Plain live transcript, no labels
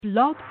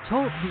Blog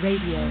Talk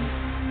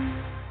Radio.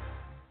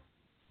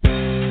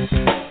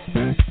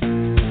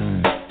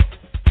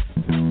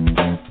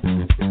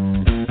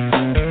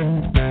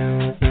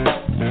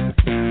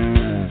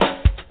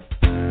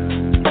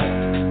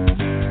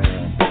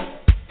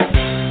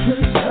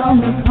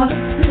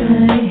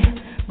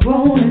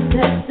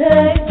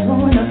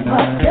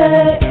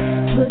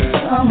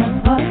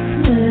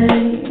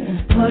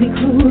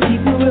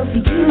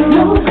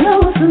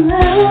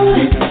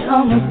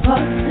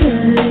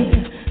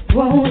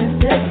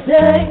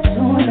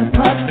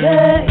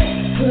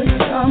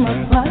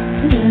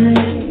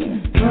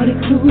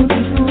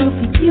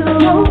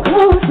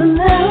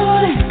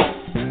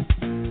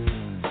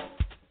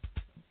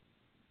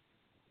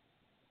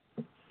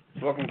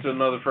 Welcome to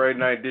another Friday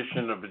night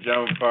edition of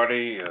Pajama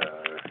Party.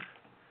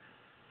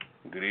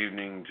 Good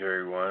evening to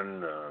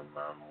everyone.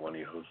 I'm one of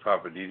your hosts,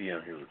 Papa Didi.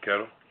 I'm here with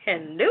Kettle.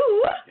 Hello.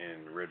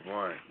 And Red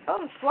Wine.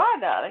 Oh, fly,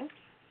 darling.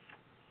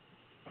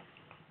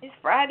 It's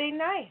Friday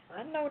night.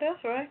 I know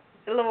that's right.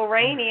 It's a little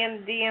rainy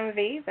in the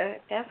DMV,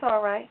 but that's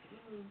all right.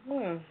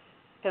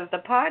 Because the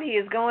party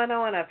is going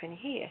on up in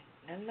here.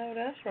 I know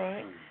that's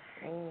right.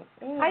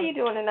 How you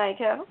doing tonight,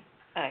 Kettle?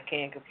 I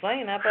can't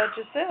complain. How about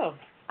yourself?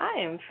 I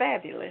am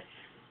fabulous.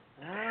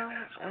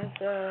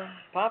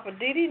 Papa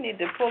Didi need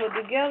to pull it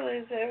together.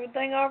 Is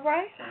everything all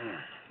right?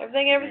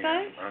 Everything? Yeah,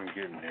 I'm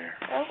getting there.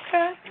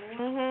 Okay.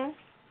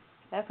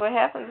 That's what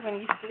happens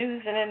when you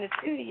snoozing in the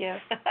studio.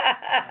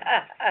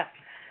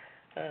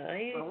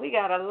 Well, we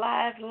got a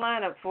live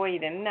lineup for you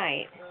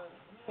tonight.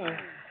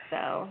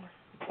 So,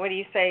 what do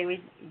you say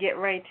we get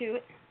right to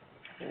it?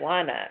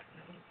 Why not?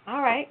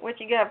 All right. What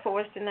you got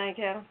for us tonight,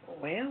 Kettle?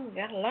 Well, we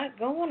got a lot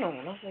going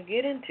on. Let's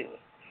get into it.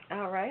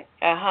 All right.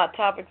 Our hot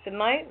topic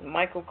tonight,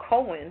 Michael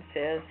Cohen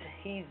says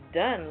he's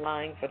done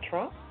lying for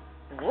Trump.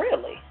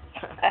 Really?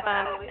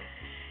 Finally.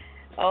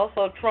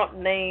 Also, Trump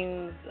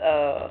names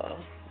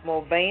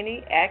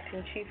Mulvaney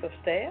acting chief of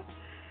staff.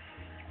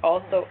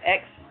 Also,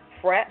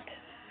 ex-frat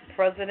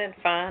president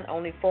fined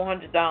only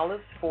 $400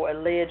 for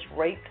alleged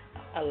rape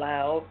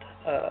allowed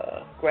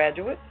to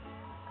graduate.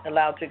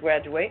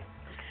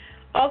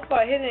 Also,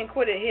 our hidden and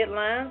quitted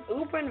headlines.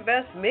 Uber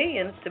invests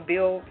millions to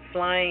build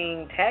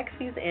flying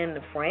taxis in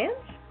France.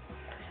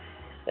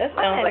 That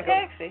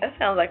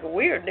sounds like a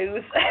weird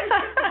news.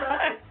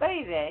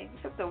 Say that. You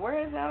took the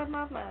words out of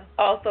my mouth.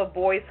 Also,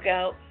 Boy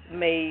Scouts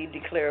may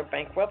declare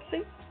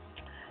bankruptcy.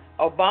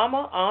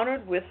 Obama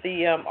honored with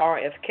the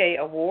RFK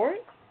Award.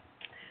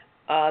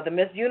 The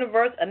Miss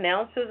Universe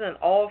announces an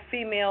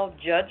all-female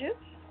judges.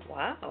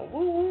 Wow,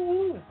 woo,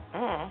 woo, woo.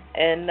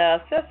 And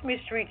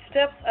Sesame Street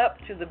steps up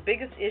to the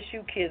biggest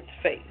issue kids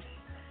face.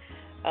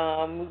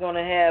 We're going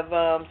to have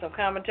some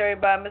commentary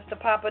by Mr.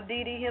 Papa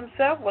Didi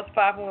himself. What's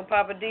popping with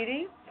Papa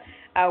Didi?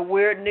 Our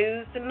weird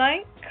news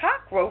tonight.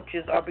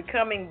 Cockroaches are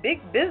becoming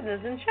big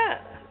business in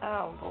China.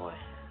 Oh, boy.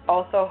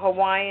 Also,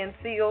 Hawaiian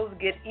seals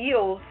get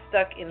eels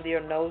stuck in their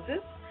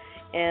noses.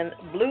 And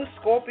blue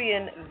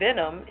scorpion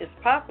venom is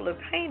popular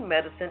pain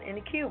medicine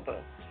in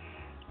Cuba.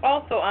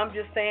 Also, I'm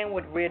just saying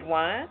with red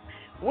wine,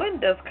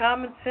 when does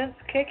common sense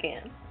kick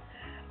in?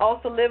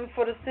 Also, living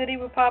for the city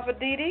with Papa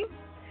Didi.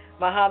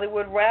 My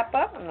Hollywood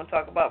wrap-up. I'm going to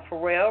talk about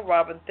Pharrell,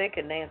 Robin Thicke,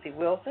 and Nancy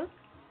Wilson.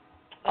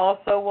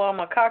 Also,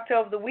 my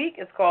cocktail of the week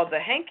is called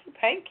the Hanky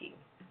Panky.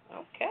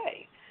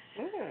 Okay.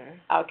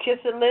 Our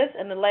kissing list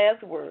and the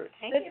last word.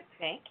 Hanky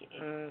Panky.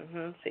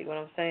 See what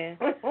I'm saying?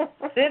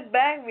 Sit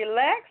back,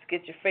 relax,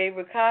 get your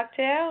favorite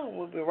cocktail, and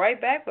we'll be right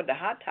back with the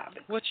hot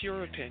topic. What's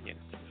your opinion?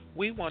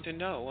 We want to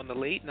know on the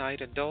Late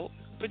Night Adult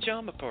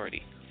Pajama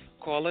Party.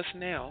 Call us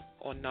now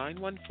on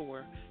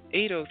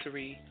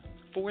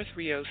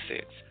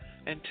 914-803-4306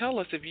 and tell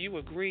us if you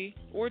agree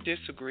or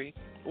disagree,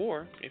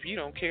 or if you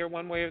don't care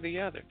one way or the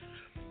other.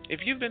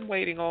 If you've been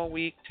waiting all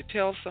week to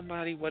tell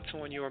somebody what's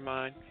on your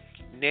mind,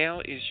 now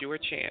is your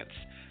chance.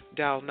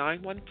 Dial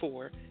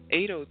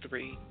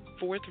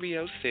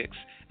 914-803-4306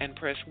 and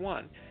press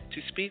 1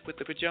 to speak with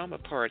the Pajama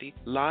Party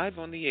live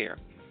on the air.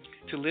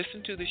 To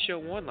listen to the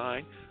show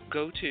online,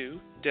 go to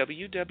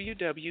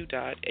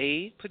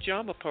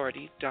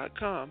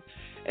www.apajamaparty.com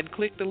and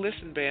click the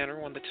listen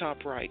banner on the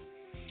top right.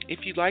 If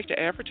you'd like to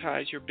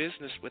advertise your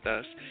business with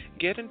us,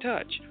 get in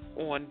touch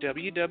on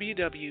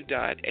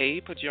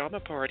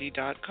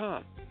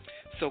www.apajamaparty.com.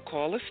 So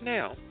call us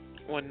now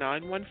on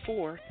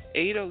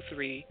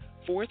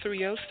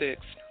 914-803-4306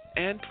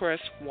 and press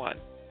 1.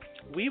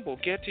 We will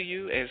get to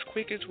you as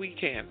quick as we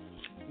can.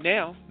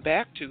 Now,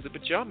 back to the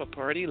Pajama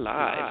Party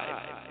live.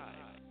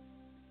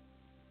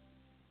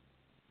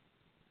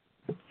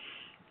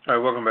 All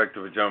right, welcome back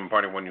to Pajama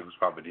Party. One of your hosts,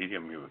 Papa Didi.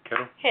 I'm here with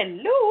Kettle.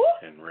 Hello.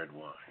 And Red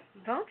Wine.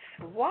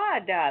 Bonsoir,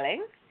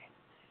 darling.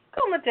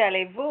 Comment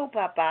allez-vous,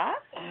 Papa?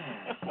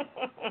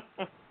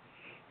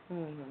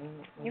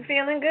 You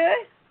feeling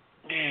good?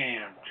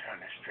 Yeah, I'm trying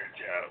to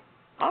stretch out.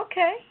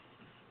 Okay.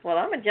 Well,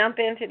 I'm going to jump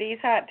into these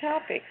hot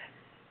topics.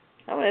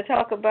 I'm going to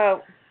talk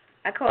about,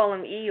 I call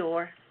him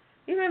Eeyore.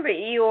 You remember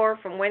Eeyore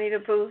from Winnie the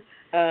Pooh?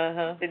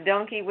 The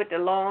donkey with the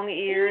long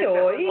ears.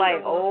 Eeyore,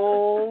 Like,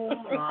 oh,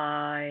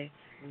 my.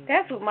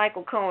 That's what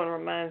Michael Cohen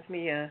reminds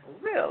me of.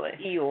 Really?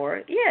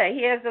 Eeyore. Yeah,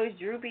 he has those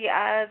droopy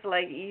eyes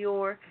like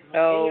Eeyore.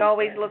 Oh. And he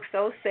always looks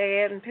so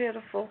sad and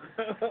pitiful.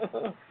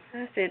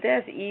 I said,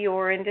 that's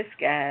Eeyore in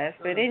disguise.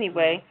 But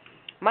anyway,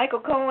 Michael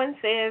Cohen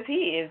says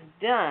he is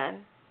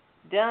done.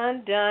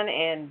 Done,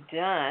 and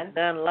done.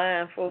 Done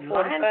lying for 45.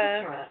 Lying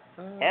for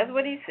Trump. That's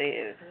what he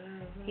says.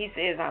 He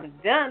says, I'm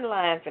done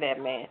lying for that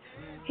man.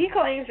 He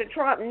claims that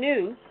Trump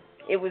knew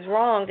it was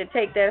wrong to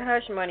take that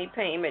hush money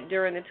payment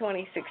during the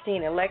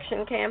 2016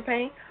 election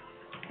campaign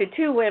to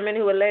two women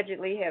who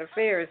allegedly had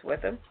affairs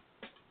with him.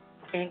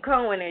 And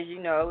Cohen, as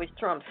you know, is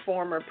Trump's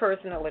former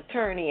personal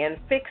attorney and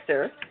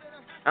fixer.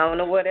 I don't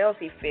know what else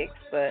he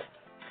fixed, but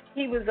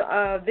he was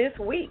this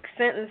week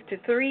sentenced to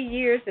 3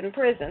 years in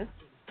prison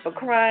for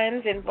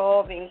crimes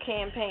involving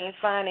campaign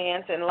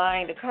finance and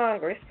lying to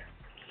Congress.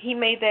 He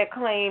made that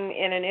claim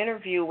in an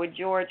interview with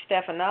George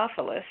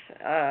Stephanopoulos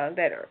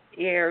that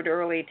aired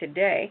early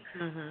today.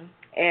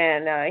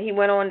 And he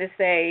went on to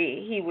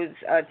say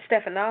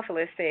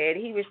Stephanopoulos said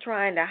he was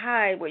trying to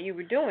hide what you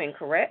were doing,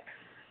 correct?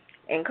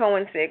 And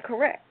Cohen said,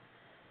 correct.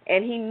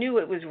 And he knew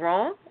it was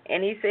wrong,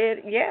 and he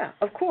said, yeah,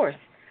 of course,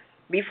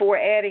 before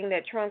adding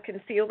that Trump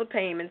concealed the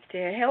payments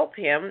to help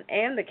him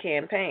and the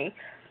campaign.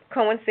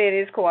 Cohen said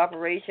his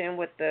cooperation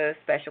with the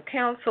special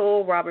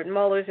counsel, Robert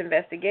Mueller's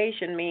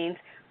investigation, means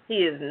he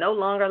is no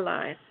longer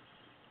lying.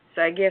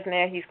 So I guess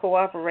now he's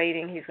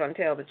cooperating, he's going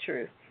to tell the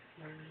truth.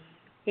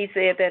 He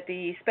said that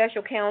the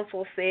special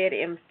counsel said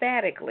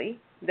emphatically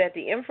that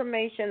the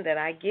information that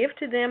I give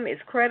to them is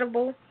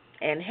credible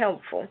and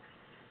helpful,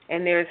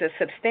 and there's a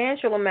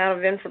substantial amount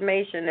of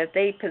information that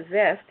they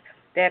possessed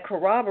that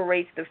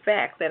corroborates the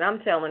fact that I'm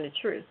telling the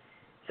truth.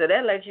 So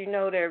that lets you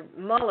know that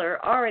Mueller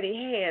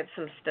already had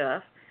some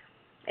stuff,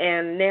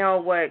 and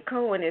now what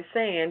Cohen is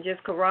saying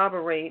just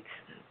corroborates,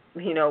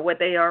 what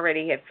they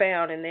already had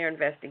found in their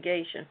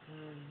investigation.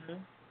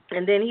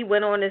 And then he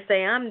went on to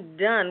say, I'm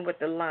done with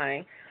the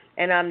lying,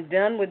 and I'm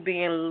done with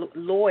being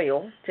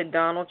loyal to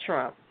Donald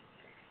Trump.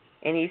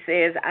 And he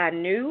says, I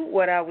knew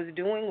what I was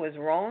doing was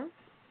wrong,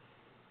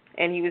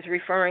 and he was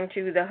referring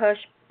to the hush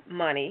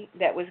money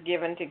that was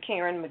given to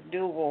Karen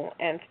McDougal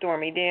and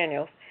Stormy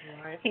Daniels.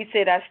 Right. He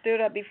said, I stood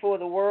up before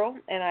the world,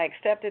 and I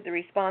accepted the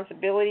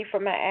responsibility for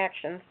my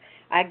actions.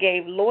 I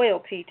gave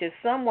loyalty to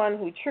someone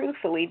who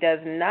truthfully does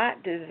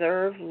not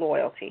deserve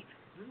loyalty,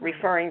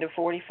 referring to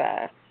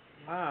 45.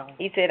 Wow.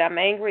 He said, I'm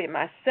angry at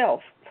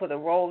myself for the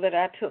role that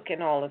I took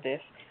in all of this.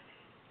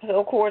 So,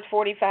 of course,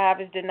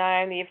 45 is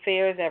denying the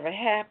affairs ever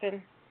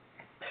happened,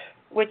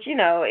 which,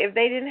 if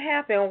they didn't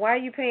happen, why are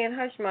you paying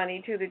hush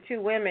money to the two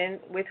women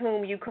with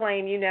whom you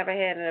claim you never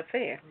had an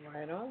affair?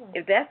 Right on.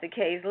 If that's the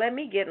case, let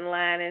me get in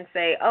line and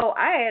say, oh,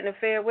 I had an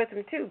affair with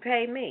him too,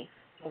 pay me.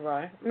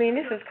 Right. I mean,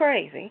 this is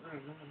crazy.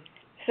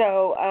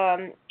 So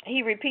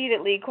he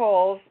repeatedly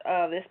calls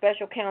the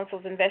special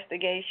counsel's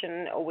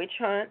investigation a witch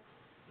hunt.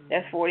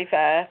 That's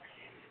 45.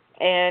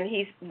 And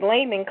he's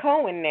blaming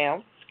Cohen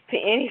now for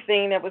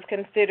anything that was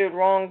considered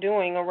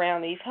wrongdoing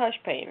around these hush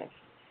payments.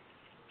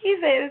 He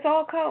said it's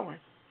all Cohen.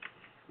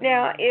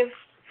 Now, if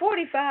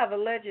 45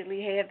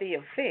 allegedly had the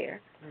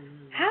affair,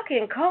 how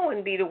can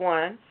Cohen be the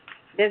one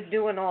that's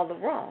doing all the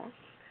wrong?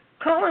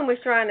 Cohen was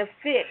trying to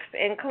fix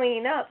and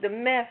clean up the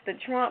mess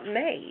that Trump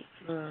made.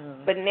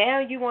 But now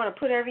you want to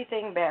put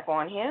everything back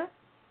on him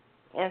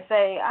and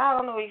say, I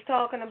don't know what he's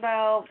talking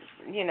about.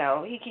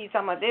 He keeps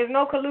talking about there's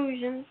no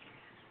collusion.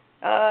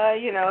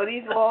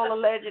 These are all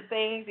alleged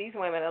things. These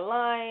women are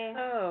lying.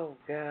 Oh,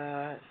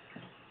 God.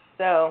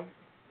 So,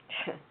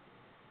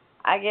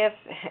 I guess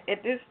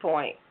at this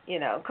point,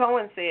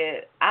 Cohen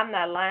said, I'm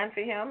not lying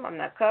for him. I'm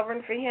not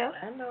covering for him.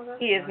 I know that's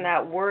He is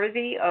not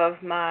worthy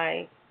of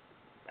my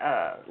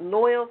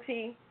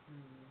loyalty.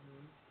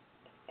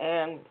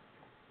 And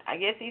I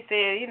guess he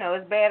said,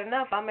 it's bad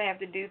enough. I'm going to have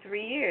to do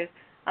 3 years.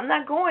 I'm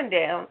not going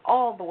down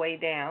all the way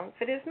down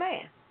for this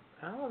man.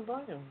 I don't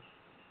blame him.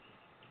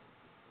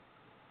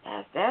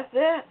 That's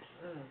it.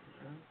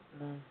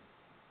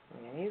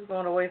 Yeah, he's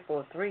going away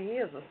for 3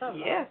 years or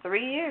something. Yeah,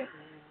 3 years.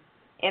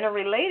 In a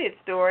related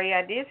story,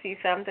 I did see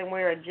something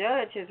where a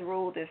judge has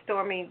ruled that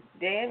Stormy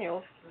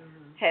Daniels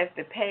has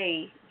to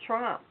pay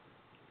Trump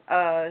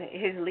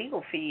his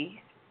legal fees.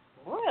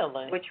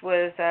 Really? Which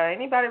was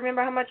anybody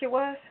remember how much it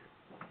was?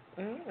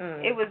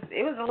 It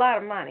was a lot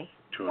of money.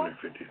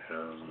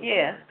 $250,000.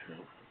 Yeah.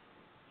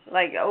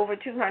 Like over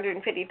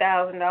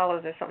 $250,000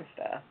 or some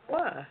stuff.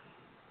 Why?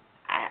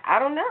 I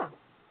don't know.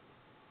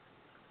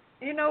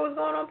 You know what's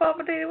going on,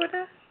 Papa D, with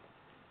that?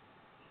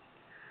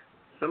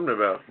 Something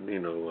about,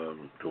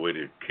 the way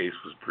the case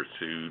was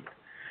pursued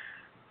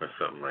or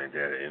something like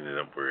that. It ended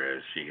up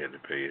whereas she had to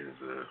pay his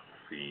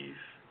fees.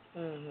 I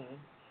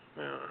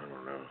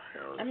don't know.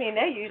 I mean,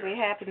 that usually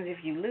happens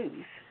if you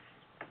lose.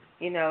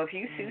 If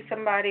you sue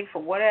somebody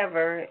for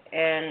whatever,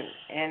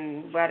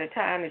 and by the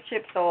time the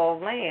chips all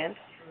land,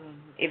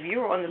 if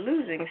you're on the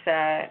losing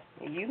side,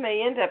 you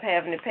may end up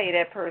having to pay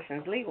that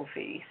person's legal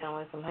fees. Sound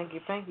like some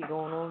hanky-panky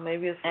going on.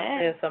 Maybe it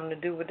has something to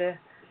do with that.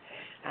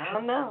 I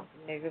don't know.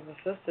 Yeah, because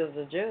the sister's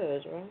a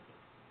judge, right?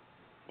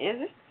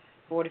 Is it?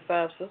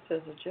 45 sister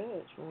is a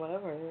judge, from what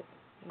I've heard.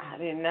 I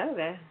didn't know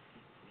that.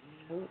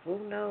 Who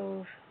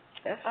knows?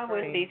 That's I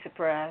wouldn't be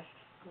surprised.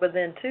 But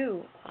then,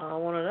 too,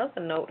 on another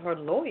note, her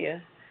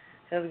lawyer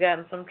has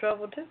gotten some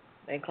trouble, too.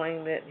 They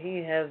claim that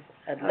he has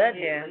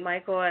allegedly... Oh, yeah,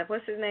 Michael,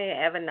 what's his name?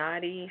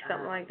 Avenatti,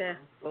 something like that?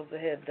 Supposed to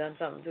have done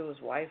something to his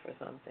wife or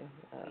something.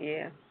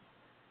 Yeah.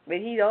 But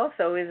he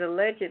also is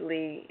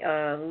allegedly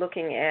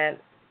looking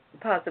at the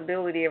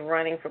possibility of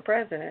running for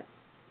president.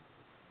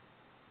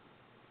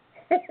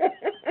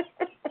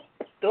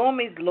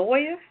 Stormy's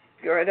lawyer?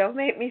 Girl, don't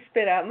make me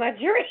spit out my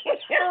drink.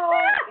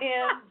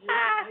 OMG.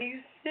 Are you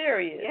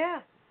serious? Yeah.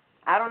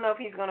 I don't know if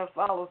he's going to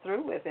follow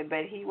through with it,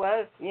 but he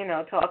was,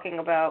 talking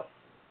about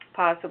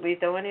possibly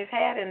throwing his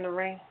hat in the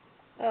ring.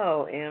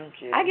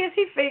 OMG. I guess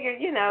he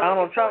figured,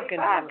 Donald Trump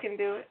can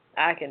do it.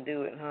 I can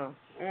do it, huh?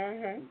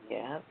 Mhm.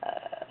 Yeah,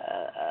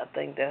 I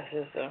think that's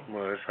just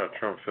Well, that's how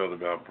Trump felt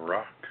about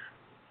Barack.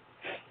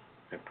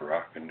 If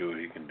Barack can do it,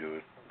 he can do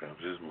it. That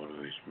was his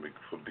motivation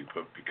for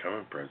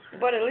becoming president.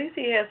 But at least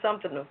he has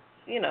something to,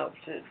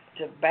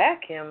 to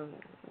back him.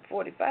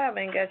 45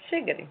 ain't got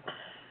shit at him.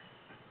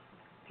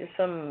 Just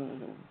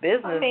some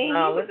business knowledge. He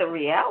was a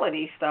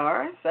reality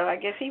star, so I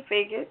guess he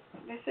figured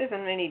this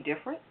isn't any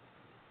different.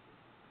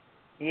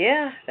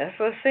 Yeah, that's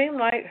what it seemed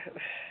like.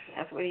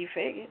 That's what he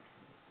figured.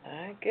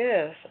 I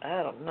guess.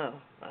 I don't know.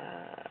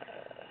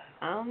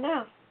 I don't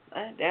know.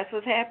 That's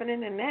what's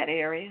happening in that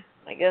area.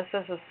 I guess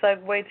that's a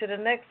segue to the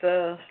next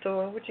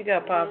story. What you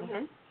got, Papa?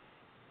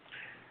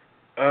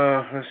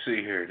 Mm-hmm. Let's see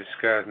here. This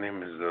guy's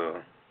name is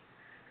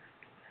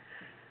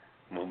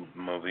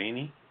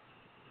Mulvaney.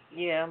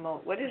 Yeah,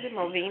 what is it?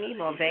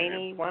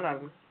 Mulvaney, one of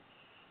them.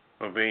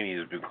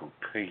 Mulvaney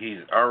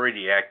he's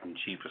already acting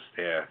chief of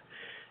staff.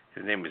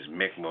 His name is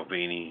Mick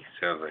Mulvaney.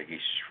 Sounds like he's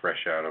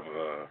fresh out of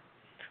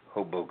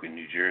Hoboken,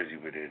 New Jersey,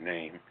 with his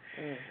name.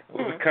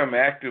 Will become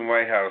acting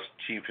White House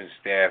chief of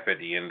staff at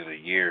the end of the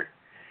year.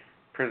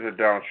 President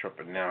Donald Trump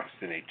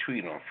announced in a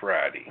tweet on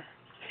Friday.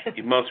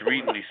 He most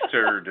recently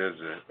served as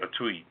a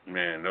tweet.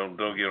 Man, don't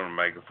get on the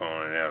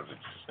microphone and announce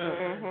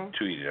it.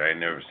 Tweet it. I ain't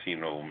never seen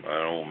an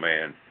old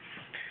man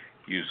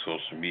use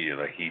social media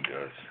like he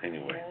does.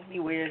 Anyway. Yeah, he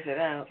wears it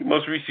out. He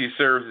most recently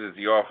serves as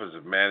the Office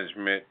of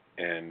Management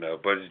and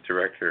Budget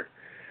Director.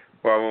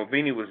 While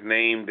Mulvaney was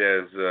named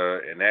as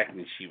an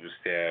acting chief of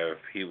staff,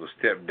 he will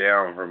step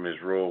down from his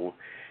role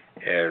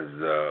as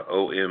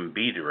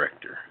OMB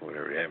Director,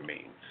 whatever that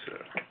means.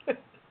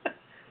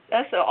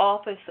 That's the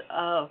Office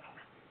of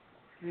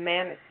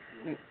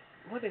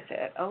what is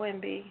that?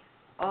 OMB?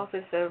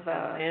 Office of...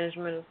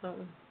 Management or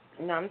something?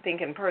 No, I'm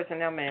thinking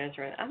Personnel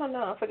Management. I don't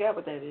know. I forgot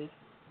what that is.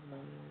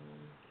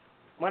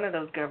 One of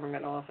those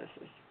government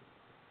offices.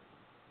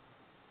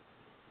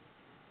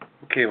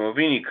 Okay,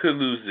 Mulvaney could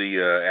lose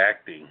the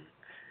acting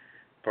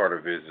part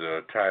of his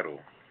title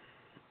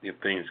if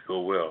things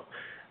go well,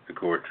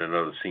 according to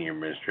another senior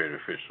administrative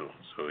official.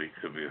 So he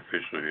could be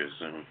official here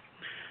soon.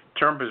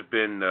 Trump has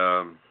been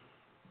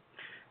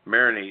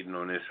marinating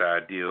on this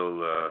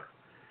ideal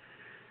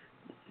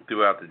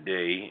throughout the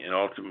day, and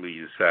ultimately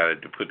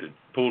decided to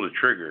pull the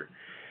trigger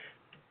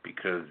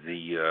because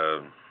the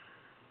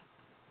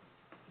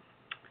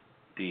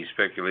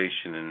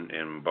speculation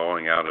and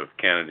balling out of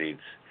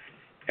candidates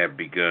have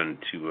begun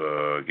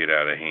to get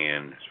out of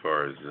hand as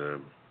far as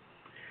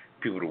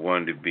people that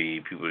wanted to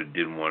be, people that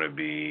didn't want to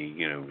be,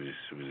 it was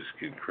just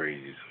getting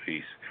crazy. So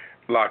he's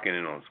locking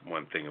in on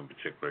one thing in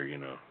particular,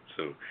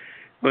 So,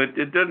 but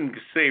it doesn't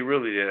say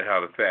really how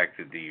the fact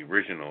that the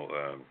original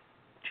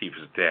chief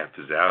of staff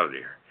is out of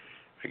there.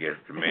 I guess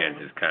the man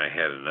just kind of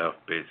had enough,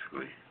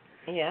 basically.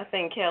 Yeah, I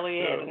think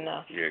Kelly had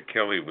enough. Yeah,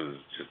 Kelly was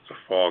just a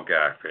fall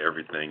guy for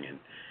everything, and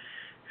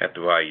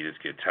after a while you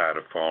just get tired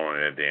of falling on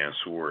that damn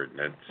sword, and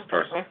that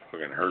starts to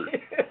fucking hurt.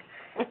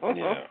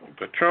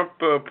 But Trump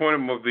appointed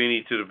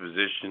Mulvaney to the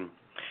position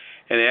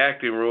and the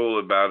acting role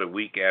about a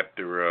week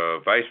after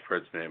Vice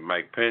President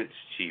Mike Pence,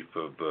 chief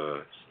of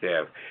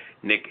staff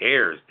Nick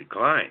Ayers,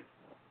 declined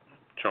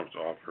Trump's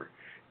offer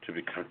to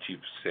become chief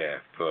of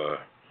staff.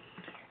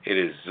 It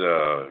has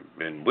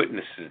been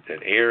witnesses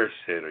that Ayers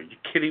said, "Are you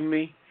kidding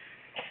me?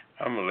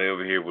 I'm going to lay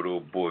over here with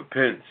old boy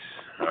Pence,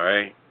 all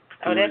right?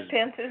 Oh, that's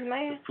Pence's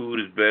man? The food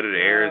is better, the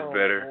air is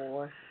better.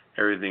 Boy.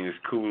 Everything is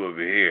cool over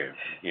here,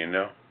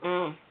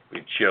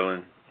 We're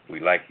chilling. We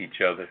like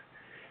each other.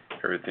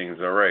 Everything's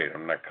all right.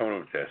 I'm not coming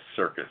with that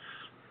circus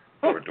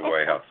over at the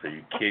White House. Are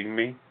you kidding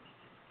me?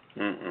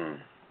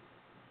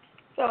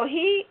 So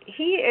he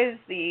is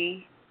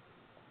the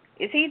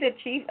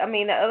chief? I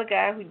mean, the other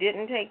guy who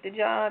didn't take the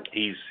job?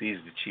 He's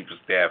the chief of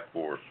staff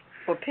for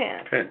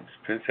Pence. Pence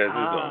has his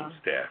own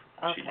staff.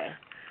 Okay. Chief.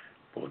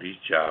 Boy, these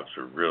jobs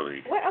are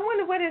really... Well, I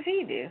wonder, what does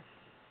he do?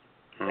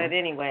 But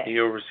anyway. He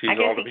oversees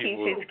all the people. I guess he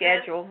keeps his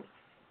schedule.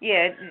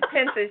 Yeah,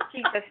 Pence's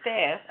chief of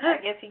staff. I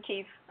guess he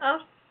keeps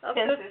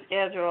Pence's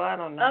schedule. I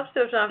don't know. I'm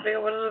still trying to figure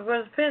out what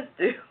does Pence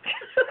do?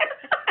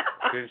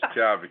 His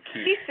job to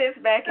keep... He sits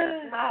back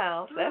and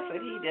smiles. That's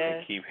what he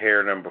does. Keep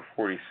hair number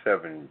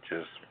 47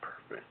 just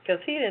perfect. Because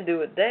he didn't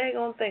do a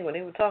daggone thing when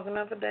he was talking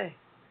the other day.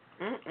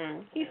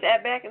 He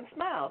sat back and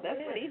smiled. That's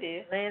what he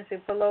did. Nancy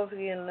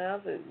Pelosi and the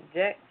other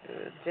Jack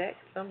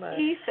somebody.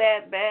 He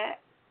sat back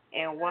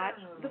and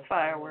watched the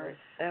fireworks.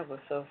 That was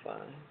so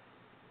funny.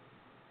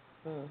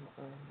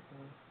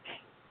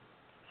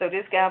 So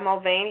this guy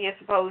Mulvaney is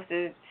supposed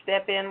to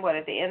step in,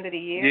 at the end of the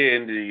year? Yeah,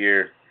 end of the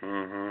year.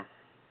 Mhm.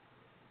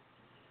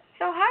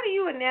 So how do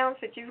you announce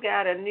that you've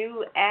got a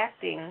new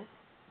acting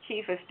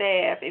chief of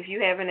staff if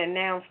you haven't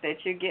announced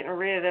that you're getting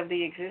rid of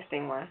the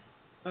existing one?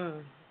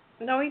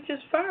 No, he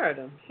just fired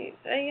him.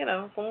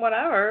 From what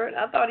I heard,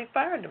 I thought he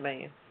fired the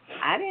man.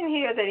 I didn't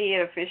hear that he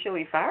had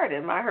officially fired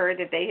him. I heard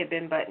that they had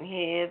been butting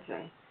heads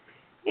and,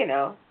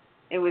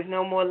 it was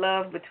no more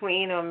love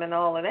between them and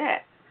all of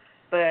that.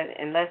 But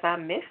unless I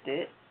missed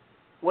it,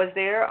 was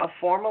there a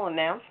formal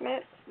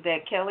announcement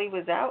that Kelly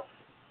was out?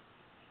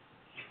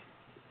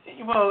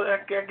 Well, I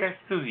guess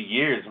through the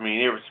years,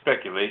 there was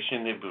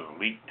speculation, it was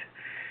leaked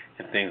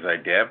and things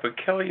like that. But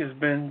Kelly has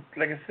been,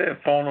 like I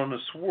said, falling on the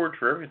sword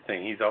for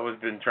everything. He's always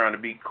been trying to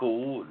be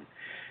cool, and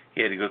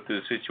he had to go through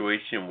a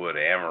situation with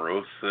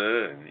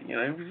Omarosa, and he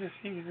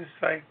was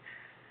just like.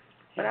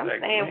 But I'm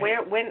saying,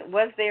 when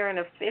was there an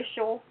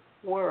official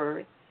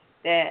word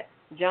that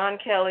John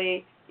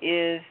Kelly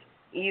is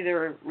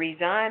either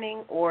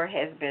resigning or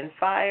has been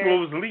fired?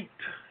 Well, it was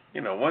leaked.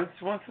 Once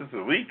it's a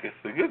leak,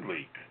 it's a good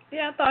leak.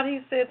 Yeah, I thought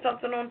he said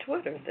something on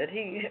Twitter that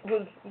he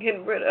was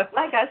getting rid of.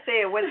 Like I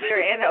said, was there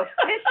an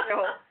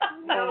official?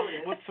 No,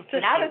 what's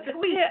official? Not a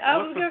tweet.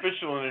 What's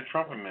official in the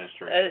Trump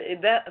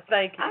administration?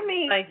 Thank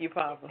you. Thank you,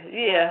 Papa.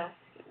 Yeah.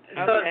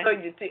 Okay. So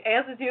the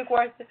answer to your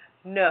question,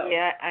 no.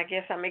 Yeah, I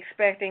guess I'm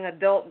expecting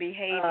adult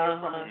behavior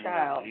from a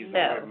child. He's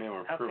No. a man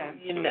with privilege,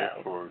 You so know.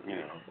 therefore,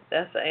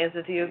 That's the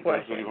answer to your that's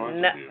question. what he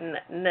wants to do.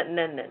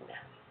 No.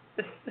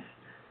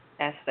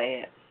 That's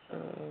sad.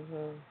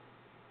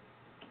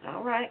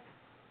 All right.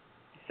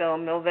 So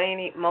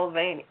Mulvaney,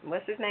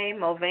 what's his name?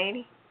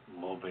 Mulvaney?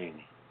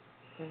 Mulvaney.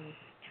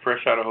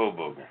 Fresh out of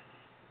Hoboken.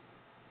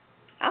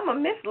 I'm going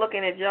to miss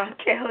looking at John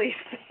Kelly's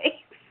face.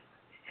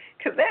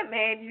 Because that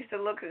man used to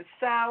look as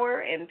sour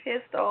and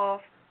pissed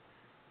off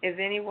as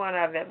anyone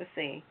I've ever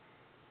seen.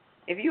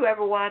 If you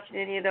ever watched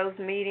any of those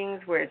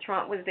meetings where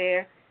Trump was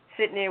there,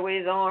 sitting there with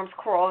his arms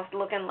crossed,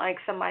 looking like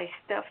somebody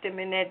stuffed him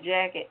in that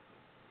jacket,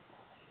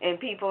 and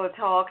people are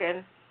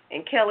talking,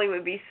 and Kelly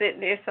would be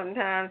sitting there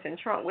sometimes, and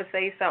Trump would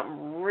say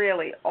something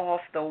really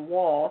off the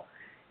wall,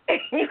 and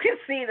you can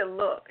see the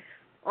look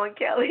on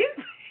Kelly's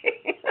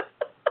face.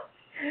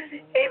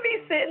 He'd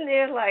be sitting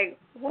there like,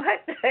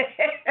 what the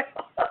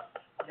hell?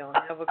 Don't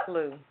have a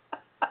clue.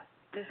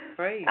 It's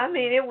crazy.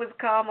 It was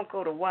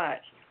comical to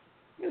watch.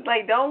 It was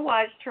like, don't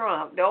watch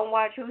Trump. Don't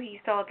watch who he's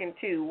talking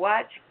to.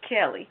 Watch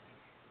Kelly.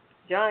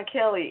 John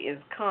Kelly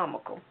is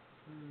comical.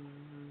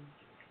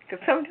 Because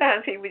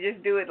sometimes he would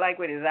just do it like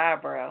with his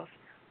eyebrows.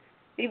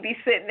 He'd be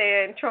sitting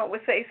there and Trump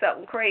would say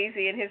something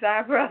crazy and his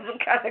eyebrows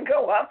would kind of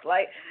go up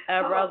like,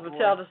 eyebrows would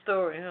tell the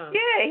story, huh?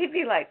 Yeah, he'd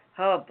be like,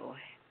 oh boy.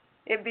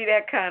 It'd be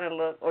that kind of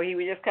look. Or he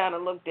would just kind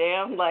of look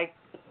down like,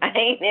 I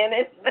ain't in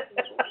it.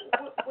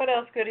 What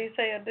else could he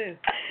say or do?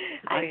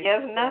 I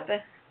guess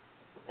nothing.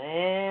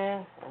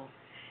 Yeah.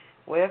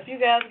 Well, if you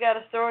guys got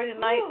a story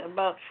tonight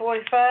about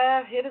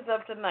 45, hit us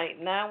up tonight,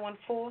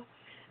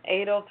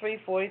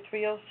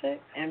 914-803-4306.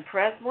 And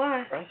press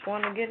 1. Press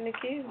 1 to get in the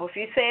queue. Well, if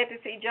you're sad to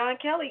see John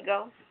Kelly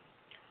go,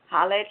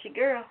 holla at your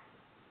girl.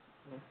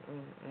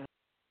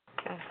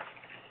 Okay.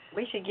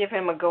 We should give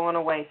him a going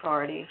away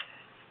party.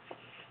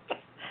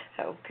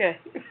 Okay.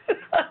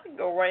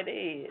 Go right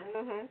ahead.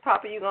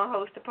 Papa, you going to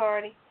host a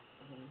party?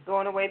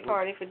 Going away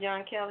party for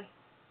John Kelly?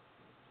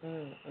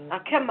 Oh,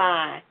 come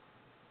on.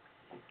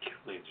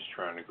 Kelly's just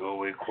trying to go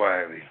away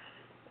quietly.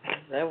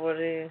 Is that what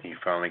it is? He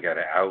finally got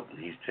it out, and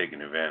he's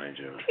taking advantage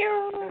of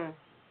it.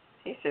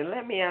 He said,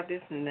 let me out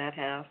this and that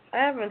house. I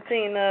haven't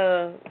seen,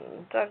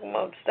 talking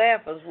about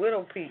staffers,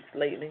 Widow Peaks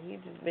lately.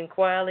 He's just been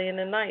quietly in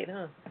the night,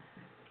 huh?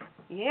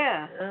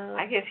 Yeah.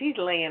 I guess he's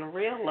laying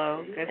real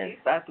low because he's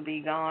about to be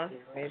gone.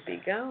 He'll be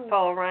gone.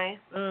 Paul Ryan.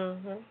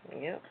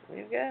 Yep,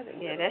 you got it.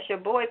 Yeah, that's your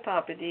boy,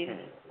 Papa Didi.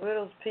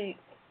 Widow's Peak.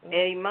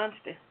 Eddie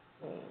Munster.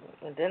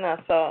 And then I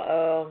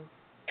saw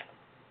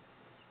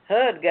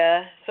HUD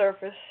guy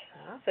surface.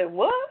 I said,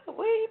 what?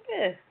 Where you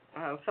been?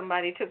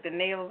 Somebody took the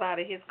nails out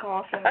of his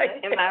coffin and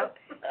let him out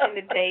in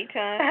the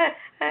daytime.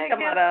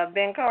 Come out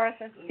Ben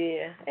Carson?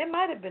 Yeah. It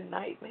might have been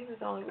night. Maybe it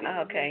was only weekend.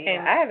 Okay,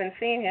 yeah. I haven't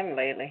seen him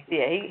lately.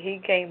 Yeah,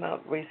 he came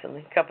out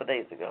recently, a couple of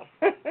days ago.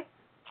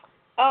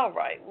 All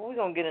right. Well, we're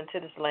going to get into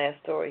this last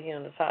story here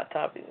on this hot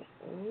topic.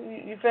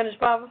 You finished,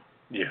 Papa?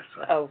 Yes,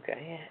 sir.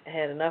 Okay. I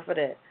had enough of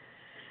that.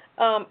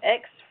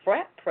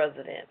 Ex-frat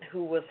president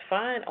who was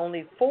fined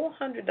only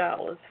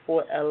 $400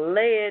 for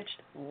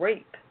alleged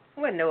rape.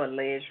 Well, no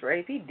alleged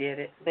rape. He did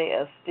it. They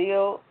are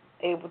still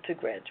able to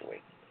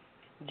graduate.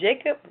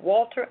 Jacob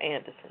Walter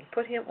Anderson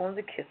put him on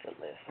the kisser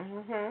list.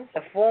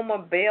 The former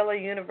Baylor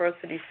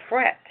University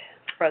frat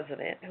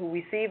president who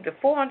received a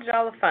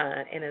 $400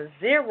 fine and a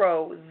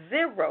zero,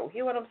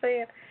 hear what I'm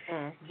saying?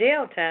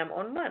 Jail time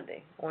on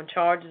Monday on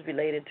charges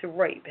related to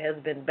rape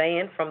has been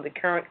banned from the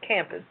current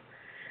campus.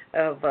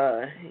 of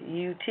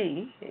UT,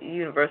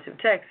 University of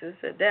Texas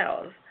at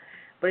Dallas,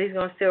 but he's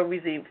going to still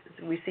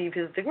receive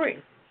his degree.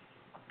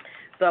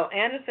 So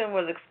Anderson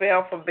was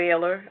expelled from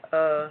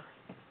Baylor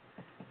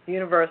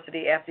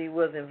University after he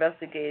was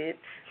investigated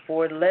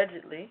for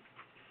allegedly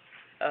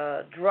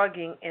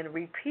drugging and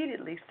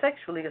repeatedly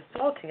sexually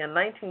assaulting a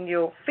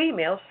 19-year-old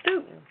female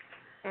student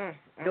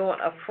during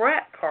a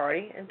frat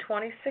party in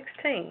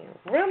 2016.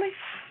 Really?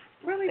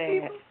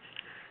 Really, people?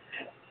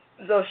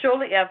 So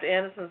shortly after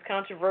Anderson's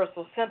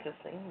controversial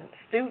sentencing,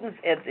 students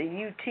at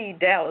the UT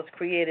Dallas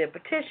created a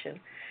petition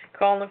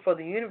calling for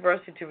the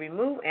university to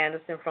remove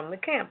Anderson from the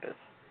campus.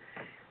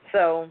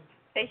 So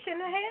they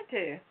shouldn't have had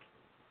to.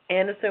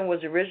 Anderson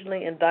was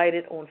originally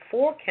indicted on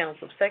 4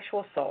 counts of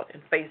sexual assault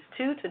and faced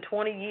 2 to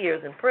 20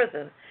 years in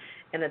prison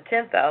and a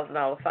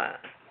 $10,000 fine.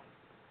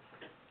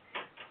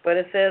 But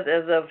it says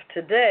as of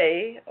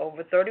today,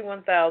 over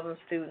 31,000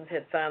 students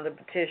had signed the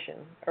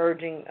petition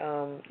urging,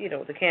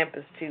 the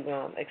campus to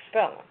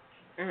expel him.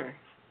 Mm-hmm.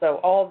 So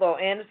although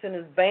Anderson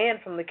is banned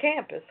from the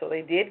campus, so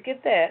they did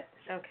get that.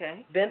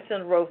 Okay.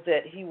 Benson wrote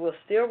that he will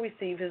still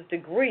receive his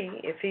degree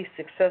if he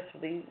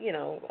successfully,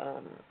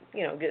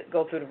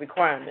 go through the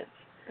requirements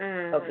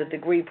of the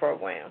degree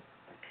program.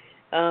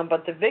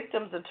 But the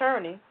victim's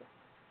attorney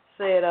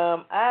said,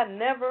 I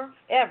never,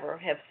 ever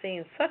have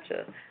seen such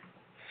a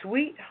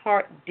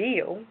sweetheart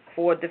deal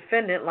for a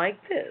defendant like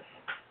this.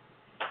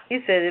 He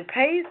said it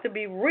pays to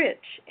be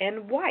rich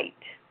and white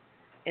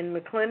in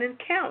McLennan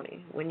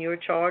County when you're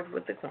charged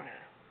with the crime.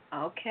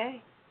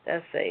 Okay.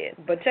 That's it.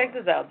 But check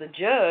this out. The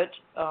judge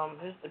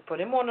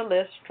put him on the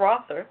list,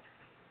 Strother.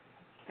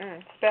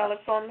 Spell it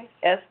for me.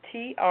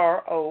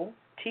 Strother,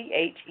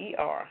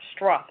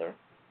 Strother,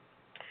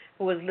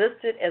 who is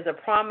listed as a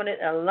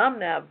prominent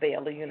alumni of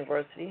Baylor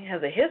University,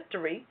 has a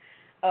history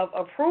of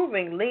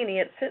approving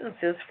lenient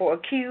sentences for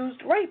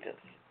accused rapists.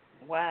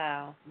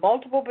 Wow.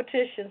 Multiple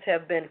petitions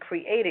have been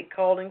created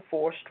calling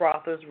for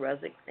Strother's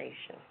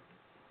resignation.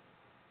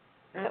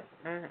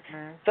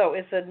 So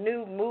it's a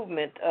new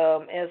movement.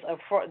 As of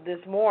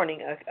this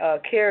morning, a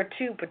CARE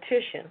 2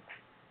 petition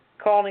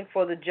calling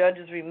for the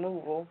judge's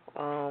removal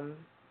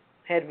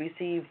had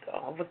received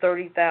over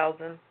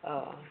 30,000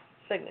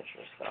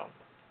 signatures. So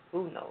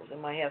who knows? They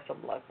might have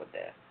some luck with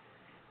that.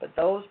 But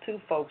those 2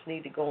 folks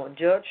need to go on.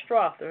 Judge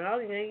Strother.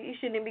 He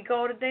shouldn't even be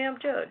called a damn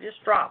judge. Just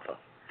Strother.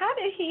 How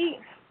did he?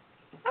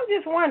 I'm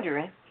just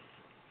wondering.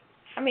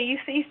 I mean, you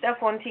see stuff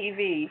on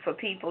TV for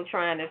people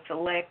trying to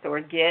select or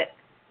get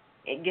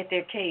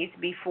their case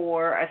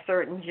before a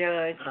certain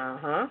judge.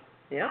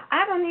 Yeah.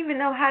 I don't even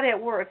know how that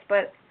works,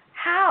 but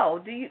how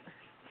do you?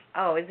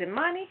 Oh, is it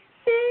money?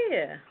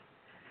 Yeah.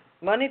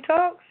 Money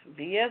talks,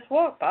 BS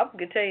walk. Papa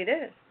can tell you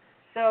that.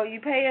 So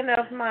you pay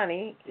enough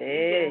money.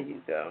 There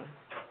you go.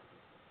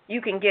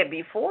 You can get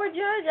before a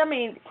judge? I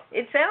mean,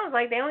 it sounds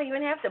like they don't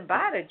even have to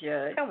buy the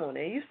judge. Come on,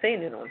 now. You've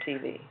seen it on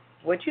TV.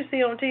 What you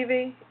see on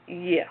TV,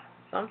 yeah.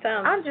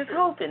 Sometimes. I'm just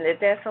hoping that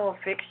that's all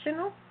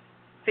fictional.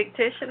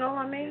 Fictitional,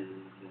 I mean.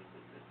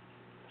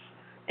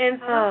 And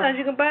sometimes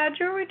you can buy a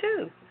jury,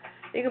 too.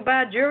 You can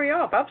buy a jury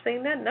off. I've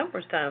seen that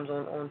numerous times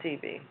on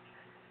TV.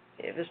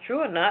 If it's true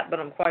or not, but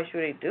I'm quite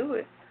sure they do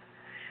it.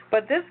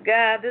 But this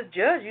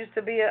judge used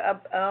to be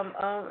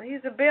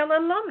he's a Baylor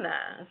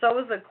alumni. So it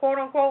was a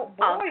quote-unquote boys'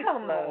 club.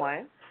 Come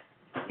on.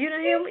 You know,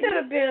 he should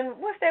have been,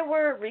 what's that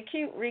word,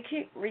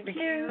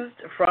 recused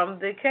from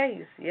the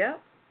case. Yep.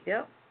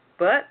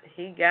 But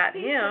he got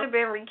He should have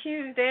been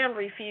recused and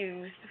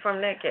refused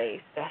from that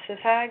case. That's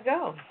just how it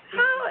goes.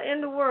 How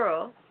in the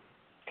world?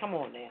 Come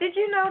on now. Did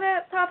you know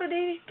that, Papa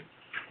D?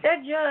 That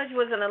judge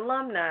was an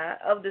alumni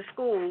of the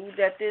school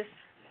that this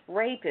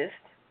rapist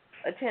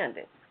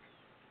attended.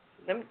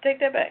 Let me take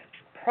that back.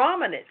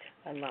 Prominent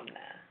alumni.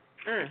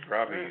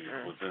 Probably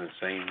was in the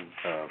same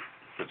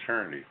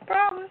fraternity.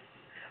 Probably.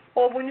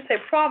 Or when you say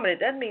prominent,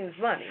 that means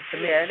money to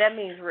me. Yeah, that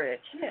means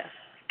rich. Yeah.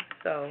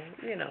 So,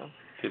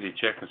 Did he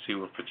check and see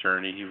what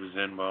fraternity he was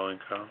in while in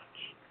college?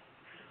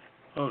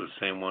 Oh, the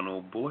same one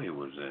old boy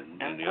was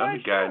in. And the other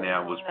guy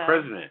now was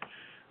president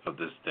of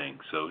this thing.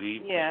 So he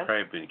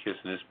probably been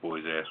kissing this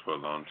boy's ass for a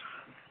long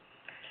time.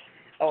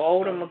 Or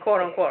owed him a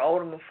quote-unquote,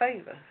 owed him a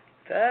favor.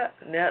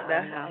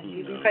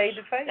 You be paid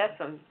to favor.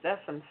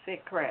 That's some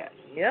sick crap.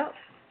 Yep.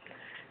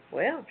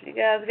 Well, if you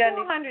guys got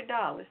any...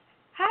 $200.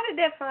 How did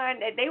that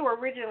find that they were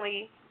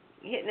originally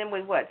hitting him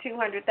with what,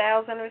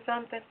 200,000 or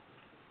something?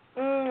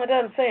 It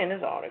doesn't say in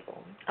this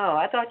article. Oh,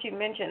 I thought you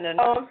mentioned it.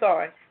 Oh, I'm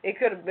sorry. It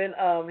could have been.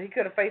 He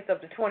could have faced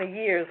up to 20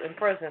 years in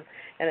prison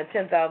and a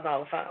 $10,000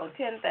 fine. Oh,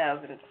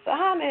 10,000. So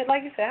how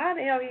like you said, how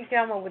the hell you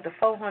come up with the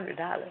 $400?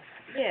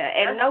 Yeah,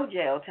 and no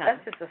jail time.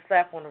 That's just a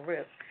slap on the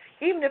wrist.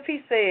 Even if he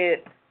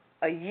said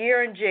a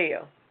year in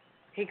jail,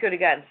 he could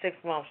have gotten 6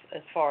 months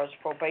as far as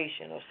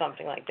probation or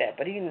something like that.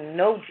 But he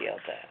no jail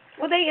time.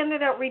 Well, they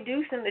ended up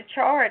reducing the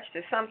charge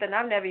to something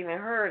I've never even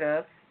heard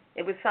of.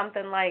 It was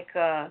something like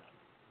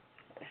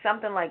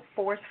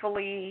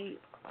forcefully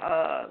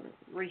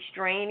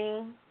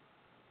restraining,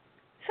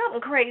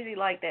 something crazy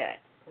like that.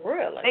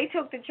 Really? They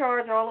took the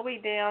charge all the way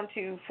down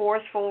to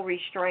forceful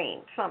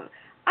restraint. Something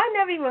I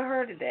never even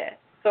heard of that.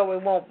 So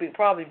it won't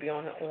probably be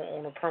on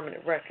a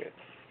permanent record.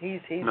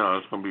 He's No,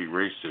 it's going to be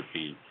erased if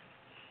he,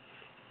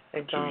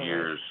 it's 2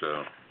 years,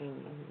 so.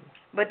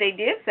 But they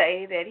did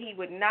say that he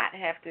would not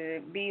have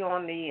to be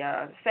on the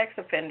sex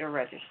offender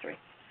registry.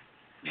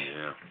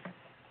 Yeah.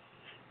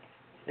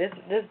 This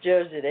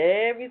judge did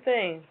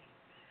everything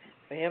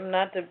for him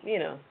not to,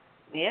 Yeah.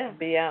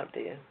 be out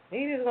there.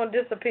 He's just going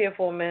to disappear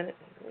for a minute.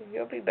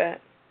 He'll be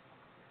back.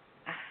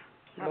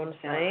 Doing the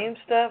same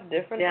stuff,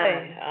 different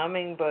day. I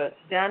mean, but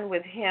done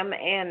with him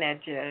and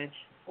that judge.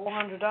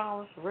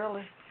 $400,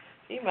 really?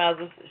 He might as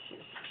well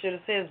should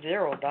have said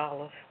 $0.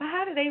 Well,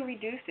 how do they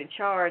reduce the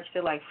charge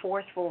to like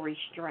forceful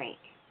restraint?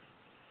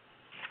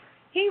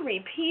 He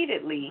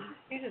repeatedly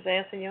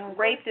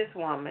raped this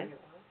woman,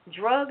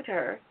 drugged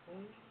her,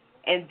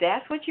 and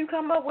that's what you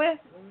come up with?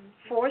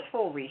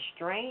 Forceful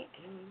restraint?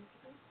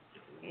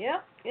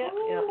 Yep.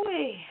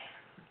 Ooh-wee.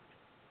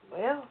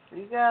 Well, if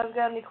you guys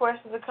got any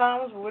questions or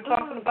comments what we're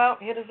talking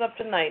about, hit us up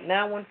tonight,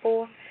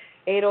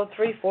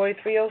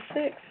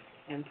 914-803-4306.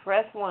 And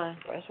press 1.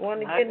 Press 1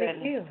 to get in the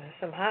queue. There's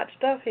some hot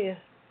stuff here.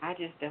 I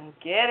just don't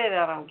get it.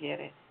 I don't get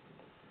it.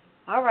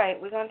 All right,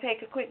 we're going to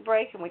take a quick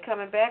break, and we're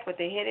coming back with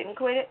the Hit It and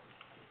Quit It.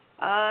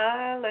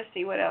 Let's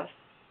see what else.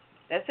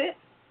 That's it?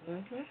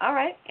 Mm-hmm. All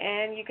right,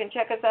 and you can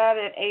check us out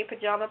at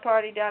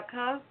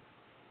apajamaparty.com.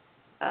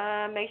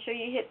 Make sure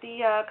you hit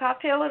the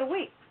cocktail of the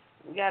week.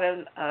 We got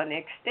an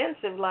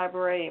extensive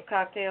library of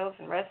cocktails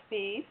and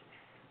recipes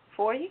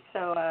for you,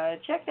 so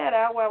check that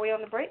out while we're on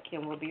the break,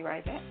 and we'll be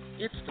right back.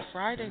 It's the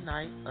Friday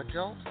night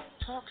adult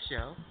talk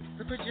show,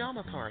 The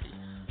Pajama Party,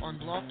 on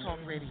Blog Talk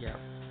Radio,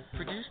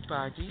 produced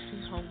by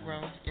DC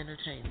Homegrown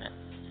Entertainment.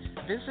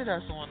 Visit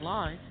us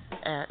online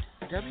at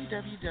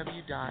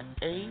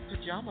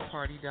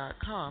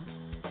www.apajamaparty.com.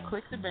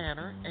 Click the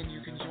banner, and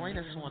you can join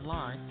us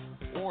online,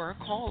 or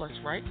call us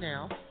right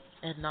now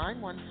at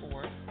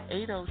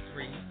 914-803-4306.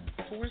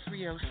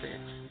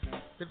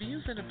 The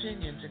views and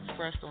opinions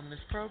expressed on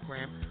this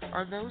program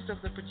are those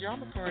of the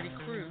Pajama Party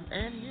crew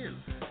and you.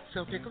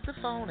 So pick up the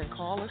phone and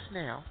call us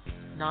now,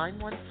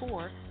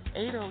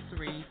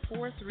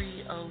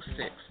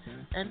 914-803-4306,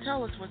 and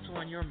tell us what's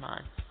on your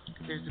mind.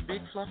 There's a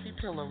big fluffy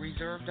pillow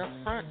reserved up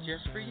front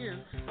just for you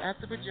at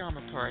the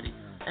Pajama Party.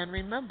 And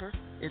remember,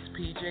 it's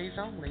PJs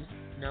only,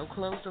 no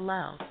clothes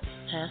allowed.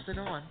 Pass it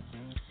on.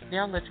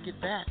 Now let's get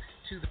back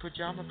to the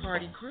Pajama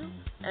Party crew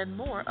and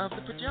more of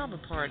the Pajama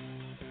Party.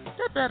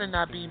 That better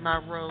not be my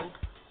robe.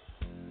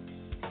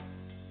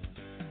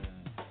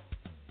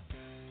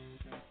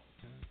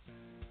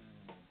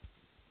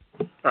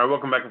 All right,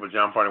 welcome back to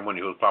Pajama Party. One of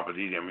your hosts, Papa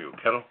D. I'm here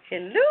with Kettle.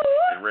 Hello.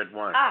 And Red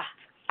Wine.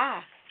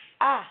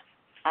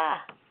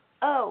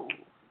 Oh.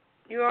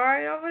 You all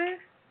right over there?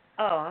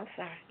 Oh, I'm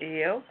sorry.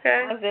 Yeah,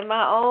 okay. I was in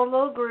my own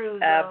little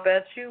groove. I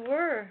bet you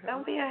were.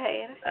 Don't be a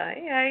hater. I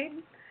ain't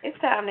hating. It's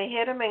time to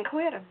hit 'em and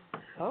quit 'em.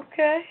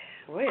 Okay.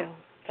 Well.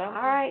 All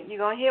right, you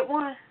going to hit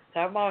one?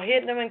 Talking about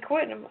hitting them and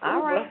quitting them.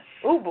 All right.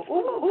 Uber.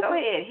 Go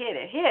ahead, hit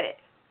it.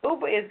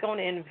 Uber is going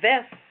to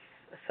invest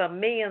some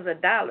millions of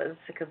dollars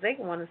because they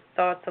want to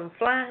start some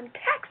flying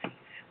taxis.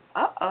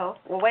 Uh-oh.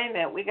 Well, wait a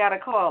minute. We got a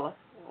caller.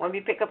 Want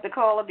me to pick up the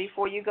caller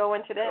before you go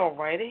into that? Go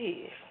right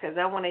ahead. Because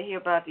I want to hear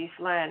about these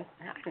flying.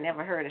 I've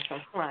never heard of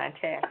some flying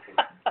taxis.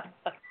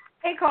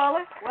 Hey,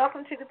 caller.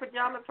 Welcome to the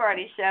Pajama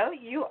Party Show.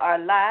 You are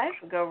live.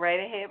 Go right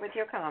ahead with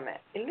your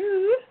comment.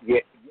 Hello.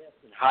 Yeah.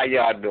 How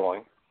y'all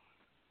doing?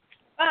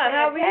 Fine.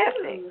 How are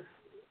you?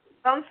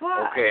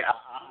 Bonsoir. Okay.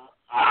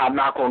 I'm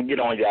not going to get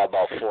on y'all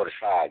about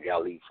 45.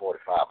 Y'all leave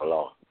 45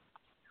 alone.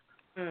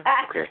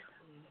 Okay.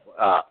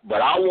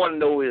 But I want to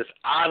know is,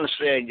 I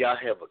understand y'all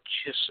have a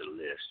kisser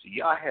list. Do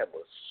y'all have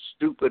a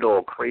stupid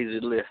or crazy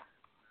list?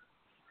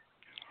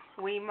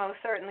 We most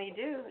certainly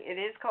do. It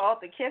is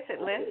called the Kiss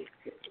It list.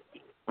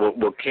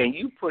 Well, can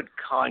you put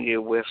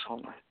Kanye West on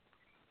it?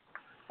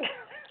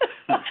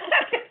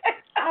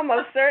 I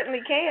most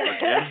certainly can.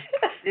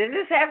 Does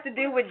this have to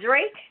do with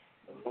Drake?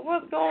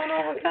 What's going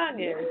on with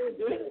Kanye?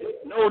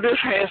 No, this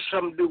has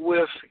something to do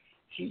with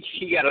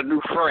he got a new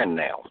friend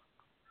now.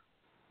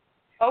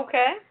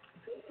 Okay.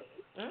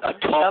 A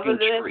talking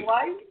tree.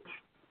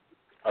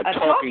 A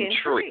talking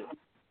tree.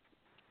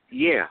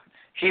 Yeah.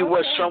 He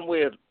was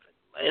somewhere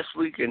last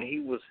week and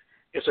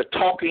it's a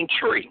talking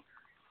tree.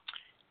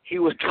 He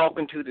was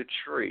talking to the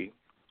tree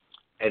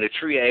and the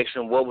tree asked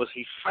him what was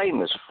he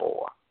famous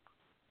for.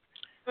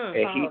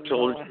 And he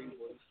told the tree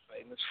what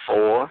he was famous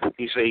for.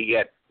 He said he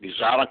got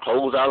designer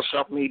clothes out of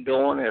something he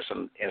doing and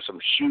some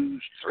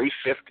shoes,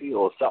 $350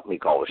 or something he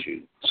called a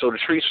shoe. So the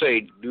tree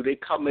said, do they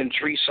come in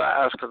tree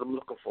size? Because I'm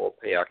looking for a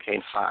pair. I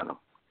can't find them.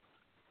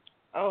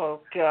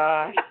 Oh,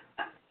 gosh.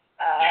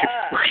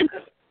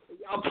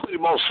 Y'all put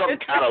him on some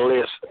kind of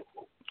list.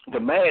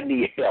 The man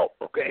need help,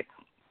 okay?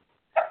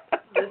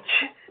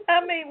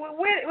 I mean,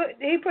 where,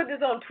 he put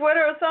this on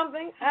Twitter or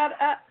something?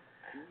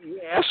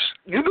 Yes.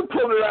 You can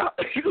pull it out.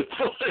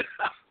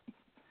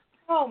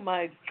 Oh,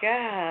 my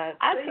God.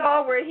 I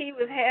saw where he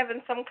was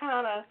having some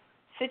kind of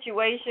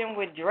situation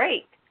with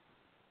Drake.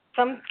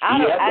 I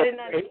didn't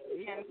understand.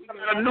 He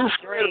got a new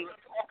friend, a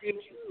talking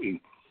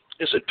tree.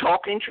 It's a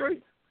talking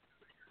tree.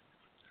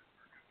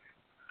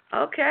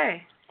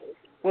 Okay.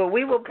 Well,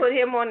 we will put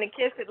him on the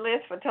kiss it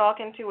list for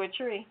talking to a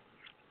tree.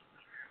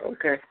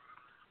 Okay.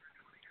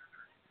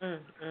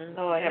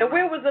 Now,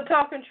 where was the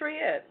talking tree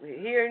at?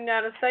 Here in the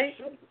United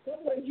States?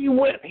 He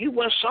went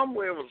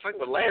somewhere. I think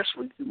last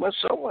week he went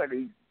somewhere.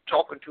 He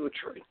talking to a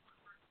tree.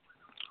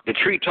 The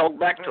tree talked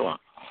back to him.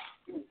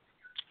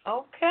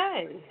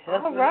 Okay.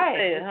 That's all right.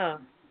 Said, huh?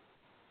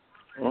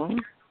 Mm-hmm.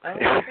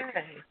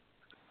 Okay.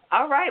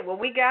 All right. Well,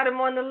 we got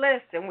him on the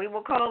list, and we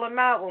will call him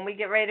out when we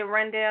get ready to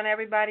run down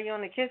everybody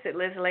on the kiss it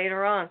list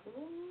later on.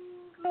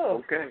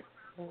 Oh. Okay.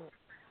 All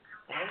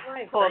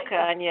right. Poor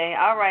Kanye.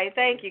 All right.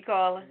 Thank you,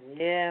 caller.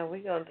 Yeah,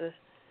 we're going to just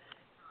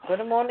put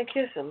him on the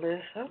kiss it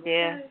list.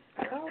 Okay.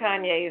 Yeah.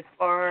 Kanye is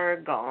far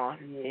gone.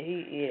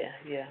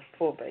 Yeah.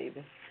 Poor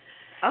baby.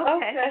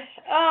 Okay.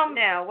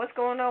 Now, what's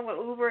going on with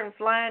Uber and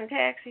flying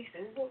taxis?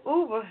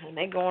 Uber, and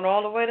they going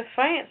all the way to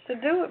France to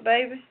do it,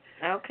 baby.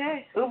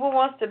 Okay. Uber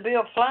wants to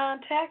build flying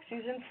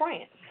taxis in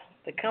France.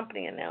 The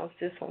company announced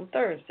this on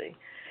Thursday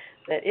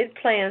that it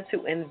plans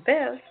to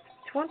invest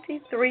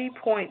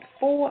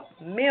 $23.4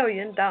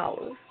 million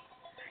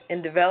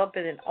in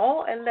developing an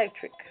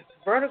all-electric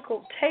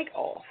vertical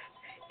takeoff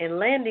and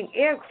landing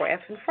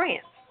aircraft in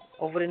France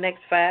over the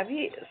next 5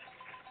 years.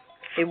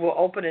 It will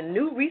open a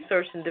new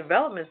research and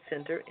development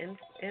center in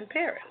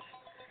Paris.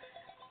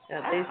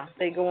 Now,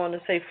 they go on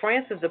to say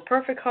France is the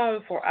perfect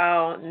home for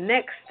our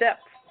next step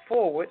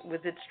forward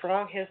with its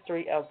strong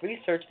history of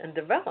research and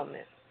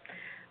development.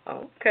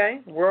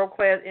 Okay.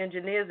 World-class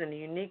engineers and a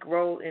unique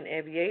role in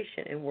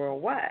aviation and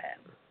worldwide.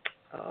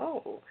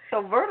 Oh.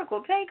 So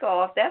vertical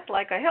takeoff, that's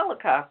like a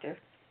helicopter.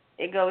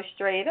 It goes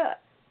straight up.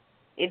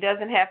 It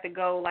doesn't have to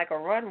go like a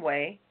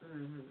runway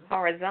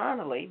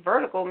horizontally.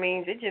 Vertical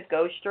means it just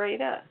goes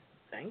straight up.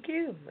 Thank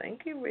you,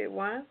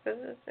 Redwine, for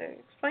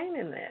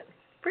explaining that.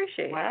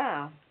 Appreciate it.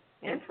 Wow,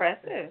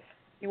 impressive.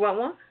 You want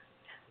one?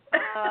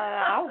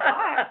 I'll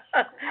watch.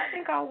 I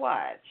think I'll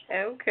watch.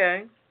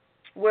 Okay.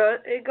 Well,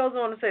 it goes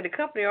on to say the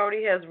company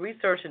already has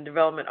research and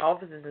development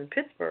offices in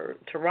Pittsburgh,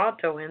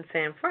 Toronto, and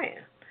San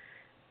Fran.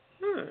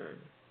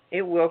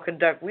 It will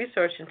conduct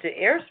research into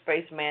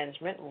airspace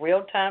management,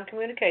 real-time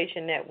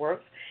communication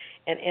networks,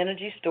 and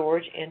energy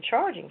storage and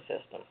charging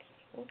systems.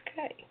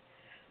 Okay.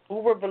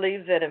 Uber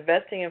believes that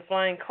investing in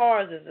flying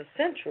cars is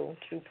essential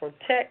to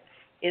protect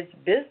its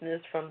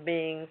business from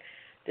being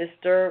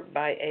disrupted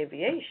by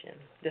aviation.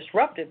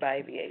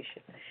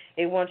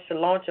 It wants to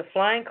launch a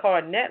flying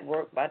car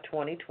network by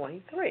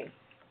 2023.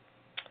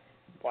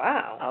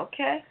 Wow.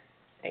 Okay.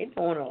 They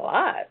doing a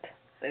lot.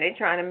 So they're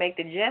trying to make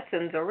the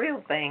Jetsons a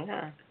real thing,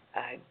 huh?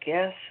 I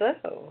guess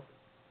so.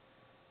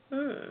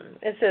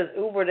 It says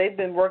Uber, they've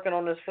been working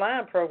on this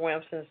flying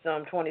program since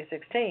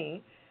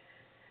 2016.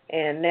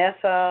 And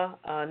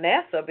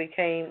NASA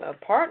became a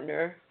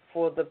partner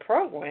for the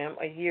program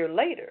a year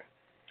later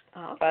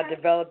by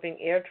developing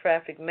air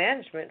traffic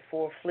management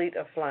for a fleet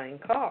of flying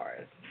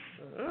cars.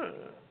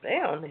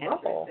 They're on the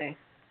ball.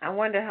 I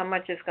wonder how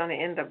much it's going to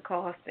end up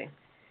costing.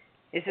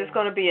 Is this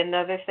going to be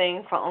another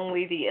thing for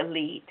only the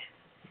elite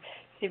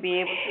to be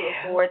able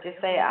to afford to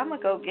say, I'm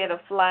going to go get a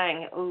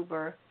flying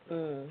Uber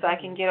so I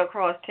can get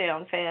across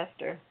town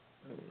faster?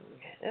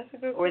 That's a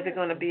good question. Or is it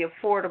going to be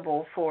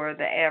affordable for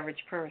the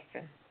average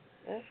person?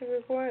 That's a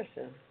good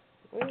question.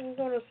 We're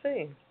going to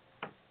see.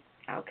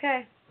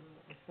 Okay.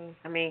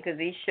 I mean, because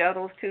these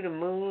shuttles to the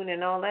moon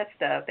and all that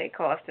stuff, they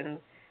costing,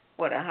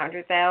 what,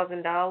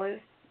 $100,000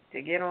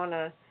 to get on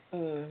a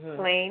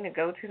plane to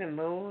go to the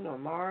moon or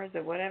Mars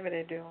or whatever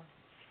they're doing.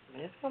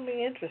 It's going to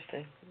be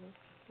interesting.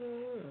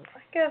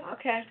 I guess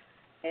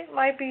it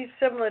might be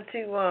similar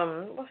to,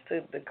 what's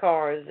the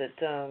cars that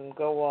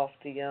go off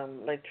the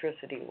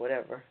electricity,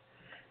 whatever.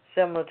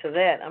 Similar to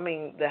that. I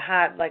mean, the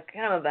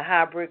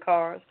hybrid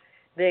cars.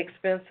 They're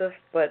expensive,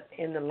 but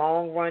in the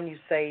long run, you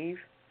save.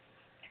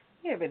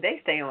 Yeah, but they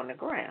stay on the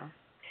ground.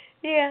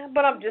 Yeah,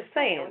 but I'm just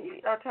saying. You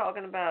start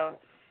talking about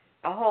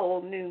a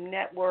whole new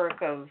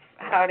network of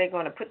how they're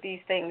going to put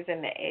these things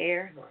in the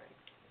air. Right.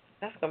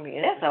 That's going to be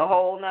interesting. That's a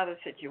whole nother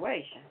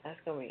situation.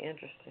 That's going to be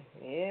interesting.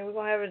 Yeah, we're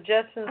going to have a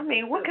Jetson. I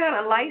mean, what kind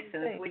of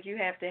license would you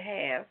have to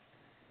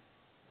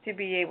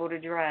be able to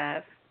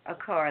drive a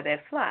car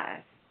that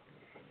flies?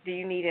 Do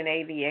you need an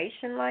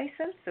aviation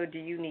license or do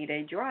you need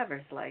a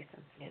driver's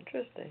license?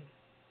 Interesting.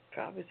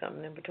 Probably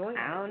something in between.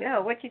 I don't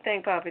know. What you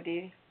think, Papa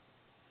D?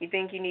 You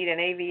think you need an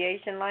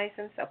aviation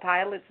license, a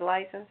pilot's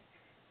license,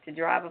 to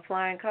drive a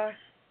flying car?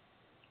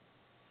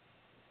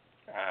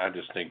 I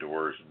just think the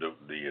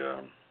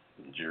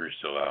jury's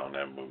still out on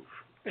that move.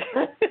 I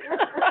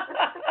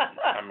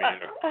mean,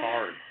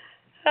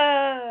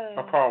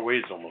 a car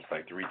weighs almost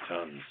like 3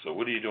 tons. So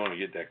what are you doing to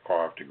get that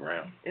car off the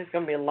ground? It's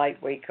going to be a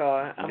lightwaight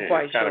car. I'm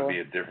quite sure. It's got to be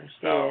a different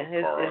style of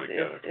car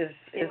altogether.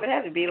 It would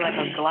have to be like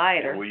a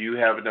glider. And will you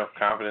have enough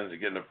confidence to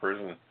get in a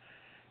person,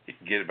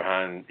 get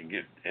behind, and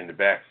get in the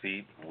back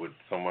seat with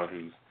someone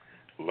who's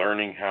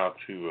learning how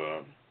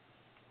to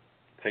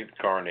take the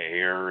car in the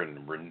air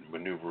and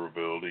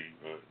maneuverability?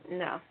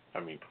 No. I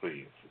mean,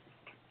 please.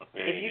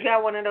 If you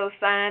got one of those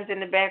signs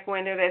in the back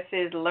window that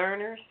says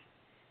learners,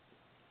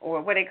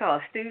 or what they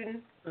call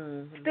students,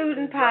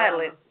 Student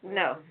pilot,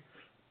 no.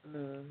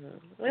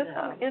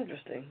 That's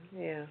interesting.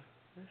 Yeah,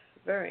 that's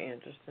very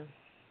interesting.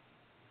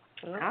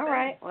 Okay. All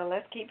right. Well,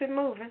 let's keep it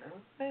moving.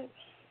 Okay.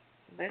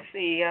 Let's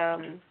see.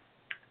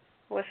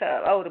 What's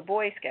up? Oh, the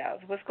Boy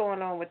Scouts. What's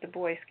going on with the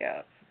Boy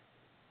Scouts?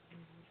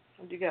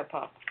 What you got,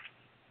 Pop?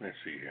 Let's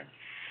see here.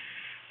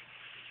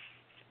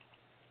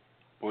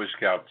 Boy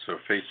Scouts are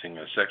facing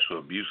sexual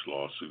abuse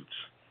lawsuits.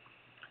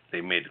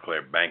 They may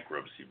declare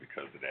bankruptcy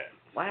because of that.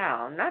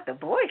 Wow, not the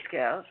Boy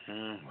Scouts.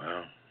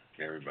 Well,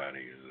 everybody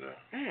is.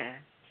 Man.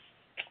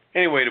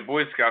 Anyway, the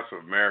Boy Scouts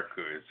of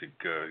America is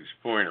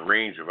exploring a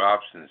range of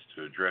options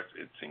to address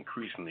its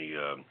increasingly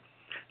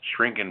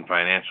shrinking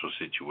financial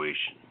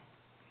situation.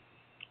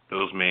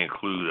 Those may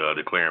include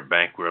declaring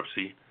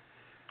bankruptcy,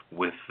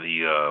 with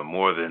the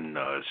more than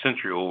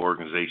century-old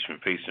organization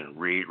facing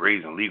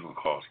raising legal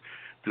costs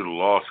due to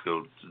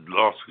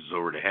lawsuits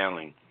over the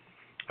handling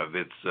of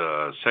its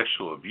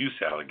sexual abuse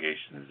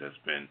allegations that's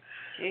been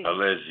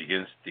alleged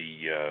against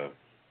the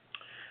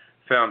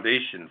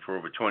foundation for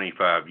over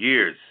 25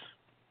 years.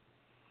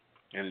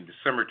 In a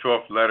December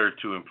 12th letter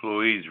to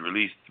employees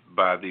released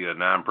by the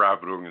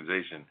nonprofit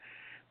organization,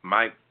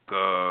 Mike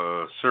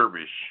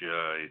Servish,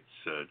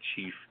 its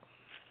chief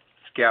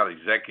Scout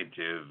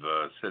executive,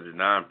 said the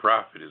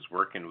nonprofit is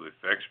working with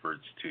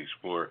experts to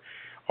explore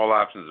all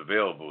options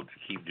available to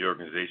keep the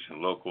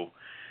organization local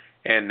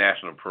and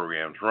national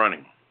programs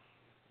running.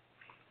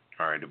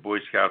 All right, the Boy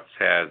Scouts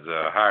has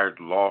hired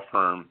law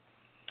firm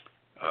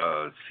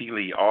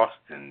Seeley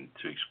Austin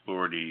to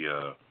explore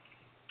the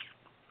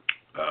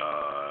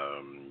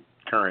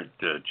current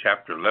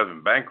Chapter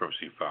 11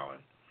 bankruptcy filing,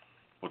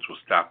 which will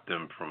stop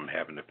them from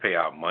having to pay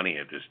out money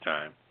at this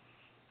time.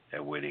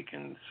 That way they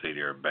can say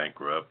they're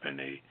bankrupt and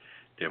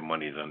their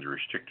money is under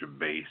restricted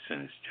base,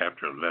 and it's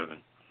Chapter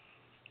 11,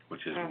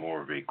 which is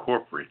more of a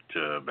corporate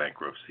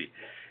bankruptcy,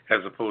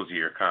 as opposed to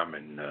your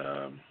common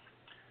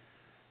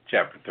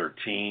Chapter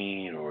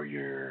 13 or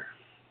your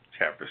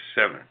Chapter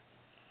 7.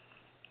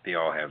 They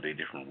all have their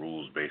different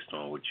rules based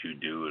on what you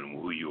do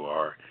and who you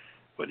are,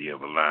 whether you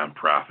have a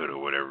nonprofit or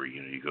whatever,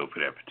 you go for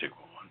that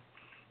particular one.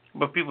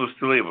 But people are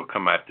still able to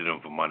come after them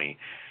for money,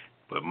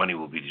 but money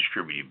will be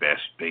distributed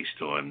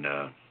based on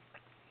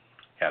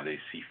how they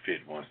see fit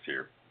once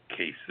their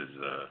case is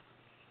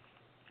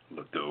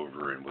looked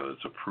over and whether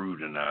it's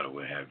approved or not or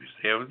what have you.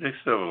 So they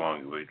still have a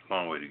long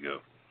way to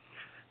go.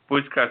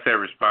 Boy Scouts have a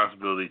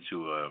responsibility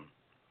to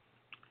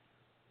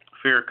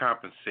fair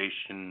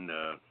compensation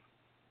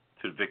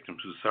to the victims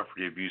who suffered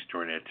the abuse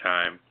during that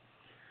time.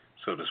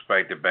 So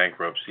despite the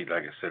bankruptcy,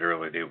 like I said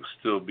earlier, they will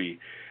still be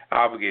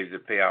obligated to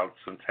pay out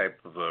some type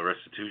of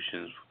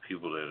restitutions for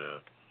people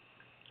that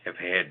have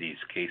had these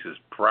cases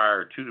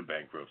prior to the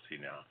bankruptcy.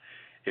 Now,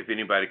 if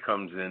anybody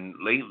comes in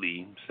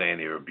lately saying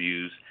they're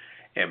abused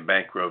and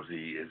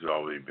bankruptcy has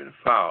already been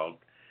filed,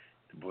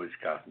 the Boy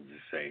Scouts can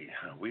just say,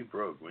 we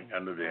broke. We ain't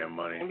got no damn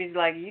money. And he's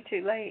like, you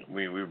too late.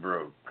 We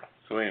broke.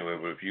 So anyway,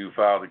 but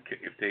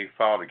if they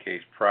filed a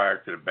case prior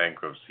to the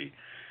bankruptcy,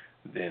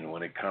 then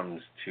when it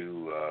comes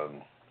to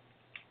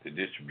the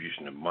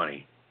distribution of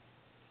money,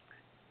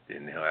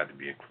 then they'll have to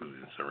be included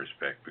in some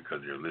respect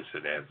because they're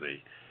listed as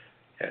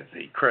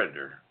a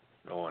creditor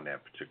on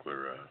that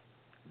particular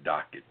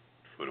docket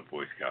for the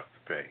Boy Scouts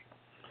to pay.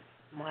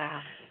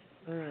 Wow.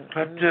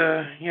 But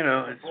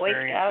it's Boy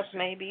very Scouts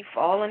may be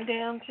falling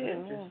down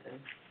too.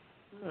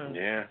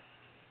 Yeah.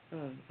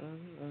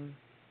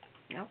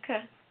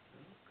 Okay.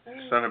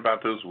 Something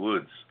about those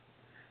woods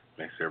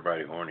makes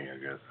everybody horny, I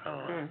guess. I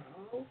don't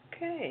know.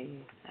 Okay.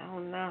 I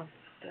don't know.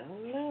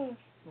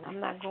 I'm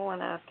not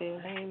going out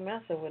there. I ain't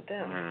messing with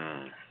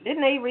them.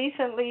 Didn't they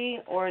recently,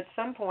 or at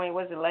some point,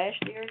 was it last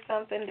year or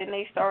something, didn't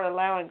they start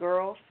allowing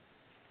girls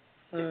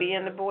to be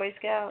in the Boy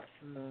Scouts?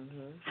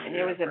 And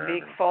there was a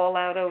big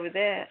fallout over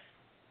that.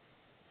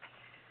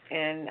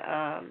 And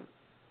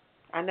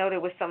I know there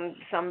was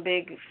some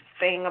big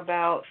thing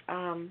about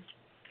them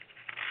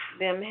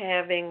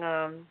having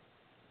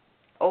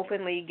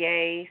openly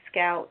gay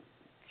scout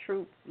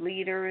troop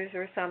leaders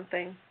or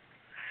something.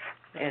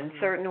 And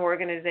certain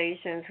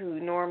organizations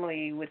who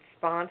normally would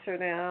sponsor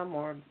them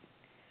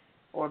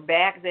or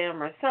back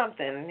them or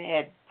something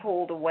had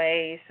pulled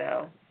away.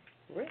 So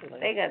really,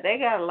 they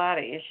got a lot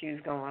of issues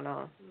going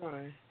on.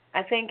 Right.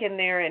 I think in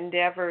their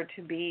endeavor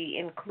to be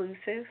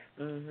inclusive,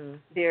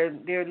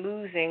 they're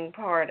losing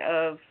part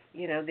of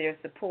their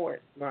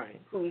support. Right.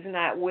 Who's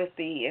not with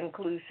the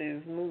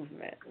inclusive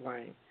movement.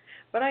 Right.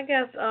 But I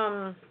guess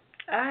I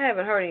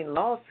haven't heard any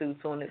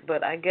lawsuits on it.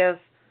 But I guess.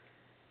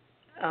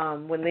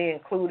 When they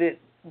included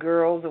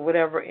girls or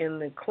whatever in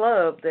the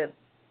club, that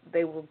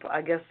they were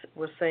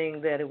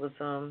saying that it was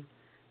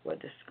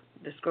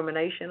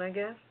discrimination, I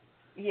guess.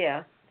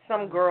 Yeah,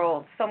 some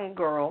girl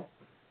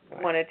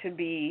wanted to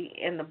be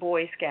in the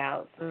Boy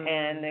Scouts,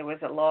 and there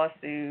was a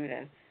lawsuit,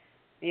 and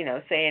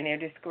saying they're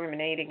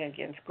discriminating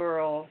against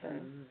girls,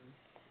 and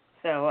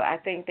so I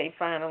think they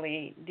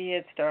finally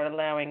did start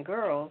allowing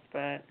girls,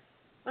 but.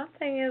 My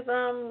thing is,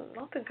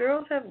 don't the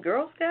girls have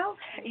Girl Scouts?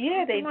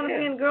 Yeah, they do. Want to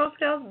be in Girl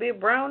Scouts, be a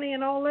brownie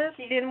and all that?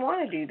 She didn't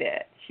want to do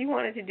that. She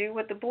wanted to do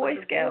what the Boy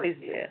Scouts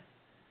did.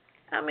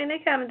 I mean, they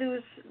kind of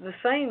do the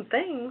same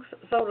things,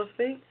 so to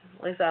speak.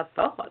 At least I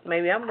thought.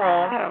 Maybe I'm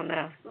wrong. I don't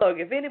know. Look,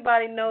 if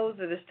anybody knows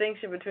the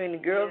distinction between the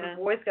Girls and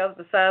Boy Scouts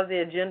besides the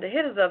agenda,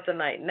 hit us up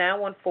tonight,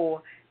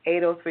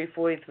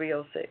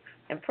 914-803-4306.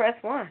 And press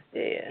 1.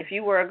 Yeah. If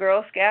you were a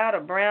Girl Scout, a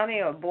Brownie,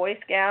 or a Boy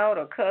Scout,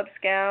 or Cub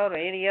Scout, or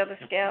any other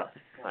Scout,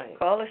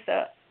 call us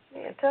up.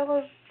 Yeah, tell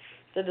us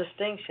the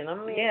distinction. I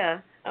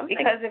mean,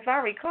 because if I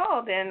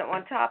recall, then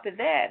on top of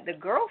that, the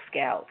Girl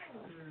Scouts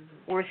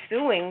were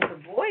suing the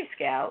Boy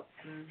Scouts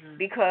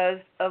because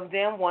of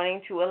them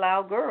wanting to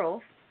allow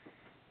girls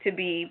to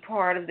be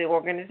part of the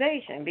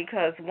organization.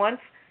 Because once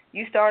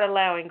you start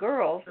allowing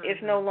girls,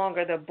 it's no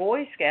longer the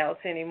Boy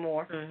Scouts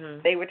anymore.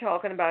 They were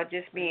talking about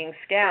just being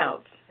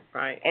scouts.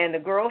 Right. And the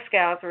Girl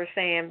Scouts were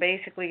saying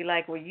basically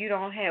like, well, you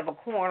don't have a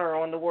corner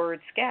on the word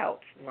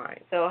scouts.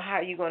 Right. So how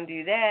are you going to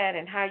do that,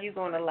 and how are you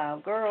going to allow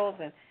girls?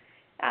 And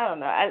I don't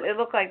know. It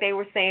looked like they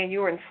were saying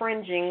you were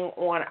infringing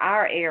on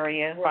our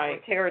area or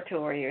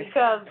territory. Or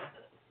because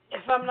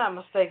if I'm not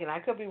mistaken, I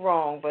could be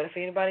wrong, but if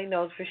anybody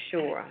knows for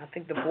sure, I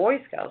think the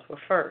Boy Scouts were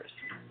first.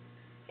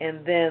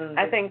 And then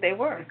I think they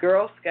were. The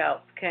Girl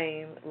Scouts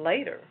came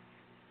later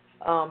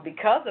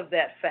because of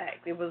that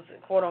fact. It was,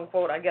 quote,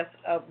 unquote, I guess,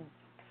 a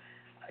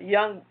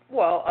young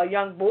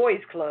boys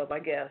club, I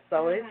guess.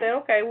 So they said,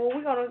 okay, well,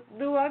 we're going to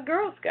do our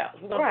Girl Scouts.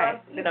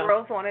 The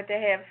girls wanted to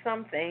have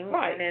something,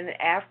 and then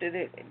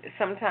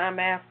sometime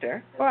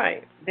after,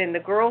 then the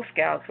Girl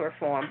Scouts were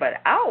formed.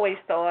 But I always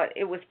thought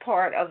it was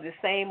part of the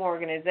same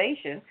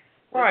organization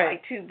with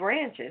like two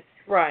branches.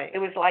 Right. It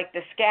was like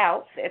the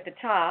Scouts at the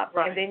top,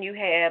 and then you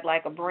had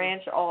like a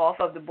branch off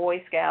of the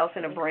Boy Scouts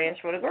and a branch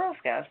for the Girl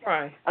Scouts.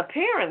 Right.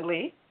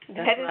 Apparently,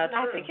 that is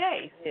not the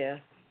case. Yeah.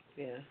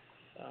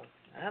 So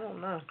I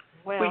don't know.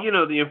 Well, you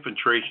know, the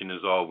infiltration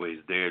is always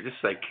there.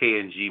 Just like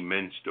K&G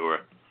Men's Store.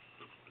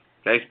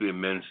 There used to be a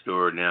men's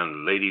store. Now the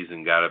ladies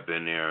and got up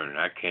in there, and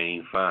I can't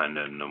even find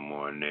nothing no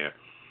more in there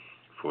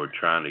for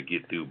trying to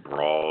get through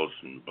bras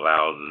and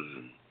blouses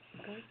and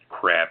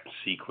crap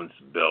sequence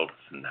belts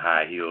and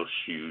high heel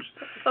shoes.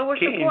 So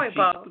what's your point,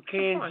 Bob?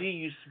 K&G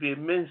used to be a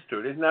men's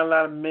store. There's not a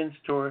lot of men's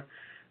stores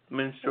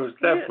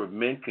left where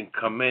men can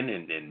come in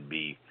and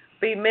be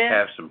men.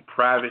 Have some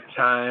private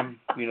time,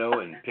 you know,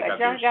 and pick out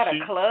their suits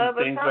and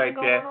things like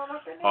that.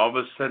 All of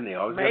a sudden, they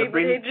always got to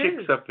bring the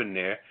chicks up in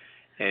there,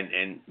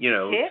 and you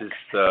know, chicks? just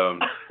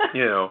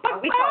you know. Are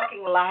we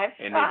talking livestock?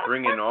 And they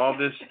bring in all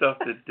this stuff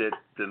that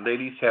the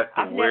ladies have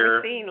to I've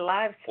wear never seen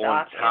livestock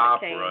on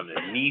top or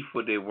underneath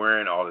what they're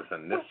wearing, all this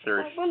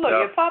unnecessary stuff. Well,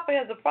 look, if Papa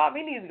has a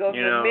problem, he needs to go to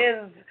the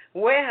men's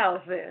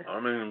warehouse then.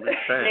 I mean, I'm just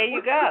saying. There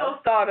you go.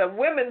 Start a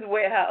women's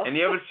warehouse. And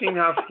you ever seen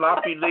how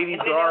sloppy ladies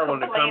are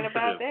when it comes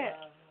to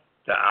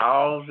the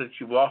aisles that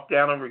you walk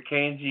down over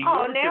K&G?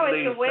 Oh, now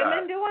it's the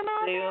women doing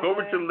all that? Go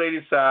over to the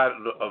ladies' side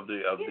of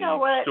the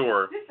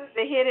store. This is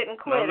the hit it and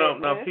quit it.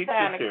 No, peep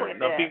this here.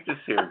 No, peep this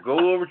here.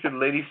 Go over to the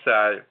ladies'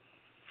 side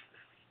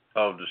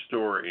of the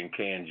store in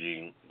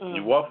K&G.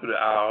 You walk through the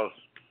aisles.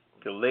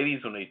 The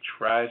ladies, when they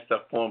try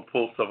stuff on,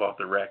 pull stuff off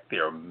the rack,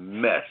 they're a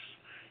mess.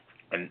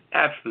 An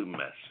absolute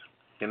mess.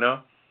 You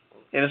know?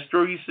 And the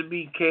store used to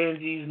be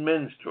K&G's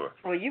men's store.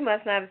 Well, you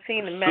must not have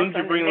seen the mess on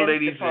the men's department. As soon as you bring the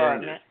ladies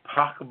in, there's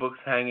pocketbooks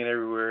hanging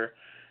everywhere.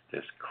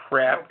 There's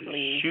crap.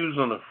 There's shoes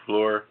on the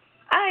floor.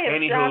 I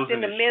have shopped in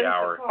the men's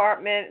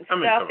department.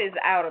 Stuff is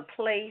out of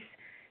place.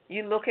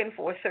 You're looking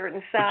for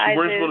certain sizes. But you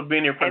weren't supposed to be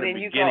in there from the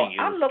beginning.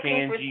 I'm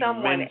looking for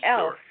someone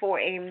else for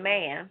a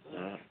man.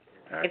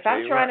 If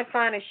I'm trying to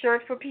find a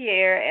shirt for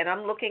Pierre and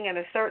I'm looking at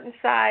a certain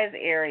size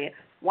area,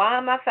 why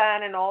am I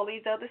finding all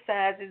these other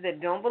sizes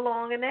that don't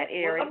belong in that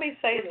area? Well, let me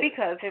say it's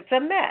because it's a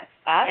mess.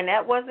 And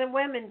that wasn't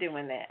women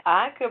doing that.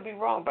 I could be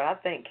wrong, but I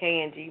think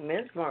K&G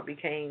Men's Mart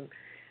became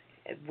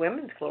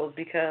women's clothes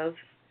because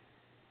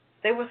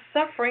they were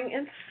suffering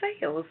in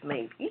sales,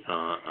 maybe.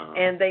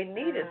 And they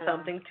needed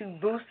something to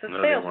boost the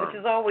sales, which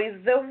is always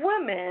the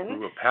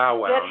women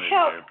that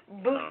help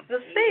boost the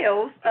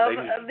sales of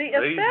the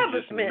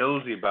establishment. They were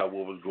just nosy about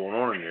what was going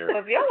on in there. Well,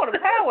 if y'all want a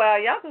powwow,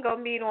 y'all can go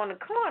meet on the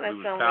corner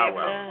somewhere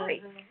for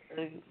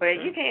free.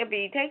 But you can't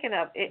be taking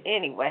up it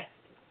anyway.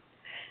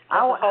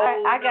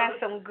 I got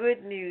some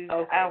good news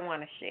I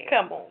want to share.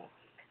 Come on.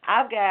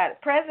 I've got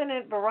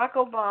President Barack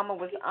Obama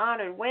was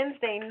honored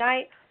Wednesday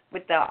night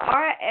with the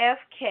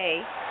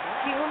RFK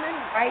Human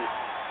Rights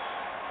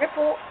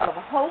Ripple of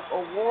Hope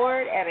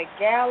Award at a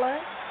gala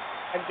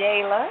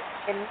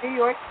in New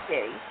York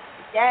City.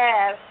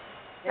 Yes,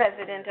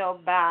 President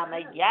Obama,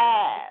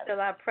 yes.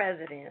 Still our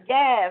president.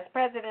 Yes,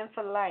 president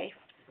for life.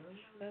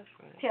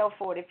 Till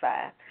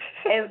 45.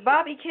 As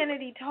Bobby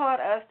Kennedy taught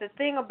us, the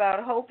thing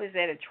about hope is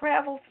that it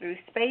travels through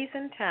space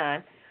and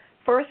time,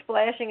 first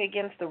splashing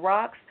against the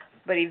rocks,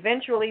 but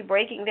eventually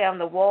breaking down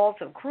the walls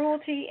of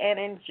cruelty and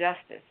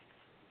injustice.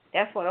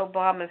 That's what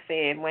Obama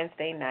said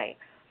Wednesday night.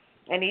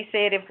 And he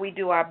said if we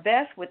do our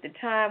best with the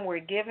time we're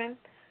given,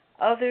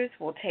 others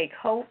will take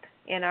hope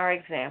in our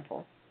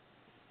example.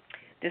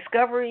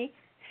 Discovery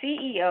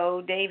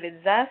CEO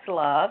David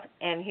Zaslav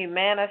and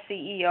Humana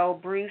CEO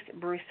Bruce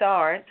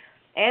Broussard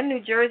and New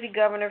Jersey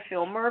Governor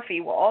Phil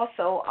Murphy were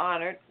also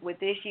honored with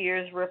this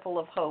year's Ripple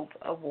of Hope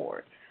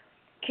Award.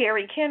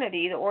 Carrie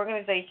Kennedy, the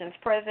organization's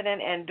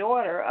president and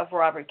daughter of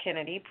Robert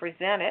Kennedy,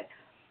 presented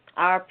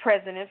our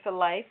President for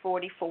Life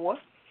 44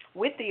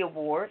 with the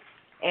award,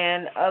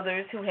 and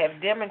others who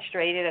have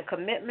demonstrated a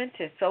commitment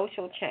to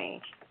social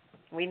change.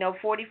 We know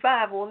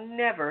 45 will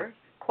never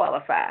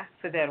qualify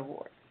for that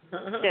award.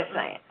 Just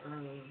saying.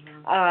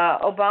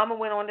 Obama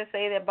went on to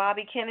say that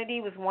Bobby Kennedy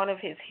was one of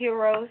his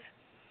heroes,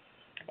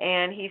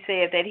 and he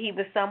said that he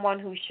was someone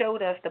who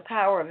showed us the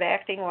power of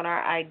acting on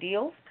our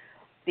ideals,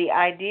 the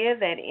idea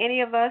that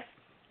any of us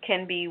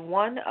can be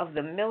one of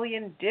the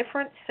million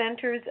different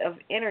centers of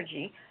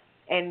energy,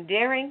 and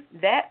daring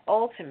that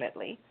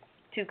ultimately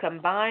to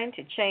combine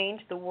to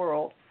change the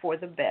world for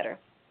the better.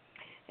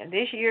 And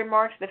this year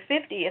marks the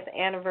 50th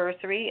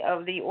anniversary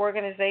of the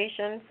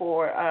Organization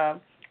for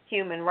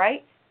Human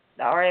Rights,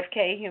 the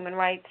RFK Human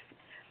Rights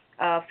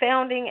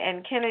founding,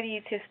 and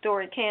Kennedy's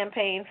historic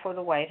campaign for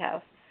the White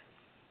House.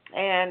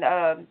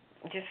 And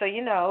just so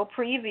you know,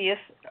 previous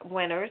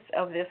winners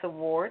of this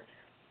award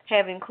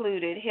have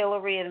included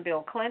Hillary and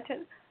Bill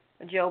Clinton,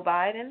 Joe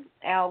Biden,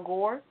 Al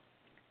Gore,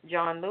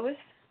 John Lewis,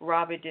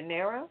 Robert De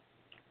Niro,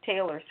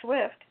 Taylor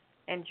Swift,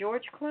 and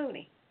George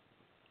Clooney.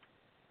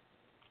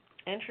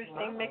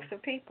 Interesting mix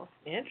of people.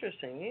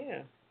 Interesting,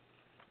 yeah.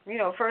 You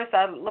know, first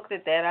I looked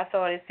at that, I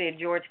thought it said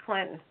George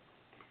Clinton.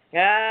 I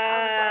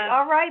was like,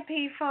 all right,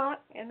 P-Funk.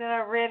 And then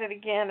I read it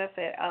again, I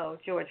said, oh,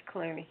 George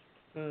Clooney.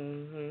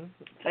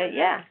 But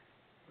yeah.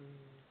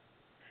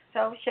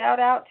 So shout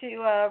out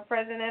to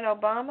President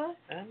Obama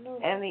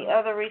and the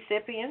other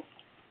recipients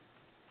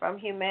from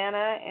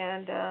Humana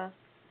and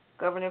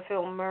Governor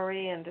Phil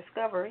Murray and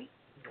Discovery.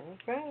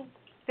 Okay.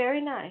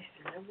 Very nice.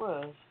 It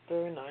was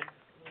very nice.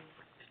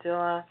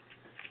 Still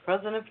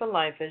President for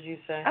Life, as you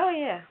say. Oh,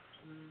 yeah.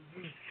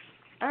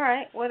 All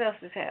right. What else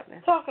is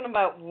happening? Talking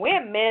about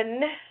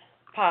women,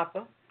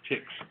 Papa.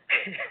 Chicks.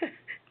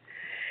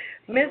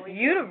 Miss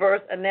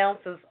Universe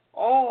announces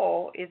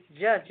all its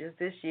judges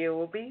this year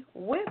will be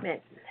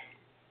women.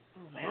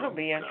 That'll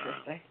be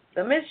interesting.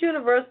 The Miss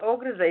Universe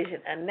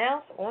organization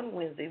announced on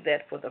Wednesday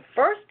that for the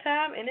first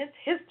time in its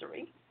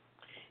history,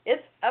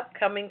 its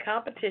upcoming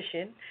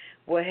competition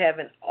will have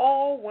an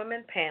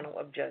all-women panel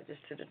of judges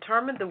to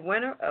determine the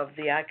winner of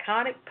the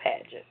iconic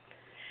pageant.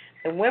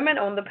 The women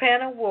on the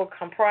panel will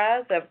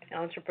comprise of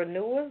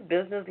entrepreneurs,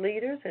 business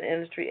leaders, and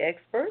industry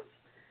experts,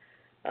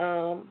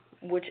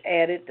 which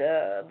added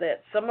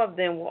that some of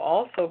them will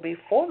also be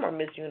former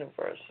Miss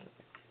Universe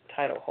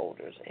title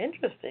holders.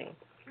 Interesting.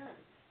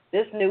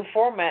 This new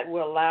format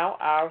will allow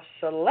our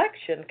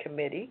selection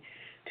committee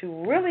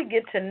to really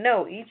get to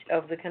know each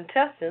of the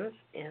contestants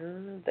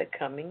in the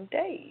coming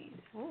days.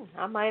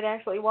 I might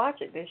actually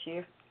watch it this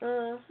year.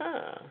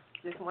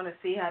 Just want to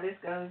see how this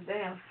goes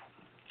down.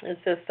 It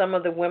says some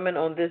of the women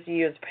on this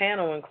year's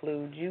panel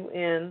include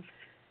UN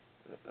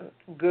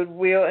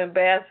Goodwill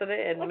Ambassador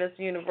and Miss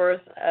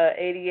Universe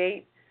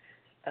 88,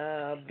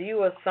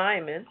 Beulah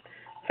Simon,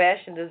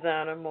 fashion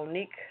designer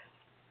Monique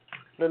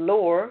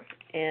Lalore,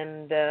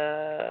 and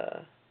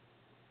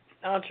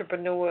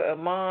entrepreneur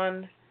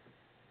Iman,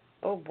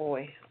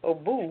 Obu.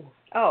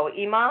 Oh,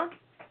 Iman?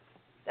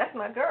 That's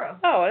my girl.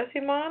 Oh, that's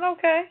Iman?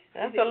 Okay.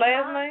 That's her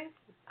last name?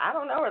 I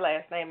don't know her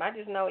last name. I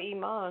just know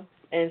Iman.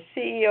 And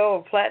CEO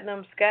of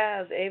Platinum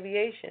Skies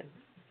Aviation,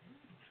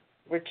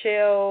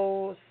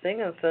 Rachel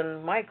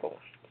Singleton Michael.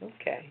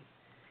 Okay.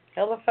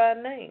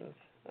 Hellified names.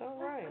 All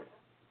right.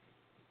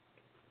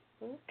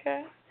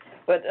 Okay.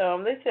 But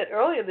they said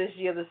earlier this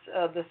year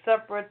the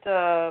separate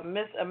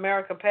Miss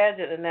America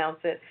pageant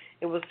announced that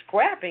it was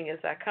scrapping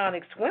its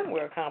iconic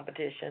swimwear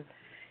competition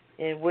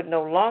and would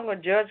no longer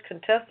judge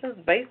contestants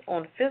based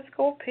on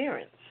physical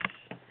appearance.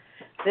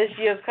 This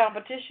year's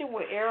competition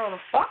will air on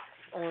Fox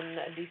on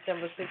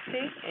December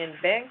 16th in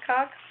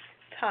Bangkok,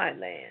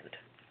 Thailand.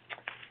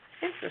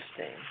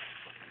 Interesting.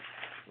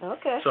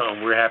 Okay. So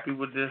we're happy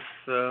with this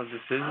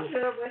decision?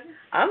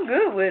 I'm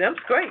good with it. I'm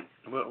straight.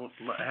 Well,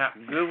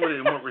 good with it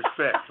in what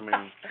respect? I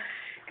mean,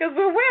 because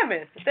we're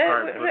women.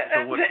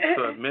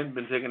 So have men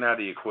been taken out of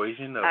the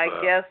equation? I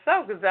guess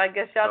so, because I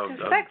guess y'all too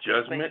sexist.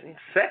 Judgment?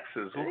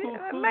 Sexist? Who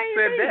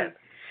said that?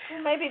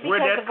 Well, maybe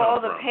because of all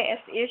the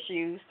past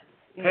issues.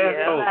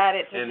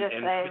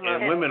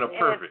 And women are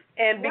perfect.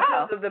 And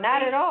because of the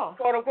not at all.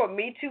 quote unquote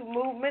Me Too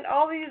movement,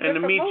 all these and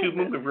different the Me Too movements.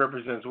 movement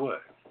represents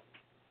what?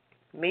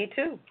 Me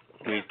Too.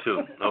 Me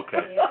Too.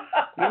 Okay.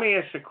 Let me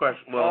ask you a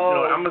question.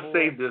 Well, I'm gonna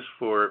save this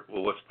for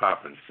what's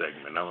poppin'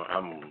 segment.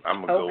 I'm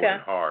gonna go in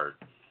hard.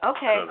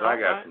 Okay. I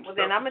got some well,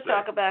 then I'm gonna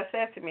talk about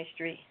Sesame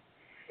Street,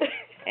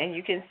 and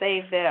you can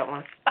save that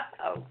one.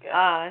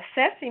 Okay.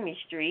 Sesame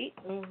Street.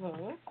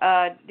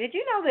 Did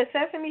you know that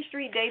Sesame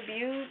Street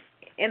debuted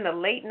in the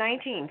late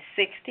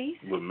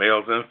 1960s? With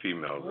males and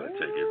females, I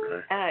take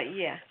it, right?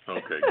 Yeah.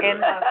 Okay, good.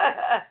 And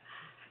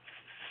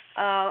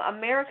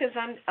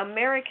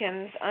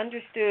Americans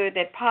understood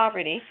that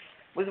poverty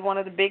was one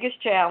of the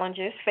biggest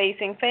challenges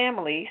facing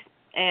families,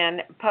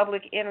 and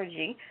public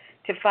energy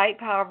to fight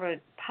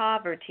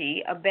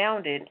poverty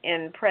abounded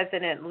in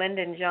President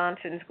Lyndon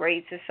Johnson's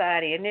Great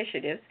Society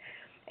initiatives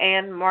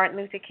and Martin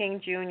Luther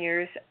King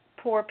Jr.'s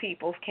Poor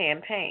People's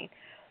Campaign.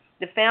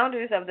 The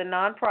founders of the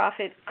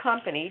nonprofit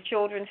company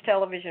Children's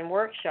Television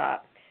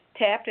Workshop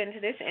tapped into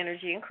this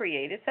energy and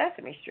created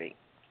Sesame Street.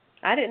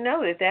 I didn't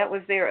know that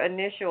was their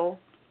initial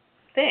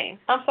thing.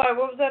 I'm sorry,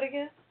 what was that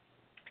again?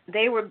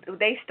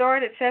 They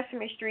started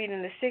Sesame Street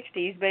in the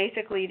 60s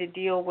basically to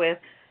deal with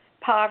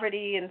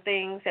poverty and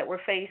things that were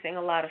facing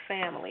a lot of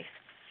families.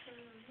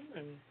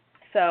 Mm-hmm.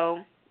 So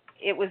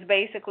it was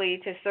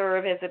basically to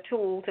serve as a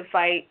tool to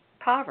fight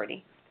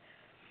poverty.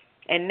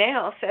 And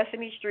now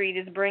Sesame Street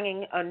is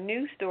bringing a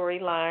new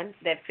storyline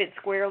that fits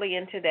squarely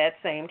into that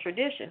same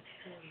tradition.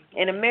 Mm-hmm.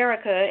 In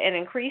America, an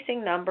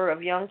increasing number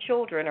of young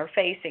children are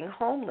facing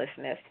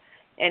homelessness,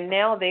 and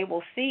now they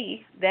will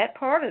see that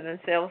part of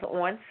themselves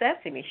on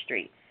Sesame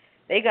Street.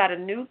 They got a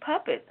new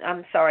Muppet,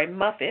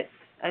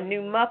 a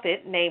new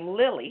Muppet named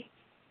Lily,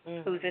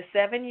 who's a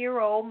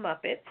 7-year-old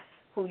Muppet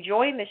who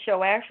joined the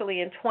show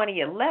actually in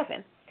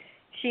 2011.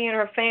 She and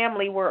her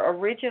family were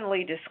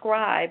originally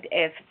described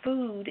as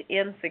food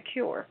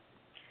insecure.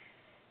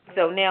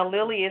 So now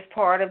Lily is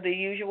part of the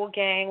usual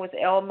gang with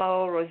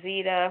Elmo,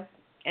 Rosita,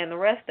 and the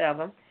rest of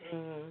them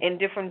in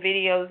different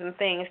videos and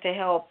things to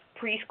help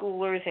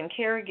preschoolers and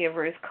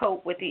caregivers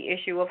cope with the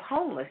issue of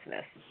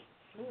homelessness.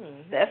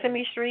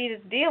 Sesame Street is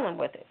dealing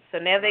with it. So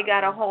now they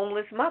got a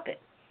homeless Muppet.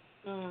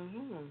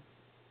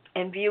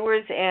 And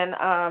viewers and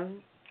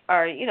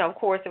are, of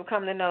course, have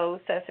come to know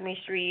Sesame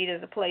Street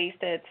as a place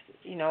that's,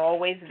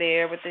 always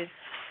there with the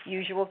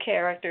usual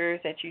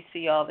characters that you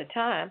see all the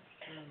time.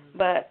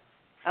 But,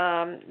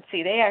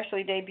 they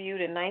actually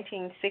debuted in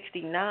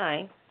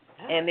 1969,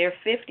 and their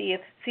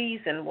 50th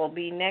season will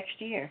be next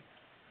year.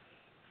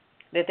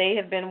 That they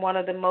have been one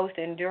of the most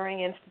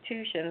enduring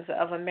institutions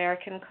of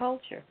American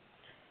culture.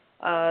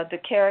 The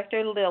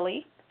character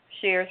Lily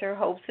shares her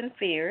hopes and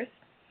fears,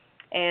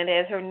 and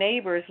as her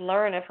neighbors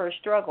learn of her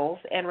struggles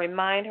and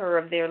remind her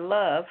of their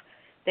love,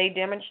 they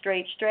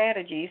demonstrate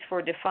strategies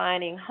for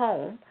defining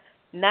home,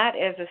 not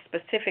as a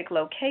specific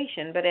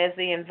location, but as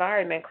the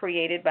environment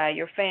created by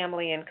your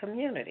family and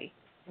community.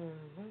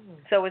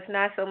 So it's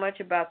not so much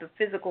about the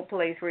physical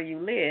place where you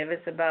live,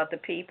 it's about the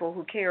people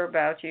who care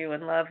about you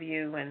and love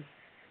you and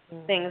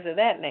things of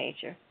that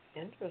nature.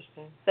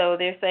 Interesting. So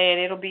they're saying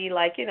it'll be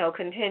like,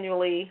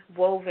 continually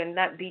woven,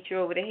 not beat you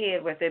over the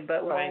head with it,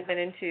 but woven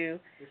into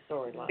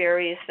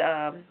various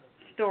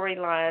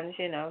storylines,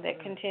 that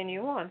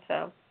continue on.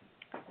 So,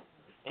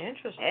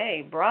 interesting.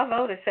 Hey,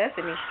 bravo to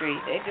Sesame Street.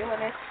 They're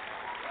doing it.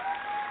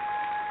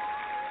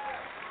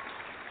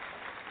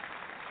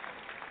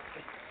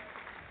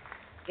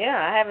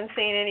 Yeah, I haven't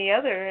seen any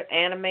other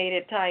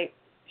animated type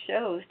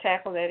shows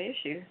tackle that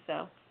issue,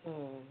 so.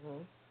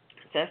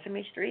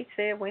 Sesame Street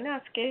said, we're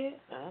not scared.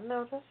 I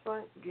know, that's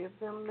right. Give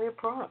them their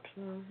props.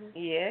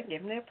 Yeah,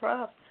 give them their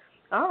props.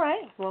 All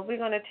right. Well, we're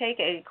going to take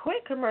a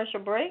quick commercial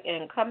break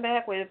and come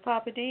back with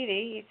Papa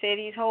Didi. He said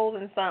he's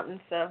holding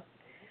something, so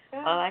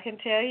all I can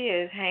tell you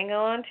is hang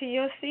on to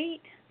your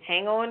seat,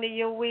 hang on to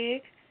your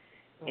wig.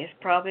 It's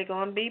probably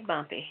going to be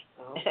bumpy.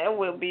 And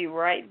we'll be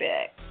right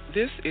back.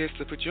 This is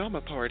the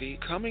Pajama Party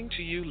coming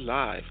to you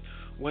live.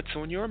 What's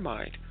on your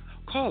mind?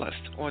 Call us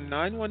on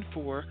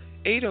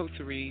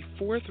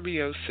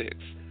 914-803-4306.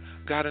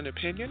 Got an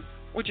opinion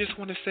or just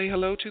want to say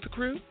hello to the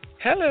crew?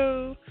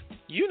 Hello!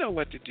 You know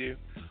what to do.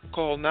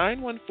 Call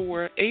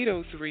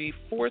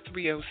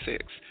 914-803-4306.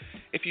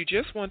 If you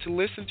just want to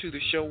listen to the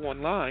show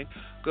online,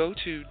 go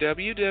to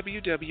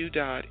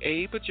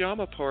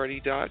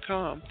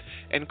www.apajamaparty.com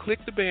and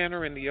click the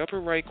banner in the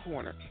upper right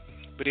corner.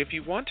 But if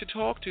you want to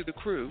talk to the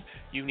crew,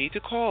 you need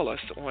to call us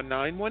on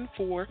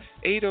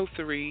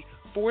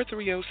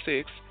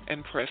 914-803-4306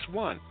 and press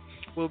 1.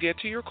 We'll get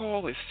to your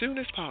call as soon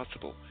as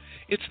possible.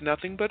 It's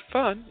nothing but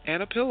fun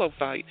and a pillow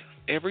fight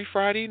every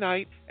Friday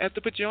night at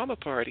the Pajama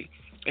Party.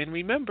 And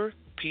remember,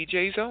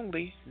 PJs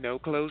only, no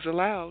clothes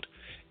allowed.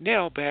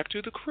 Now back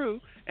to the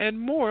crew and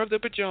more of the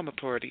Pajama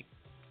Party.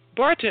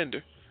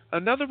 Bartender,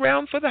 another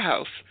round for the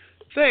house.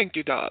 Thank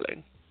you,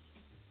 darling.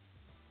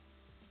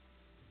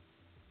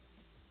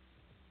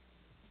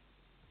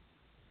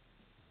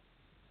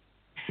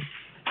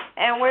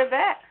 And we're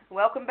back.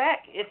 Welcome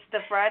back. It's the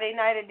Friday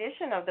night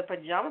edition of the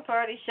Pajama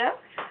Party Show.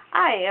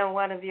 I am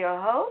one of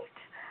your hosts,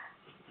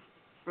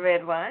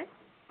 Red Wine,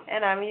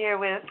 and I'm here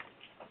with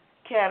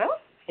Kettle.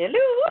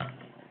 Hello.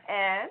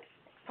 And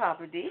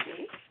Papa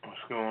Didi. What's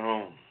going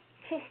on?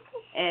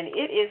 And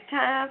it is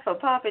time for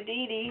Papa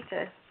Didi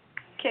to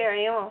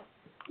carry on.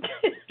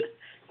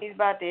 He's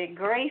about to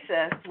grace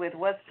us with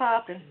what's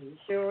popping. He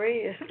sure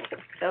is.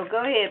 So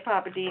go ahead,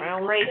 Papa Didi.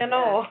 Grace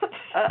us.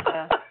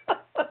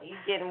 He's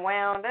getting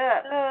wound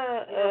up.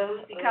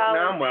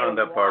 I'm wound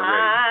up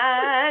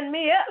already. Wind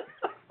me up.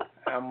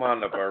 I'm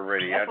wound up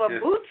already. That's what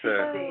Boots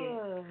say.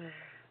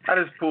 I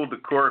just pulled the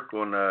cork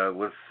on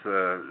with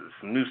some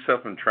new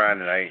stuff I'm trying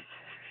tonight.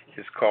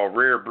 It's called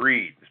Rare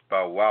Breed. It's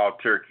by Wild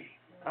Turkey.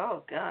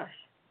 Oh gosh.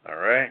 All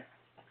right.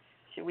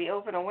 Should we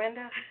open a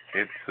window?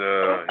 It's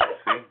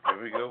See,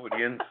 here we go with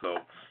the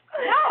insults.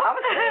 No, I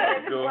was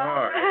saying Go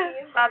hard.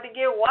 it's about to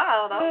get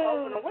wild. I'm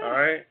hoping to win. All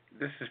right.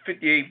 This is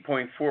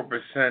 58.4%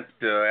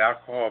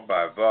 alcohol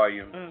by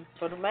volume.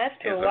 For the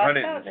master, It's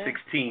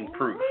 116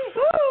 proof.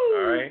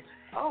 All right.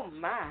 Oh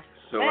my.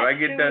 So when I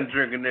get done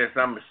drinking this,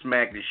 I'm gonna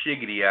smack the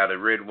shiggity out of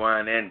red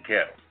wine and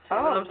kettle. You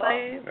know what I'm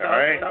saying? All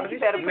right. You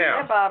better put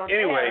Now, that bottle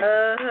anyway,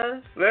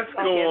 down. let's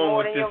Don't go get on more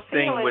with than this your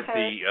thing feelings with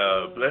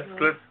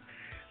hurt.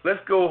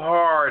 let's go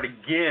hard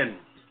again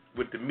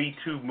with the Me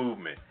Too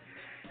movement,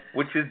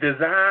 which is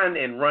designed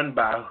and run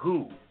by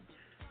who?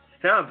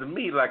 Sounds to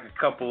me like a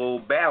couple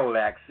old battle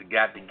acts that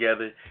got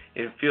together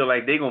and feel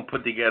like they're gonna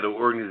put together an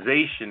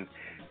organization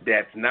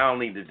that's not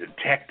only the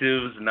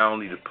detectives, not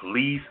only the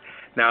police,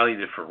 not only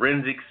the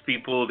forensics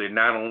people, they're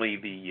not only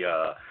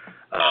the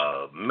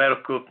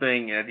medical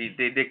thing, and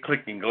they're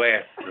clicking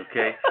glasses,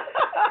 okay?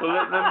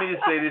 Well, let me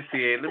just say this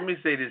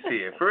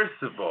here.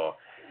 First of all,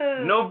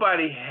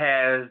 nobody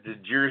has the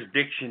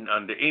jurisdiction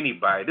under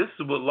anybody. This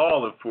is what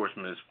law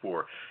enforcement is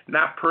for,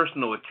 not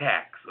personal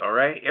attacks, all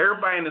right?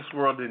 Everybody in this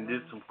world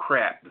did some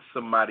crap to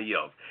somebody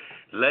else.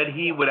 Let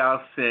he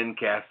without sin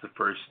cast the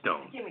first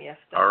stone. Give me a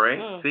stone. All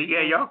right? See,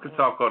 yeah, y'all can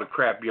talk all the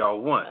crap y'all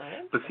want.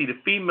 But see, the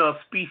female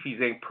species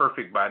ain't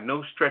perfect by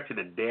no stretch of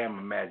the damn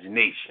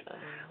imagination.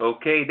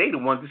 Okay? They the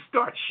ones that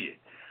start shit.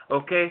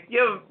 Okay?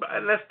 Yeah,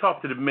 let's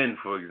talk to the men,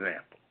 for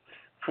example,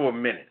 for a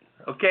minute.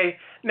 Okay?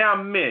 Now,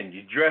 men,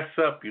 you dress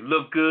up, you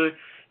look good,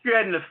 you're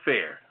at an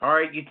affair. All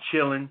right? You're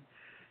chilling.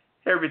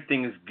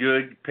 Everything is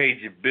good. You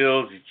paid your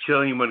bills. You're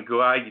chilling. You want to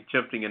go out. You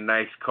jumped in your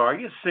nice car.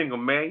 You're a single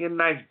man. You're a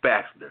nice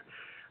bachelor.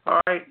 All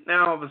right,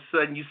 now all of a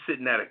sudden you're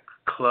sitting at a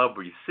club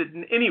or you're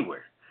sitting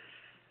anywhere.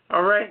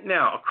 All right,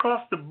 now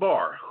across the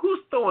bar,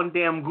 who's throwing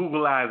damn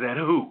Google eyes at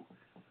who?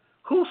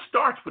 Who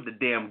starts with the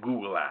damn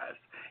Google eyes?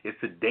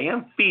 It's a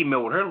damn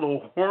female with her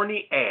little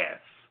horny ass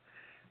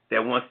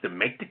that wants to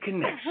make the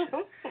connection.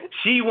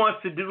 She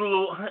wants to do the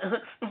little,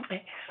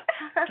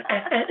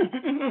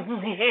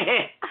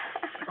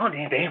 oh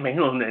damn,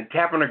 man,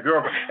 tapping her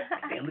girl.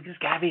 Damn, look at this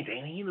guy,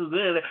 damn, he look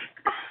good.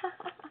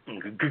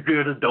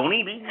 Good, don't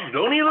he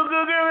look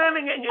good?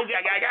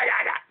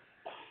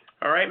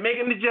 All right,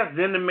 making the adjustment.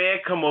 Then the man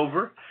come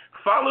over,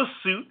 follow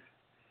suit.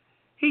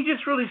 He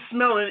just really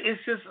smelling.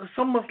 It's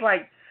almost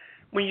like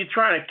when you're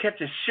trying to catch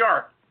a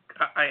shark.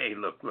 Hey,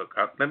 look.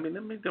 Let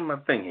me do my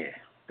thing here.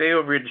 They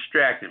over here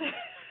distracted me.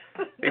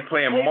 They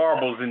playing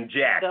marbles and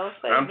jacks.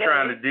 I'm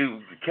trying to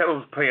do.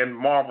 Kettle's playing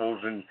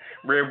marbles and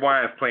red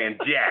wine's playing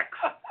jacks,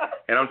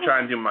 and I'm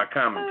trying to do my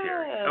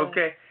commentary.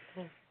 Okay.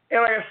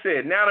 And like I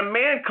said, now the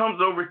man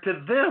comes over to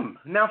them.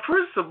 Now,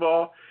 first of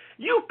all,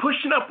 you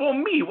pushing up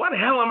on me. Why the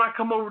hell am I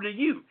come over to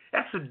you?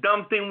 That's a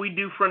dumb thing we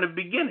do from the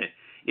beginning.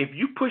 If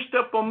you pushed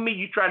up on me,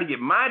 you try to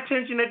get my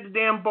attention at the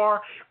damn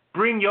bar,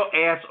 bring your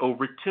ass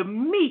over to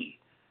me.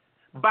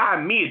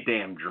 Buy me a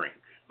damn drink.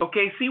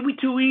 Okay, see, we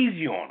too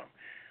easy on them.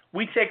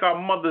 We take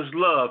our mother's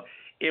love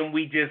and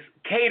we just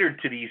cater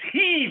to these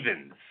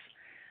heathens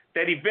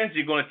that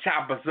eventually going to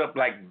chop us up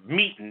like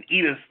meat and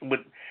eat us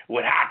with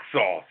hot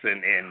sauce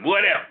and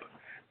whatever.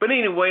 But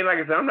anyway, like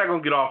I said, I'm not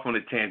going to get off on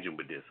a tangent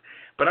with this.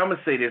 But I'm going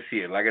to say this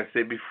here, like I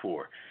said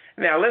before.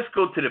 Now, let's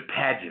go to the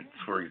pageants,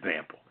 for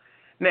example.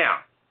 Now,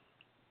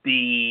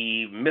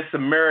 the Miss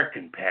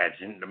American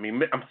pageant,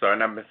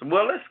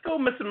 let's go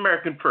Miss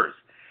American first.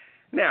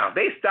 Now,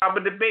 they stop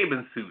at the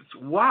bathing suits.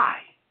 Why?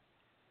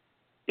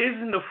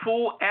 Isn't the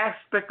full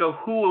aspect of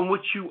who and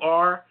what you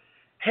are?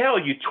 Hell,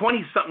 you're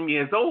 20-something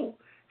years old.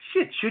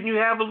 Shit, shouldn't you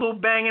have a little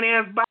banging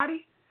ass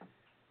body?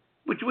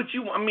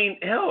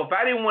 Hell, if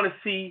I didn't want to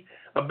see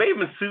a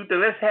bathing suit,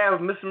 then let's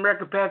have Miss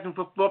America pageant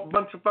for a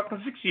bunch of fucking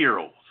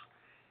 6-year-olds.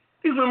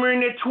 These women are in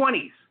their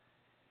 20s.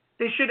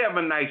 They should have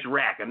a nice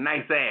rack, a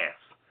nice ass,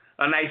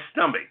 a nice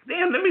stomach.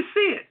 Damn, let me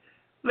see it.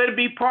 Let it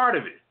be part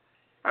of it.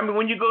 I mean,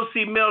 when you go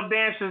see male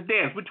dancers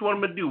dance, which one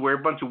of them do? Wear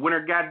a bunch of winter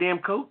goddamn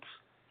coats?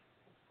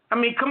 I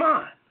mean, come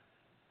on.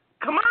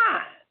 Come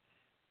on.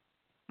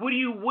 What do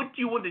you want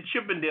the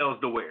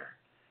Chippendales to wear?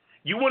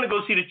 You want to go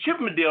see the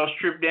Chippendales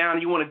strip down,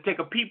 and you want to take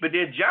a peep at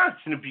their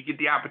Johnson if you get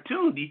the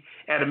opportunity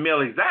at a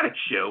male exotic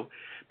show.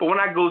 But when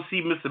I go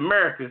see Miss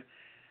America,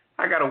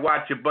 I got to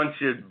watch a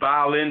bunch of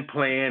violin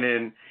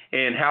playing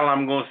and how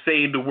I'm going to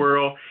save the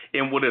world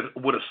and what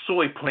a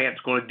soy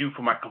plant's going to do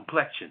for my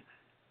complexion.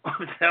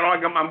 Is that all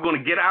I'm going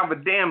to get out of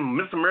a damn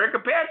Miss America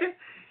pageant?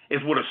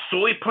 Is what a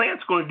soy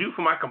plant's going to do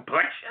for my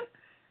complexion?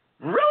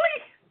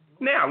 Really?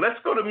 Now, let's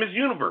go to Miss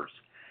Universe.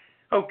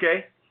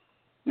 Okay.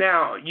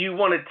 Now, you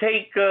want to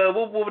take,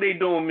 what were they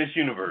doing Miss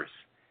Universe?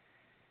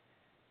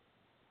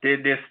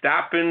 They're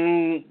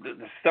stopping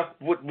stuff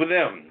with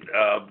them.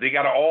 They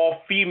got an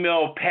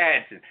all-female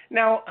pageant.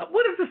 Now,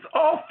 what is this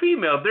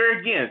all-female? There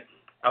again,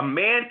 a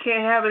man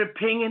can't have an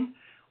opinion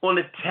on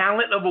the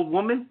talent of a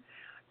woman?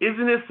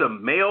 Isn't this a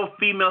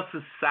male-female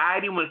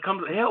society when it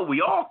comes to, hell,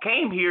 we all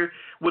came here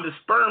with a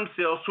sperm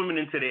cell swimming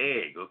into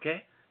the egg,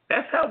 okay?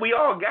 That's how we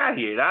all got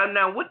here.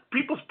 Now, what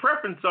people's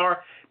preferences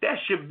are,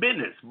 that's your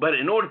business. But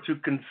in order to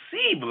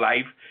conceive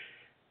life,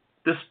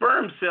 the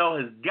sperm cell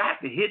has got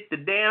to hit the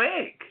damn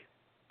egg.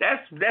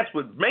 That's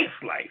what makes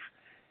life.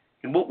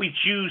 And what we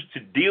choose to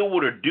deal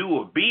with or do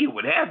or be or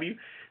what have you,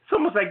 it's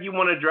almost like you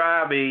want to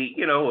drive a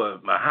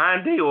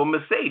Hyundai or a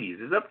Mercedes.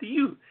 It's up to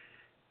you.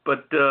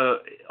 But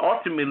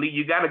ultimately,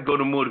 you got to go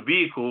to motor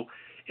vehicle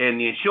and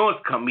the insurance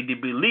company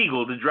to be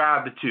legal to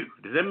drive the two.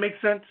 Does that make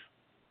sense?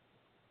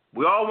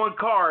 We all want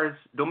cars,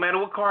 no matter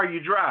what car you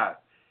drive.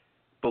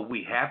 But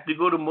we have to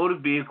go to motor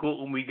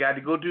vehicle and we got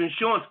to go to the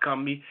insurance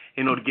company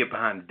in order to get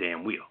behind the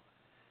damn wheel.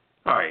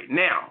 All right,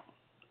 now,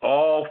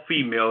 all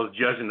females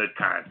judging the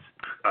cons.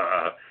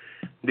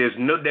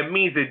 That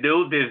means that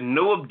there's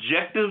no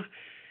objective.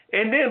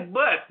 And then,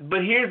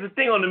 but here's the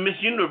thing on the Miss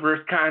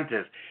Universe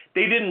contest.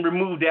 They didn't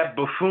remove that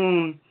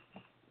buffoon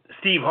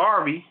Steve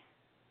Harvey.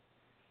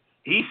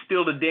 He's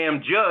still the damn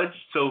judge,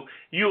 so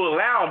you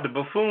allowed the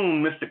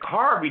buffoon Mr.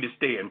 Harvey to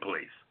stay in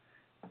place.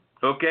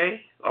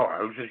 Okay? Oh,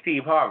 it was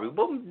Steve Harvey.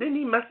 Well, didn't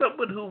he mess up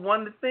with who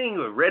won the thing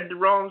or read the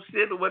wrong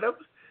shit or whatever?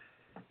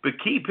 But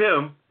keep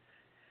him,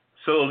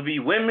 so it'll be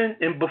women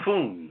and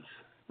buffoons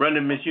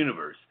running Miss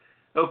Universe.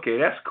 Okay,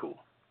 that's cool.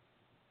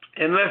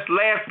 And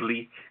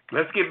lastly,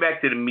 let's get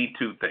back to the Me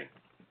Too thing.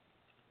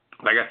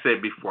 Like I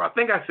said before, I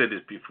think I said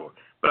this before,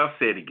 but I'll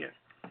say it again.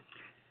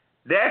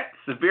 That's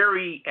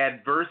very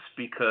adverse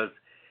because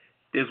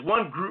there's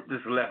one group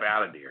that's left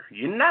out of there.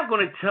 You're not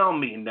going to tell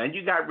me, now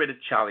you got rid of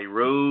Charlie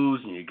Rose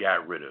and you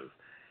got rid of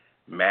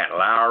Matt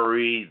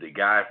Lowry, the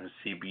guy from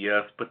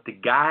CBS, but the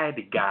guy.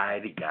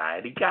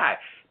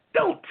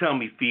 Don't tell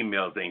me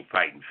females ain't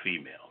fighting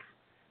females,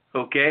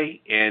 okay?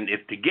 And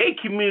if the gay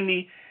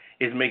community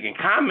is making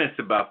comments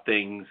about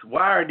things,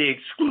 why are they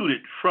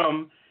excluded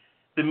from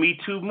the Me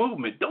Too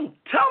movement? Don't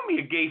tell me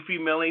a gay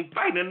female ain't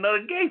fighting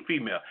another gay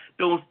female.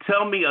 Don't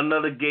tell me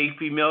another gay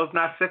female is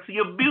not sexually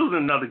abusing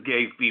another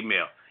gay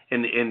female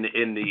in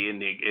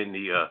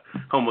the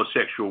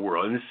homosexual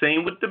world. And the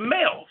same with the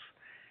males.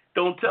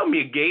 Don't tell me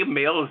a gay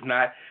male is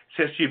not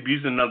sexually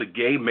abusing another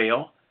gay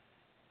male,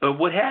 or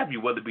what have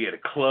you, whether it be at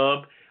a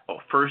club or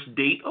first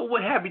date or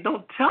what have you.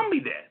 Don't tell me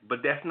that. But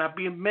that's not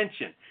being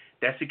mentioned.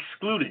 That's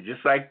excluded.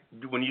 Just like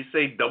when you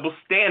say double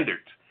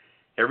standards.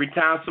 Every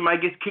time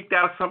somebody gets kicked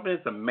out of something,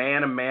 it's a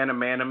man.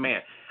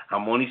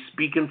 I'm only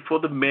speaking for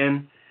the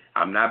men.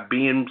 I'm not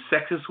being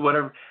sexist or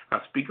whatever.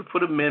 I'm speaking for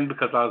the men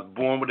because I was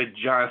born with a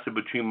Johnson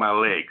between my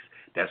legs.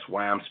 That's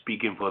why I'm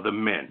speaking for the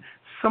men.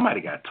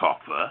 Somebody got to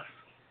talk for us.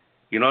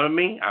 You know what I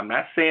mean? I'm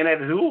not saying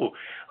that as,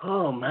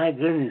 oh my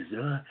goodness,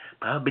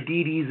 Papa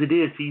Didi's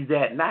this, he's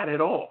that. Not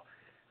at all.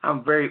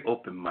 I'm very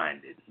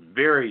open-minded,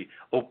 very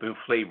open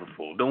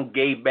flavorful. Don't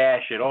gay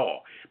bash at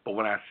all. But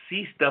when I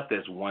see stuff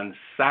that's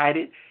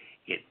one-sided,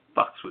 it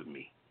fucks with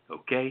me,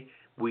 okay?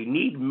 We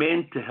need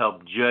men to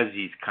help judge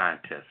these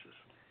contests,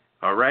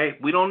 all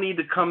right? We don't need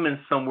to come in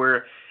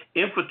somewhere,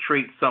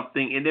 infiltrate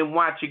something, and then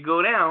watch it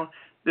go down,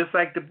 just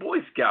like the Boy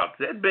Scouts.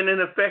 That's been in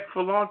effect for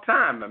a long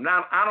time.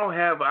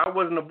 I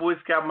wasn't a Boy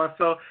Scout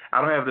myself. I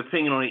don't have an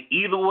opinion on it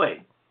either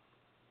way.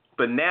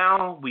 But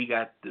now we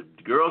got the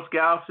Girl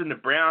Scouts and the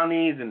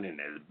Brownies, and then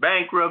there's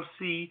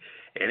bankruptcy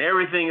and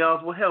everything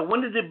else. Well, hell,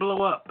 when did it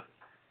blow up?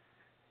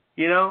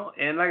 You know,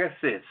 and like I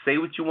said, say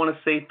what you want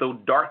to say, throw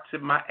darts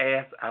at my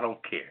ass, I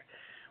don't care.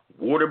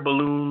 Water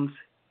balloons,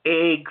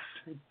 eggs,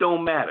 it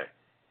don't matter.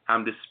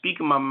 I'm just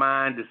speaking my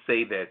mind to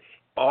say that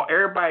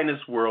everybody in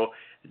this world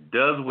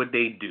does what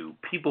they do.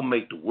 People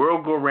make the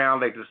world go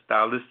round, like the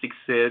stylistic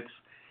says.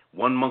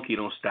 One monkey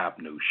don't stop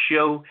no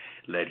show.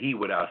 Let he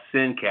without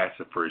sin cast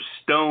the first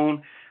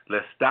stone.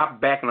 Let's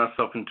stop backing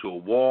ourselves into a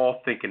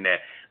wall thinking that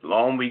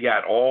long we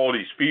got all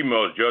these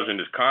females judging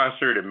this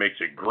concert, it makes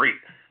it great.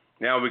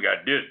 Now we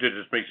got this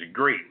makes it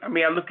great. I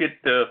mean, I look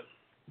at the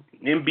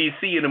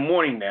NBC in the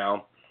morning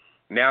now.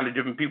 Now the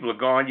different people are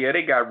gone. Yeah,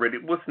 they got rid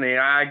of, what's the name?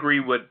 I agree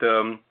with,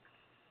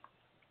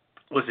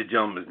 what's the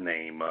gentleman's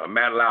name?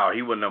 Matt Lauer.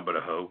 He wasn't nothing but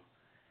a hoe.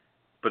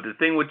 But the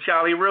thing with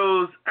Charlie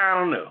Rose, I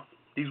don't know.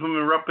 These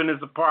women were up in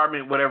his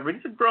apartment, whatever.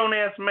 He's a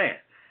grown-ass man.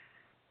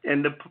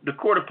 And the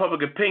court of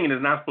public opinion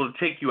is not supposed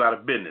to take you out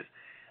of business.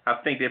 I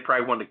think they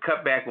probably wanted to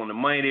cut back on the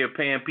money they were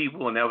paying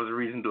people, and that was the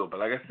reason to do it. But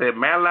like I said,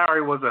 Matt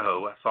Lowry was a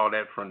hoe. I saw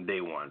that from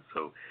day one,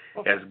 so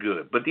that's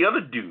good. But the other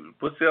dude,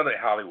 what's the other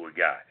Hollywood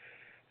guy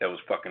that was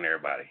fucking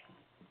everybody?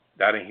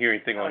 I didn't hear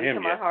anything on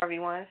him yet. Harvey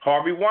Weinstein.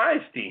 Harvey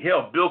Weinstein.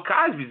 Hell, Bill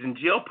Cosby's in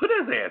jail. Put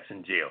his ass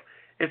in jail.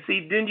 And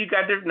see, then you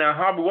got this. Now,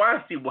 Harvey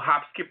Weinstein will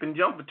hop, skip, and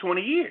jump for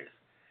 20 years.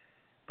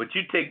 But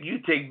you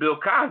take Bill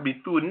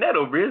Cosby, threw a net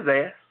over his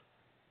ass.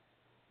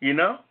 You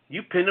know?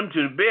 You pinned him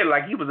to the bed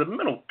like he was a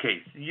mental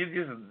case. You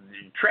just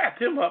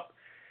trapped him up.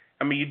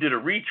 I mean, you did a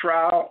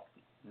retrial.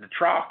 The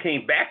trial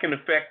came back in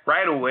effect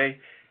right away.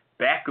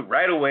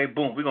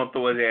 Boom, we're going to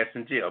throw his ass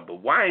in jail.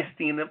 But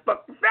Weinstein and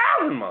fucking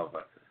thousand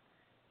motherfuckers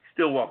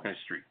still walking the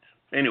streets.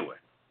 Anyway,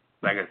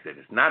 like I said,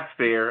 it's not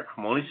fair.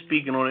 I'm only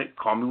speaking on it.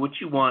 Call me what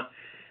you want.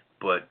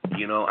 But,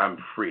 you know, I'm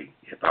free.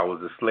 If I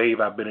was a slave,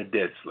 I've been a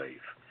dead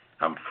slave.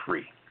 I'm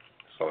free.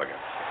 That's all I got to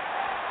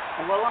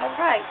say. Well, all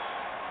right.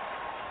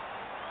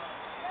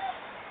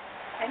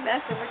 Ain't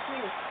messing with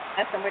you.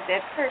 Messing with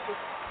that purpose.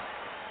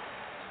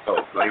 Oh,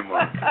 slave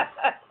monkey.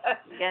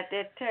 Got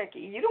that turkey.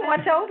 You the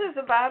one told us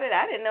about it.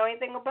 I didn't know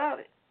anything about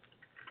it.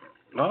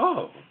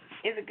 Oh.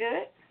 Is it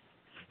good?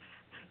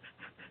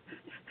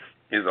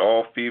 Is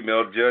all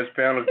female judge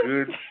panel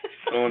good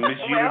on Miss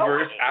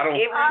Universe? I don't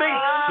think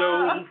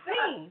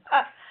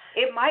so.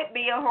 It might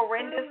be a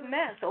horrendous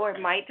mess, or it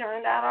might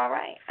turn out all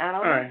right. I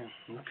don't know. All right.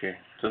 Okay.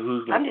 So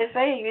who's going? I'm just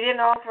saying, you didn't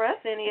offer us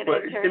any of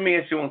that turkey. Let me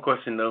ask you one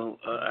question, though.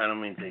 I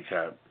don't mean to take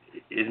time.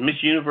 Is Miss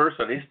Universe,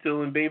 are they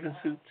still in bathing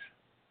suits?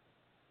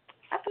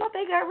 I thought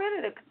they got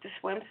rid of the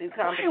swimsuit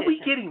competition. Why are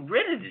we getting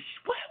rid of this?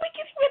 Why are we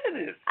getting rid of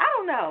this? I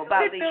don't know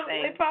about these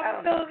things. They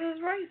probably feel it's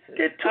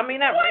racist. I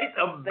mean, not racist.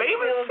 A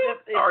bathing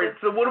suit? All right,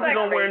 so what are we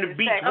going to wear on the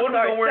beach? What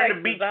are we going to wear on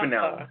the beach for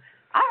now?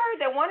 I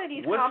heard that one of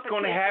these what's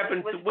going to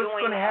happen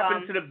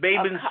to the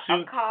bathing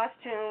suit? A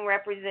costume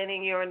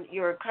representing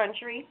your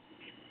country.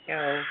 Oh,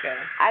 okay.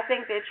 I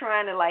think they're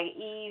trying to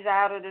ease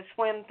out of the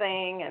swim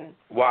thing and.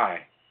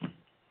 Why?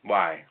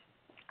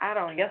 I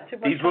don't know.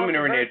 These women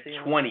are in their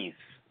 20s.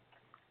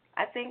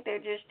 I think they're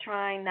just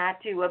trying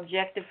not to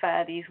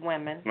objectify these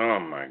women. Oh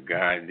my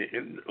God!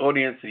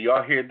 Audience, do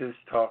y'all hear this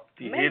talk?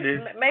 Do you hear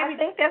this? Maybe I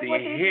think that's what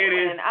they're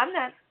doing. I'm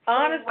not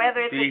honestly whether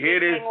it's a good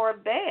thing or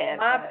bad.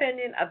 My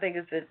opinion, I think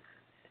it's a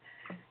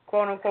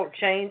quote-unquote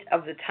change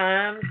of the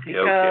times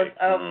because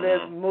of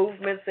the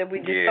movements that we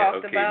just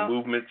talked about.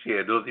 Movements,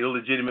 those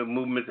illegitimate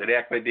movements that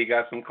act like they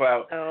got some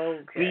clout.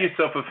 Okay. Do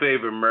yourself a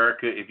favor,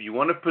 America. If you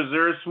want to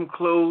preserve some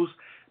clothes,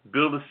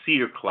 build a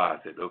cedar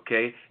closet,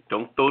 okay?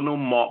 Don't throw no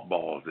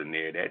mothballs in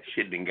there. That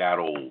shit done got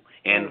old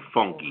and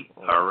funky,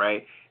 all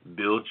right?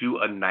 Build you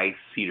a nice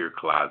cedar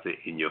closet,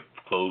 and your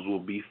clothes will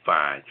be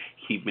fine.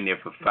 Keep them there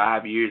for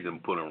 5 years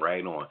and put them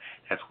right on.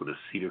 That's what a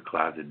cedar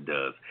closet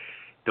does.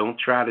 Don't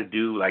try to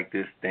do like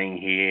this thing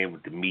here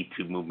with the Me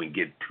Too movement,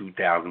 get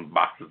 2,000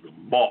 boxes of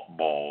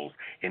mothballs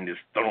and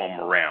just throw them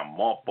around.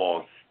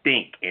 Mothballs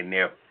stink, and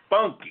they're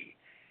funky.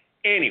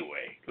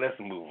 Anyway, let's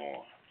move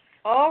on.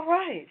 All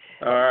right.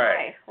 All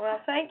right.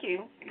 Well, thank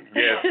you.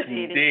 Yes,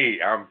 indeed.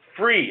 I'm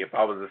free. If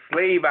I was a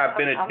slave, I'd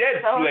been a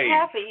dead slave. I'm so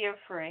happy you're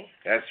free.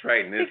 That's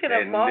right. And Speaking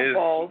of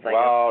mothballs,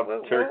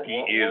 wild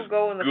turkey is we'll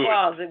go in the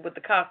closet with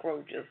the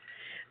cockroaches.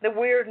 The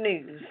weird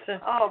news.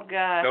 Oh,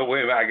 God. No,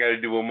 wait a minute. I got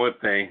to do one more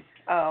thing.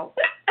 Oh.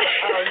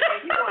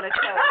 Yeah, you want to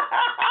tell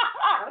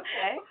us.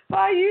 Okay. Why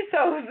are you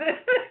toasting?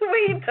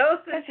 We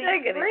toasting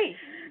chicken. Free.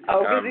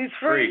 Oh, because he's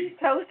free. He's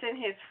toasting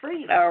his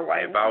freedom. All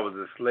right. If I was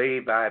a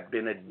slave, I'd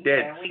been a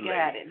dead slave. We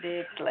got it.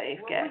 Dead slave.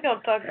 We're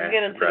going to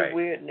get into the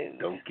weird news.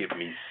 Don't get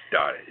me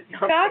started.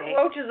 Okay.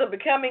 Cockroaches are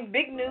becoming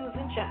big news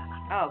in China.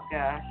 Oh,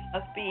 gosh.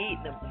 Must be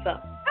eating them or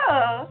something.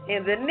 Oh.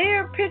 In the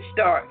near pitch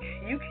dark,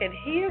 you can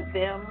hear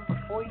them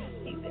before you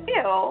see them.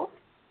 Ew.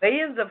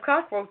 Millions of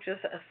cockroaches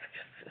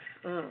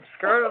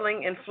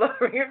skirtling and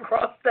fluttering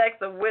across stacks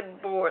of wooden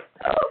boards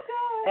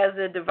as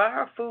they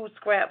devour food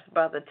scraps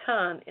by the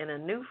ton in a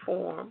new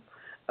form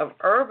of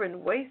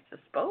urban waste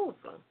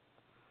disposal.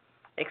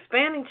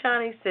 Expanding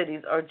Chinese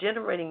cities are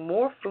generating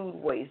more food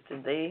waste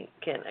than they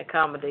can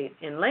accommodate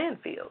in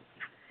landfills.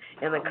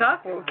 And the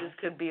cockroaches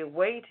could be a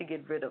way to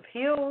get rid of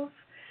hills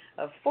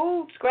of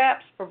food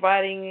scraps,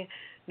 providing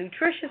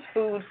nutritious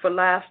food for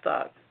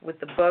livestock, with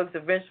the bugs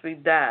eventually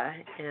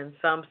die, and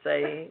some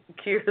say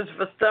cures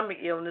for stomach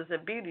illness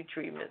and beauty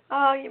treatments.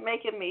 Oh, you're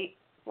making me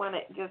want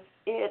to just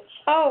itch.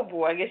 Oh,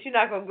 boy, I guess you're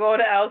not going to go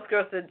to the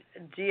outskirts of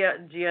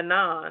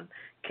Jiangnan,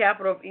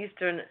 capital of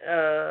eastern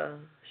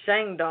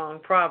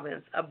Shandong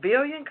province. 1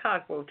 billion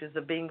cockroaches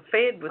are being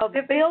fed with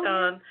 50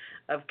 tons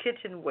of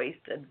kitchen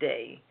waste a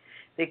day,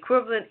 the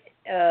equivalent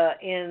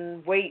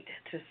in weight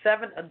to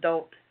 7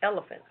 adult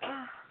elephants.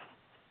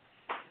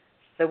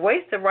 The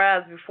waste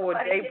arrives before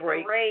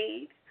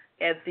daybreak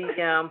at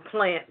the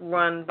plant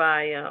run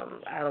by,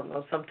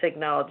 some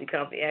technology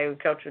company,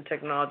 agricultural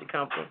technology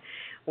company,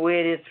 where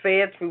it is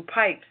fed through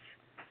pipes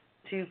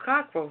to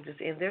cockroaches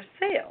in their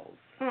cells.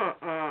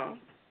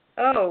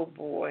 Oh,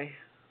 boy.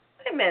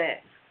 Wait a minute.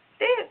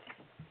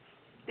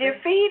 They're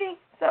feeding?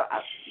 So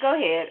go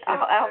ahead.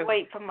 I'll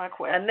wait for my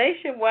question. A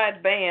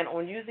nationwide ban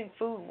on using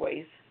food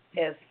waste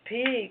as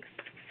pigs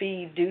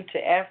feed due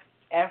to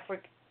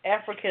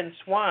African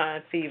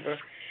swine fever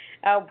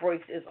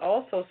outbreaks is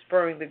also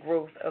spurring the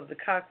growth of the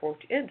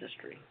cockroach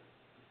industry.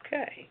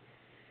 Okay.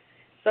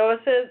 So it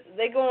says,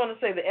 they go on to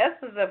say the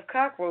essence of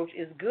cockroach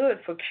is good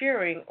for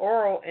curing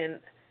oral and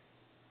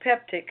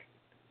peptic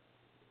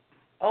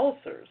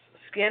ulcers,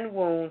 skin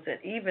wounds, and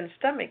even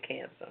stomach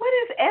cancer. What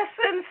is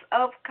essence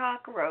of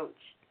cockroach?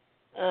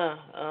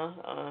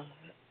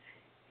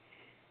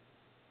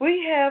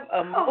 We have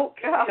a moat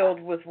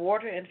filled with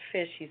water and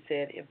fish, he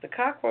said. If the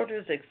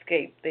cockroaches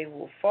escape, they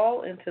will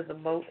fall into the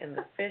moat and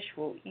the fish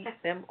will eat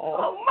them all.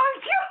 Oh, my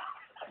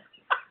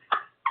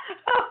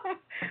God.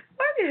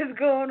 What is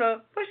going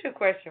on? What's your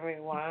question,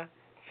 Rewind?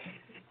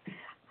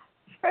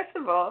 First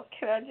of all,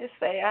 can I just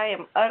say I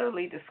am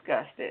utterly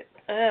disgusted.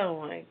 Oh,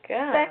 my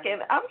God.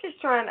 Second, I'm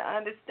just trying to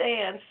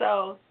understand.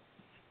 So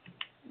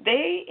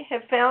they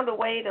have found a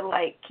way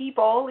to, keep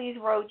all these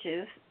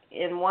roaches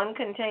in one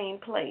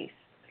contained place.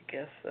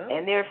 Guess so.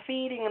 And they're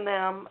feeding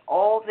them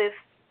all this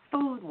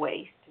food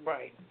waste.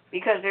 Right.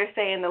 Because they're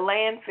saying the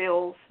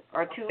landfills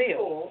are too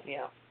full.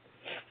 Yeah.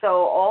 So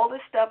all the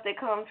stuff that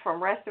comes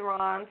from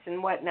restaurants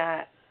and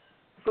whatnot,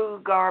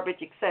 food,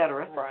 garbage,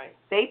 etc. Right.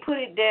 They put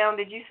it down,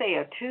 did you say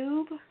a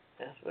tube?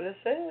 That's what it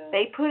says.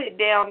 They put it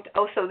down,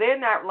 so they're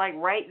not like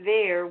right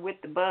there with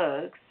the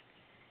bugs.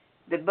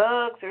 The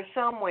bugs are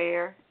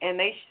somewhere, and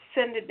they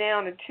send it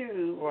down a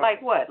tube. Right.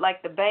 Like what?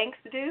 Like the banks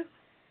do?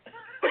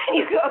 When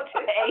you go to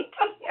the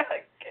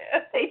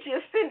ATM, they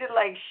just send it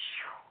like,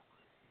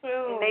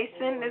 shoo, and they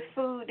send this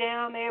food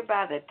down there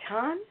by the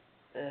ton.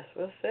 That's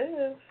what it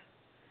says.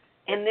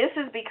 And this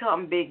has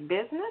become big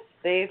business.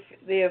 They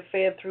are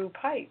fed through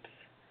pipes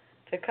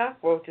to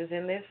cockroaches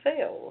in their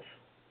cells.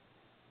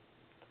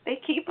 They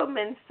keep them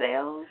in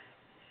cells.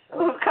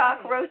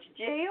 Cockroach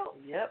jail.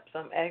 Yep,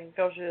 some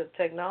agricultural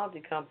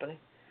technology company.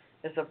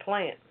 It's a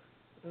plant.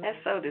 That's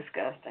so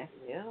disgusting.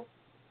 Yeah.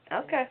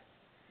 Okay.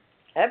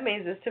 That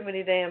means there's too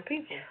many damn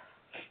people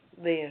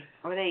there.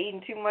 Or they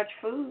eating too much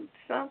food,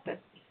 something.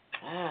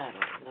 I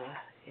don't know.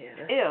 Yeah,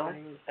 that's Ew.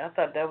 strange. I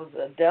thought that was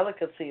a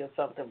delicacy or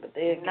something, but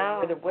they're getting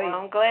rid of weight. Well,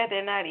 I'm glad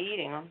they're not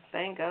eating them.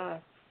 Thank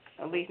God.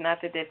 At least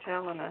not that they're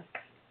telling us.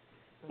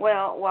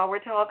 Well, while we're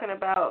talking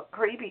about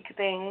creepy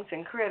things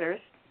and critters,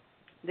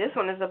 this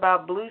one is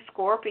about blue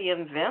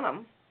scorpion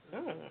venom.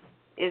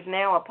 Is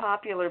now a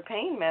popular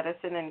pain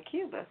medicine in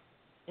Cuba.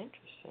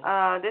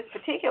 Interesting. This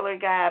particular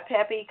guy,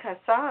 Pepe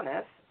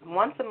Casanas,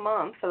 once a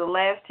month for the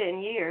last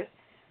 10 years,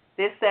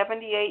 this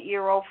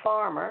 78-year-old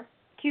farmer,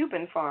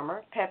 Cuban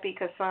farmer, Pepe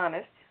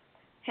Casanas,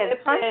 has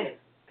hunted.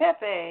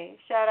 Pepe,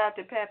 shout out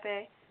to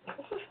Pepe,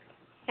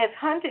 has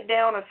hunted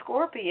down a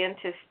scorpion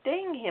to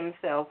sting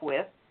himself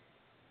with,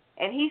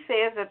 and he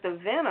says that the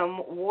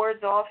venom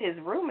wards off his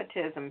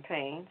rheumatism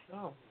pains.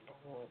 Oh,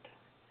 Lord.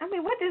 I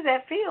mean, what does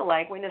that feel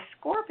like when a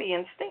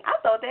scorpion stings? I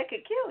thought that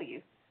could kill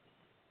you.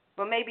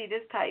 But maybe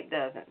this type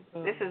doesn't.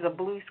 This is a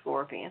blue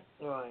scorpion.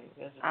 Right.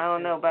 I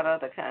don't know about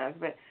other kinds,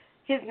 but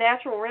his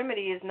natural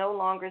remedy is no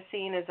longer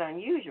seen as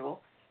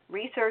unusual.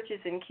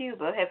 Researchers in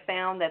Cuba have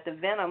found that the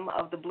venom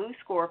of the blue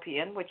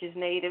scorpion, which is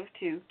native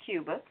to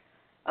Cuba,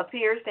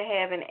 appears to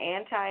have an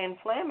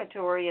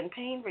anti-inflammatory and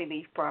pain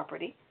relief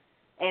property,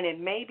 and it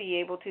may be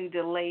able to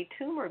delay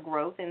tumor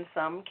growth in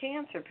some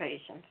cancer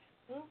patients.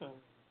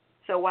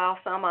 So while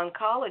some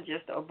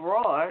oncologists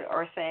abroad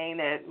are saying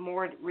that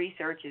more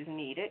research is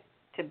needed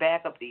to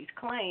back up these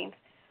claims,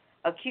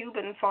 a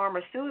Cuban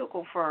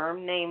pharmaceutical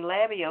firm named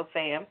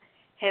Labiofam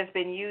has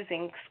been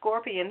using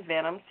scorpion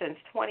venom since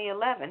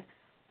 2011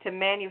 to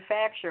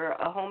manufacture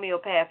a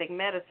homeopathic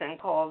medicine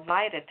called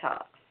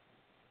Vitatox.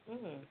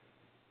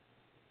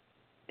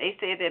 They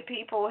say that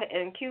people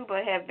in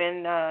Cuba have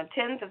been,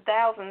 tens of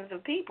thousands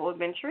of people have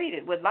been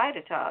treated with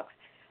Vitatox,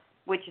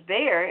 which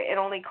there it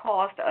only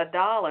cost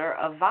 $1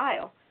 a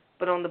vial,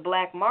 but on the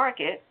black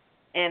market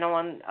and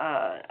on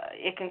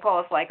it can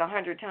cost like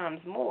 100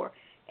 times more.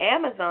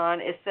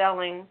 Amazon is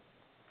selling,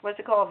 what's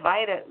it called,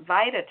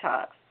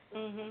 Vitatox.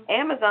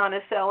 Amazon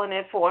is selling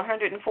it for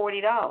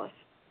 $140.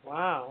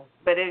 Wow.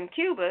 But in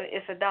Cuba,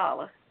 it's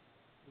 $1.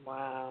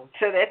 Wow.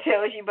 So that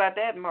tells you about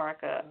that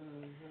markup.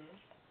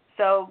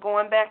 So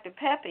going back to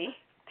Pepe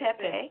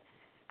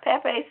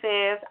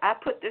says, I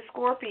put the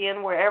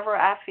scorpion wherever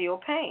I feel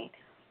pain.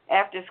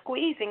 After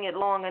squeezing it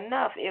long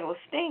enough, it'll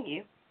sting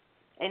you.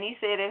 And he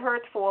said it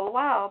hurts for a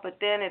while, but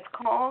then it's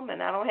calm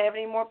and I don't have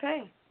any more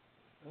pain.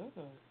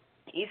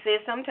 He said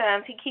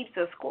sometimes he keeps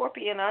a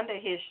scorpion under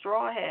his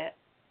straw hat.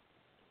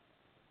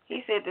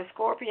 He said the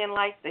scorpion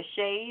likes the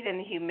shade and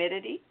the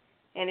humidity,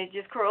 and it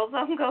just curls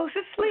up and goes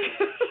to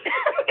sleep.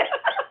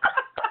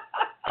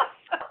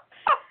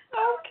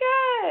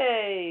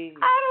 Okay.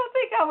 I don't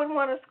think I would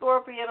want a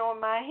scorpion on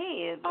my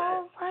head.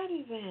 All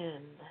righty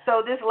then.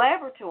 So this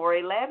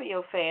laboratory,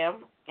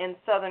 Labiofam, in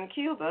southern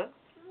Cuba,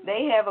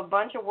 they have a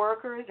bunch of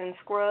workers in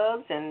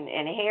scrubs and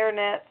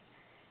hairnets,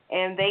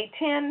 and they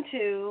tend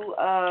to,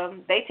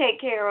 they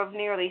take care of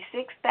nearly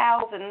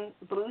 6,000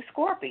 blue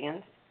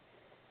scorpions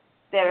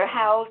that are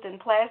housed in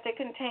plastic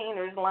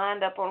containers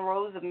lined up on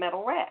rows of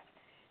metal racks.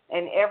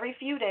 And every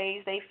few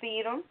days they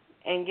feed them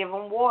and give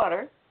them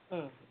water,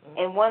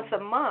 and once a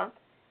month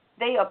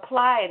they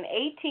apply an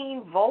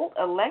 18-volt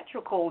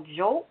electrical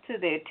jolt to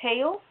their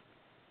tails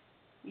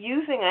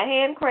using a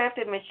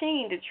handcrafted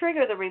machine to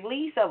trigger the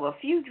release of a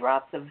few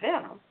drops of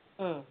venom.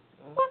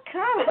 What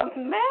kind of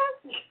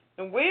mess?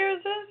 And where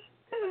is this?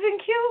 This is in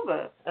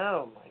Cuba.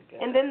 Oh, my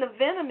God. And then the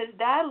venom is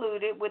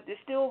diluted with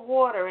distilled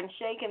water and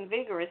shaken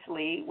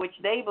vigorously, which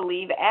they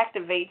believe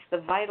activates the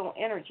vital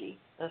energy.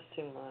 That's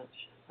too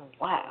much.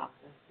 Wow.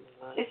 That's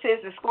too much. It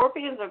says the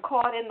scorpions are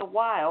caught in the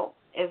wild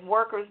as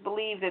workers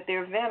believe that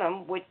their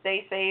venom, which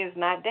they say is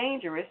not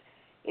dangerous,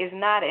 is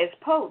not as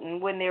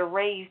potent when they're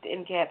raised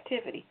in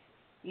captivity.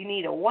 You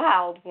need a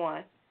wild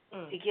one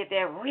to get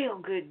that real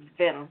good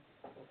venom.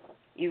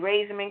 You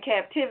raise them in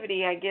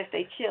captivity, I guess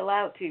they chill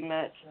out too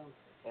much.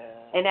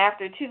 And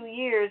after 2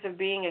 years of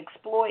being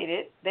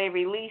exploited, they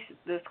release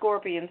the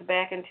scorpions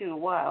back into the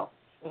wild.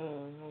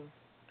 Okay.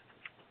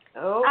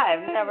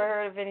 I've never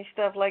heard of any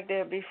stuff like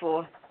that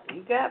before.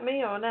 You got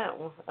me on that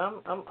one.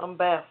 I'm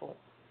baffled.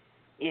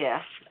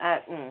 Yeah,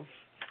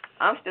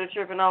 I'm still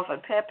tripping off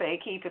of Pepe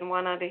keeping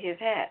one under his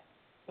hat.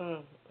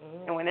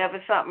 And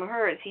whenever something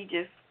hurts, he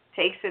just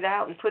takes it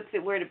out and puts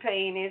it where the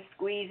pain is,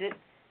 squeeze it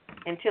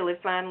until it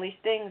finally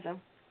stings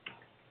him.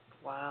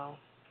 Wow.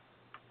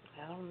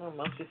 I don't know.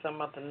 Must be something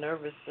about the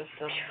nervous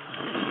system.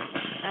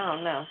 I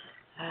don't know.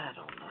 I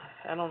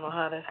don't know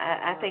how that's.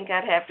 I think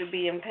I'd have to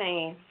be in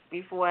pain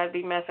before I'd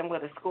be messing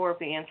with a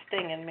scorpion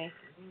stinging me.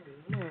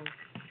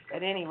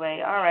 But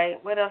anyway, all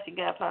right. What else you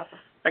got, Papa?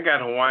 I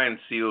got Hawaiian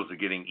seals are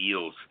getting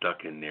eels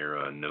stuck in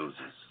their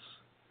noses.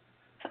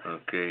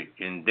 Okay,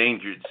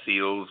 endangered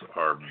seals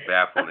are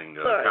baffling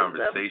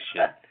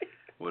conversation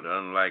with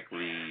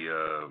unlikely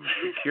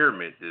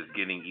procurement is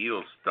getting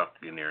eels stuck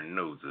in their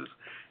noses.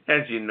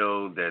 As you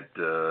know, that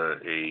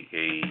a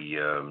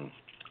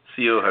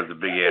seal has a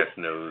big ass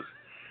nose,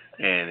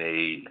 and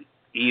a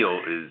eel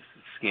is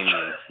skinny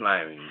and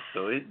slimy,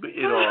 so it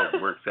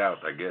all works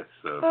out, I guess.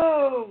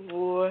 Oh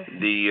boy.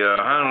 The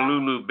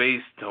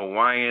Honolulu-based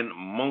Hawaiian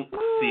monk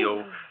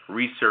seal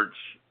research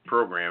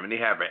program, and they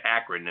have an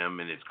acronym,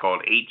 and it's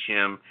called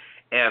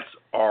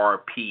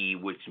HMSRP,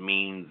 which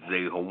means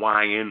the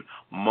Hawaiian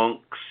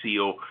Monk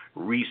Seal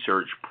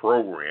Research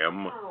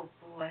Program,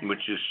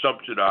 which is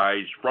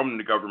subsidized from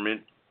the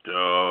government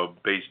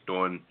based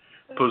on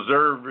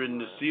preserving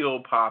the seal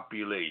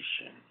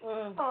population.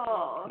 Oh,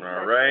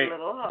 all right. A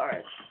little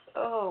harsh.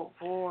 Oh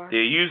boy. They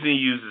usually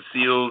use the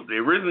seals. They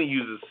originally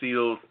used the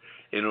seals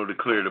in order to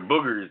clear the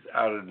boogers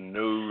out of the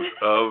nose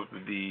of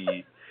the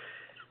Is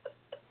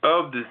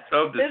seals.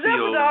 that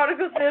what the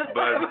article says?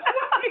 But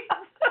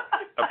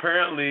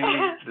apparently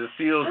the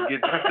seals get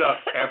stuck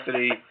after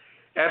they.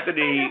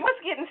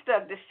 What's getting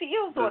stuck? The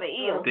seals or the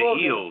eels? The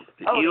eels.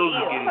 The eels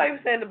are getting. I thought you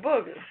were saying the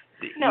boogers.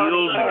 The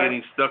eels are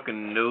getting stuck in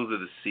the nose of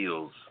the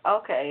seals.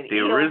 Okay. The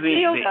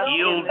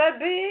eels. That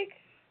big?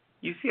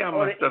 You see how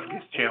much stuff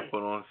gets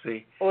trampled on,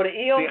 see? Or the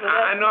eels. See,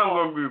 I know I'm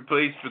going to be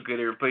replaced because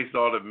they replaced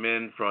all the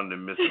men from the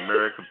Miss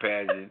America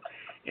pageant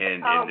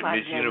and the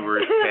Miss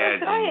Universe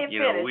pageant. Go ahead,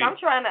 finish. I'm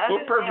trying to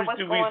what understand purpose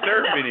do we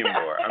serve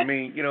anymore? I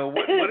mean,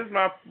 what is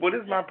my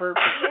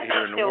purpose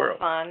here in the world?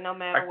 Fun, no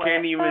matter I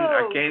can't even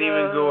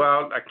go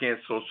out. I can't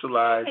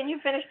socialize. Can you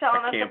finish telling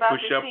us about the I can't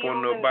push up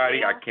on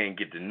nobody. I can't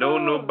get to know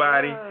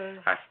nobody.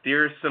 I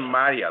stare at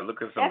somebody. I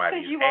look at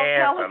somebody's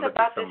ass. I look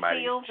at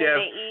somebody's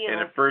chest.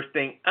 And the first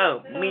thing,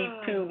 Me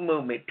Too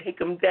movement. Take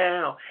him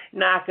down.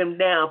 Knock him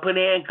down. Put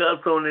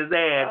handcuffs on his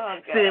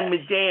ass. Send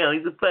him down.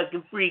 He's a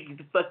fucking freak. He's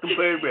a fucking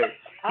pervert.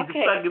 He's a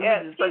fucking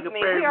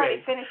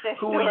pervert.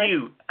 Who are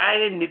you? I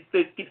didn't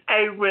expect it.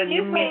 I run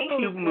the Me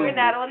Too movement. We're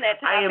not on that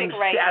topic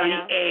right now. I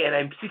am Sally Ann.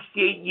 I'm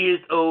 68 years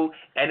old.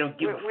 I don't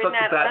give a fuck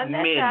about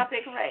men. We're not on that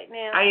topic right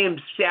now. I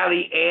am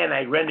Sally Ann.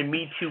 I run the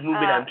Me Too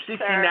movement. I'm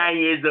 69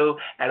 years old.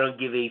 I don't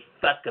give a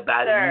fuck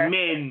about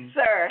men.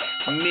 Sir.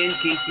 Men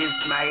can kiss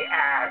my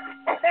ass.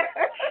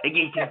 They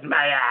can kiss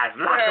my ass.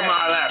 Lock them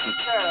all up.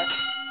 Sir.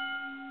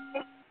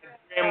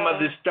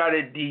 Grandmother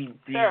started the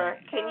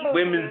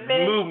women's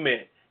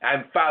movement.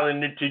 I'm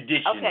following the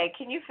tradition. Okay,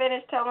 can you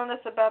finish telling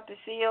us about the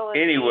seal?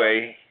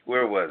 Anyway,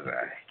 where was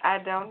I? I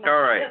don't know.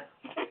 All right.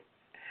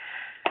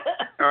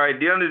 All right.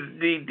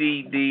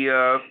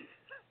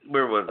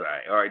 Where was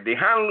I? All right. The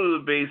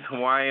Honolulu-based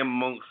Hawaiian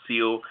Monk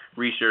Seal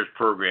Research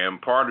Program,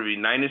 part of the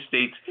United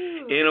States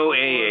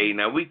NOAA.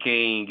 Now, we can't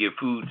even get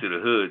food to the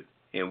hood,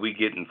 and we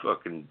getting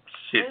fucking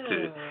shit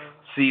to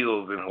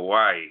seals in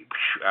Hawaii.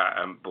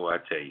 Boy, I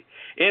tell you.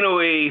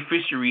 NOAA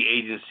fishery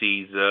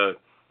agencies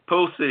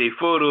posted a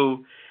photo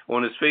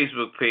on his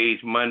Facebook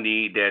page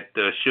Monday that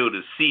showed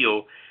a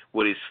seal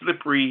with a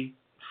slippery,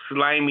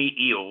 slimy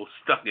eel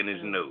stuck in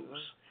his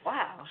nose.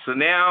 Wow. So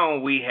now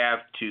we have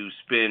to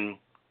spend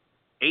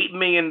 $8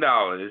 million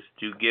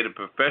to get a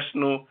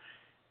professional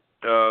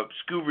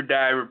scuba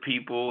diver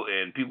people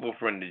and people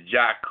from the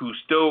Jacques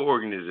Cousteau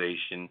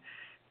organization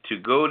to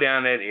go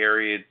down that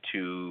area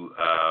to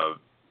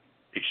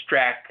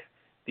extract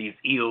these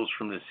eels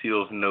from the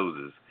seals'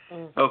 noses.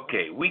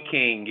 Okay, we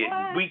can't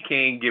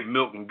get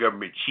milk and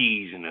government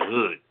cheese in the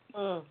hood.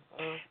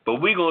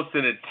 But we're going to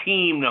send a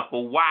team to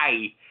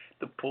Hawaii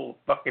to pull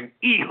fucking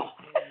eel.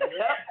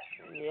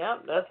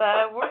 Yep, that's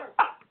how it works.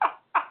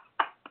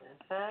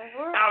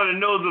 Out of the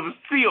nose of a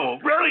seal.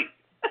 Really?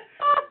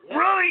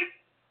 Really?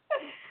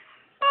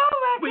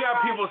 Oh, my We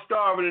got people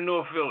starving in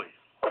North Philly.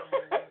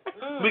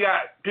 We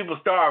got people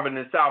starving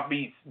in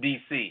Southeast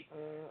D.C.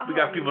 We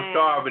got people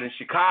starving in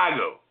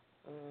Chicago.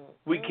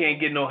 We can't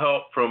get no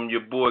help from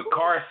your boy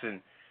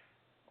Carson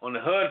on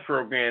the HUD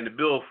program to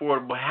build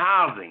affordable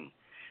housing.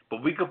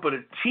 But we could put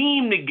a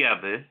team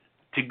together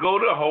to go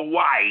to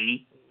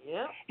Hawaii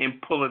and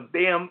pull a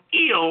damn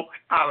eel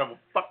out of a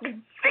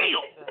fucking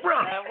seal.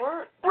 Really? That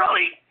worked.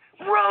 Really?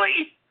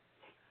 Really?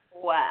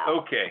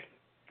 Wow. Okay.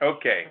 All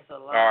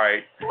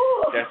right.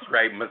 That's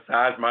right.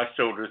 Massage my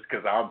shoulders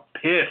because I'm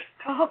pissed.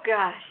 Oh,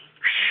 gosh.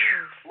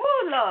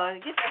 Oh,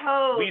 Lord. Get the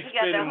hose. We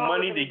spending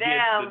money to get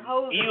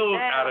the eels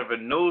out of the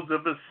nose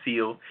of a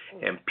seal,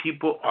 and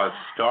people are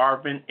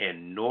starving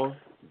in North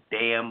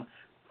damn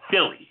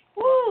Philly.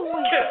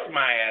 Woo. Kiss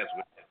my ass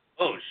with that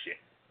bullshit.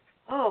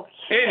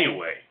 Okay.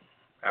 Anyway,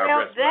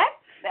 well,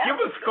 give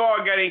us a call.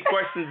 Got any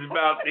questions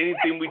about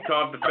anything we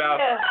talked about?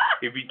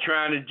 If you're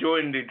trying to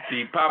join the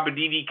Papa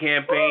Didi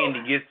campaign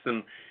to get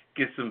some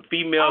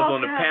females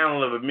on the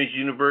panel of a Miss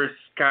Universe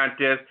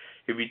contest.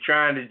 If you're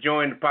trying to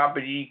join the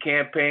Papa Didi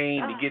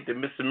campaign to get the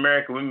Miss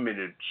America women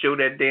to show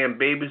that damn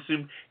baby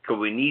suit, because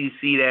we need to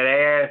see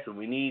that ass and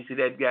we need to see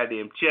that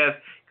goddamn chest,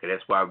 because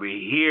that's why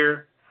we're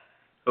here.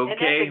 Okay?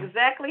 And that's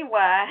exactly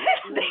why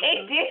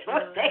they did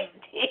what they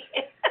did.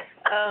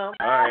 All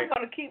right. We're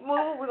going to keep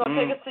moving. We're going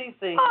to take a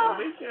CC.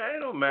 It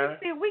don't matter.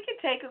 See, we can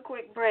take a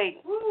quick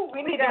break.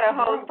 We got to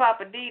hold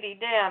Papa Didi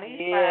down.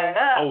 He's fired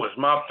up. Oh, it's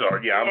my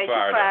fault. Yeah, I'm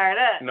fired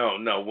up.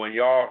 No. When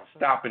y'all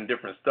stopping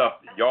different stuff,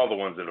 y'all the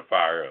ones that are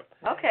fired up.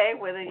 Okay,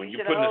 well, then when you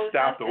you're putting a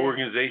stop to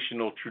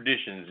organizational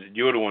traditions,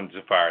 you're the ones that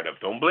are fired up.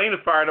 Don't blame the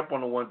fired up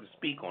on the ones that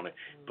speak on it.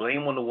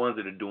 Blame on the ones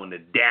that are doing the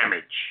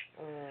damage.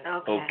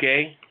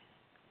 Okay?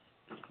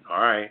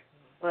 All right.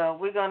 Well,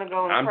 we're going to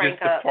go and I'm crank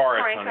just the up,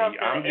 forest, crank honey.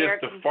 up I'm the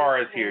just the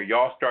forest here.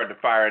 Y'all started to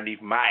fire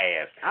underneath my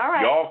ass. All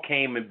right. Y'all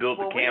came and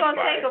built the campfire. We're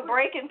going to take a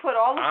break and put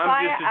all the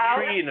fire out. I'm just a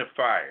tree in the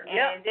fire.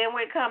 And then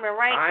we're coming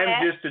right I'm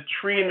back. just a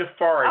tree in the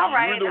forest. All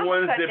right, You're the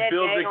ones that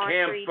built the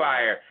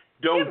campfire.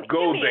 Don't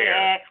go give me there.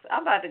 An axe.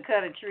 I'm about to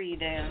cut a tree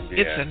down.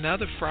 It's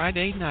another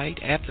Friday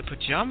night at the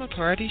Pajama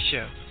Party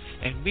Show,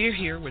 and we're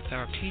here with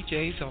our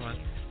PJs on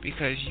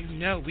because you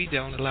know we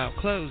don't allow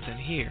clothes in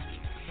here.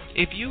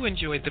 If you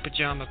enjoyed the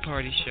Pajama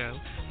Party Show,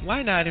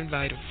 why not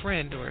invite a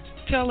friend or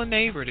tell a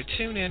neighbor to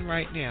tune in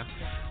right now?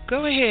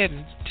 Go ahead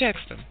and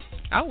text them.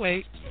 I'll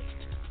wait.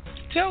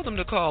 Tell them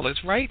to call us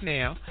right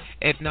now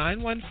at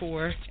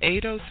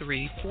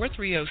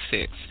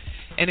 914-803-4306.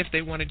 And if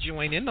they want to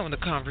join in on the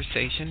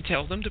conversation,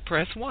 tell them to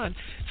press 1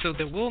 so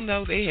that we'll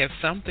know they have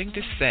something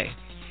to say.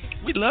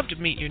 We'd love to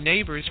meet your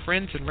neighbors,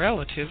 friends, and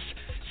relatives,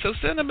 so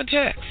send them a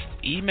text,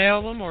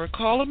 email them, or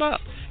call them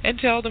up and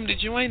tell them to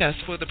join us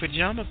for the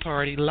Pajama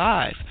Party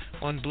live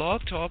on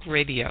Blog Talk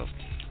Radio.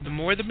 The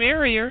more the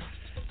merrier.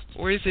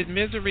 Or is it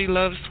Misery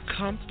Loves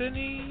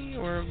Company?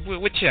 Or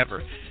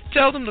whichever.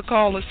 Tell them to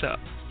call us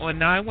up on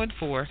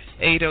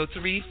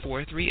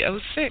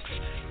 914-803-4306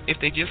 if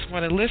they just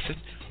want to listen,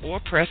 or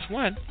press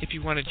 1 if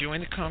you want to join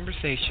the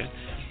conversation.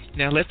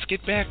 Now let's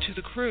get back to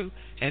the crew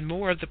and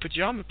more of the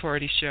Pajama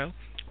Party Show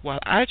while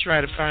I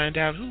try to find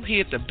out who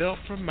hid the belt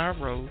from my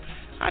robe.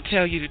 I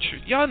tell you the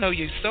truth. Y'all know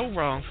you're so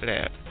wrong for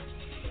that.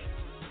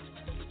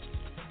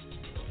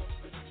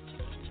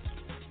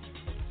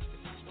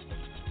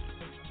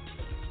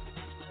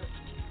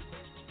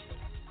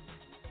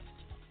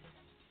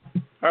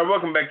 All right,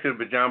 welcome back to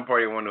the Pajama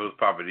Party. One of those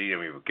Papa D.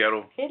 I'm here with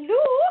Kettle.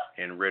 Hello.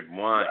 And Red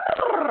Wine.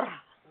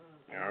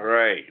 All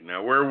right,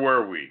 now where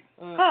were we?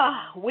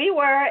 We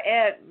were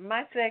at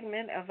my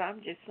segment of I'm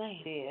Just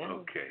Saying.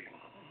 Okay.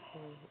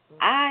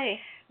 I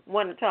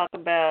want to talk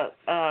about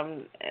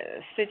a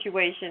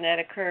situation that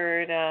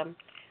occurred. I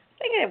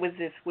think it was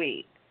this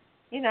week.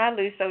 You know,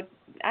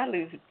 I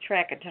lose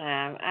track of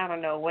time. I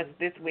don't know what's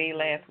this week,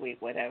 last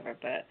week, whatever.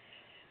 But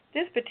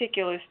this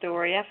particular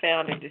story, I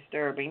found it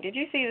disturbing. Did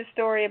you see the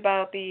story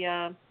about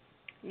the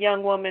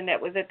young woman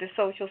that was at the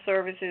social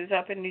services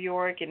up in New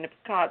York, and the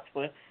cops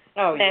were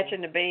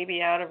snatching the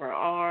baby out of her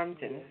arms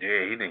and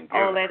he didn't give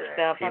all that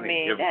crap. stuff? I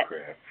mean, that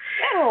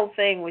whole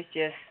thing was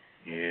just.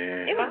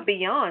 Yeah. It was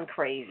beyond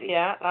crazy.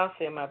 Yeah, I'll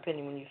say my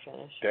opinion when you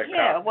finish. That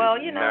cop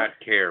did not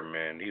care,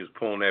 man. He was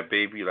pulling that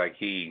baby like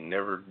he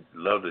never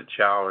loved a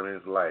child in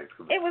his life.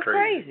 It was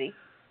crazy.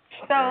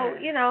 So,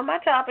 you know, my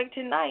topic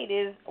tonight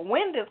is,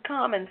 when does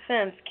common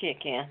sense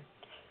kick in?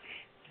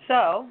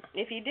 So,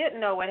 if you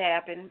didn't know what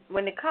happened,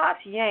 when the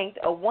cops yanked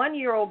a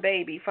 1-year-old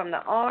baby from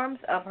the arms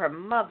of her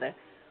mother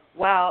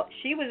while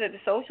she was at the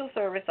social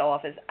service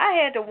office, I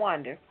had to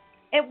wonder,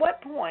 at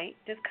what point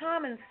does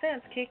common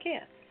sense kick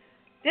in?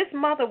 This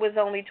mother was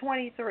only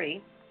 23,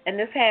 and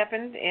this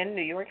happened in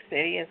New York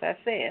City, as I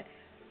said.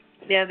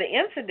 Now, the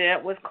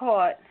incident was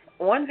caught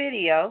on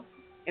video.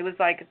 It was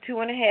like a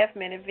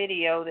 2.5-minute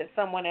video that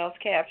someone else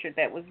captured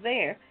that was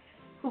there,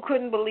 who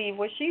couldn't believe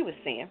what she was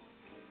seeing.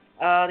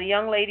 The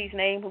young lady's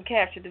name who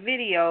captured the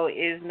video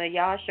is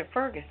Nyasha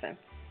Ferguson.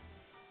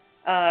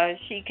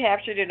 She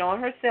captured it on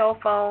her cell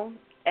phone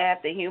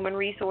at the Human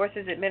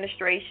Resources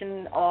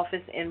Administration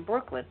office in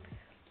Brooklyn,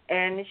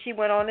 and she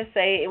went on to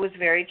say it was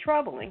very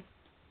troubling.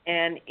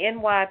 And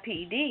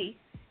NYPD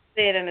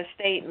said in a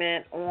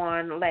statement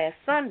on last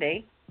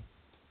Sunday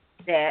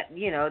that,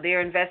 you know,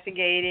 they're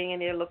investigating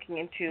and they're looking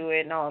into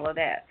it and all of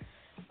that.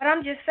 But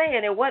I'm just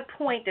saying, at what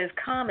point does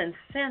common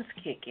sense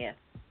kick in?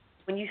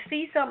 When you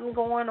see something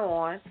going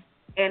on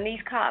and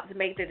these cops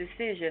make the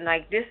decision,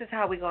 like, this is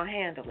how we're going to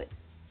handle it.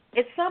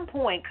 At some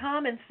point,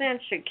 common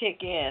sense should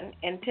kick in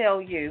and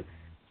tell you,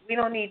 we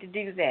don't need to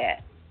do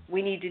that.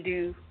 We need to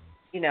do,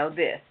 you know,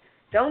 this.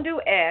 Don't do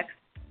X,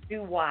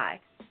 do Y.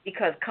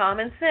 Because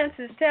common sense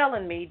is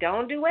telling me,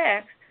 don't do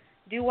X,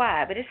 do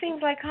Y. But it seems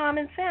like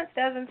common sense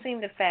doesn't seem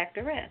to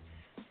factor in.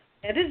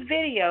 Now, this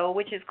video,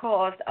 which has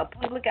caused a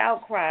public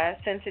outcry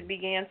since it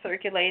began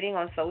circulating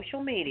on social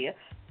media,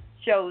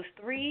 shows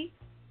 3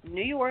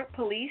 New York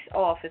police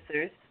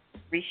officers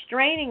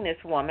restraining this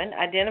woman,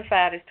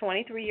 identified as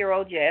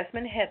 23-year-old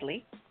Jasmine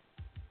Headley,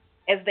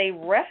 as they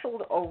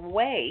wrestled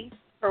away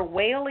her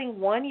wailing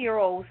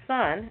 1-year-old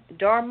son,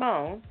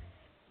 Darmon,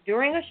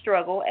 during a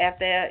struggle at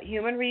the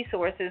Human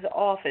Resources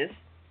office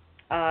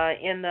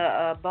in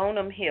the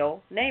Bonham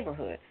Hill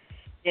neighborhood.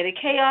 Now, the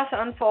chaos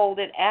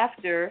unfolded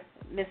after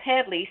Miss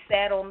Headley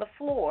sat on the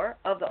floor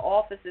of the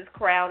office's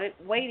crowded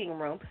waiting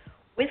room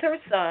with her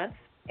son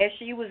as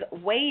she was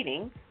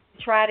waiting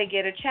to try to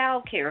get a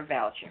child care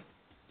voucher.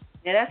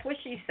 Now, that's what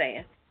she's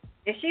saying.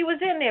 If she was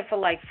in there for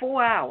like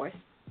 4 hours,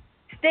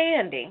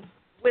 standing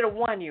with a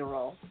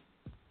 1-year-old,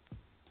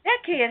 that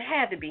kid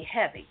had to be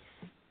heavy.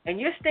 And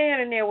you're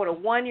standing there with a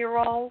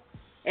 1-year-old,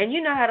 and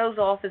you know how those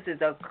offices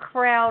are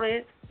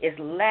crowded, it's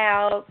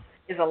loud,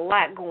 there's a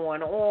lot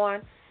going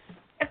on.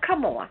 And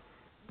come on.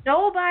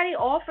 Nobody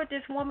offered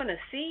this woman a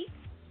seat?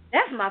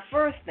 That's my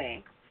first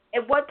thing.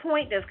 At what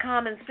point does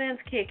common sense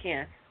kick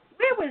in?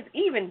 Where was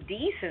even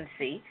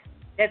decency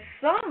that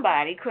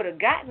somebody could have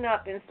gotten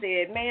up and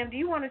said, ma'am, do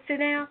you want to sit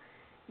down?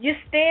 You're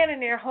standing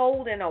there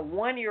holding a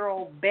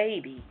 1-year-old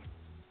baby.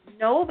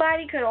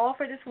 Nobody could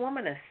offer this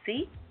woman a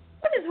seat?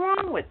 What is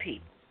wrong with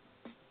people?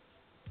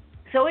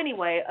 So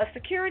anyway, a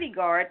security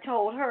guard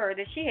told her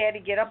that she had to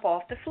get up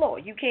off the floor.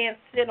 You can't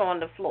sit on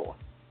the floor,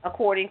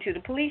 according to the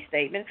police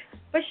statement,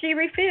 but she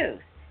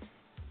refused.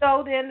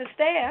 So then the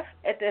staff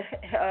at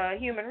the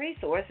Human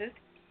Resources,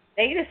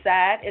 they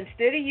decide,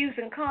 instead of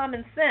using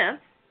common sense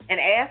and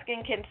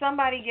asking, can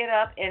somebody get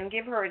up and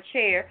give her a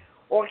chair,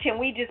 or can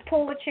we just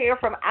pull a chair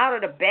from out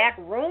of the back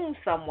room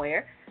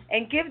somewhere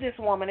and give this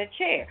woman a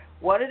chair?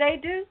 What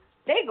do?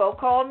 They go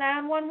call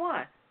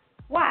 911.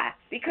 Why?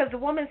 Because the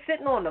woman's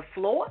sitting on the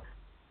floor?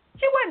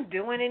 She wasn't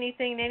doing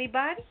anything to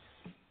anybody.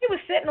 She was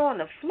sitting on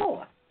the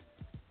floor.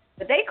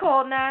 But they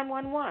called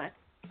 911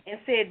 and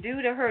said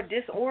due to her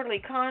disorderly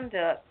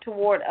conduct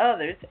toward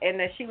others and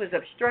that she was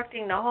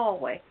obstructing the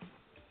hallway.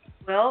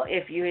 Well,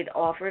 if you had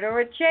offered her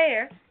a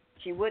chair,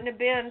 she wouldn't have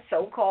been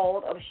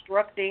so-called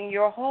obstructing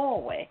your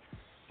hallway.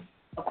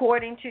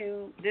 According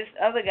to this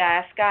other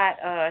guy, Scott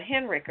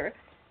Henriker,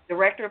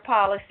 Director of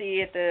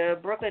Policy at the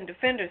Brooklyn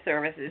Defender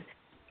Services,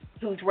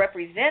 who's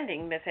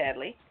representing Miss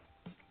Hadley,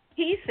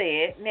 he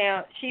said,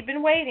 now, she'd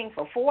been waiting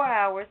for 4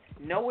 hours,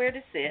 nowhere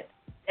to sit.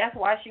 That's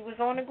why she was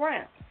on the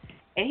ground.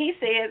 And he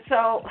said,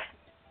 so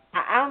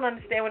I don't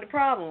understand what the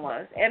problem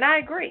was. And I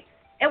agree.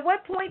 At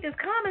what point does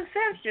common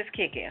sense just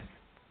kick in?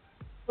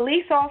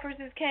 Police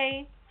officers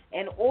came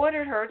and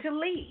ordered her to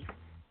leave.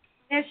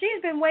 And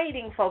she's been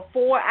waiting for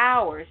 4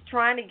 hours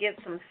trying to get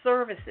some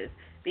services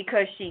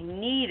because she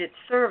needed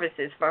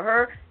services for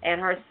her and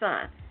her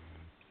son.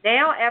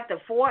 Now, after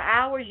 4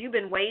 hours, you've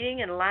been waiting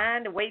in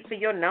line to wait for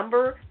your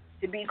number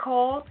to be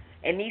called,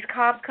 and these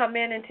cops come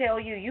in and tell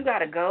you you got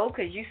to go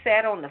because you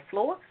sat on the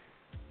floor?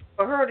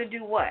 For her to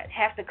do what?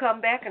 Have to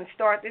come back and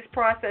start this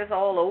process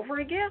all over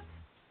again?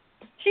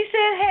 She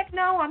said, heck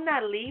no, I'm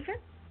not leaving.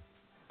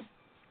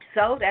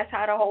 So that's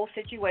how the whole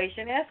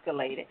situation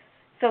escalated.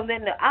 So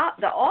then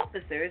the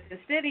officers,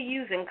 instead of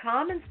using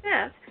common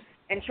sense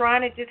and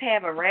trying to just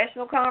have a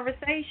rational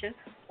conversation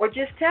or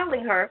just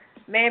telling her,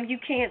 ma'am, you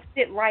can't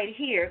sit right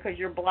here because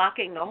you're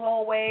blocking the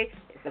hallway,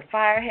 it's a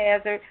fire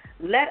hazard,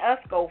 let us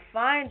go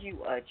find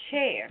you a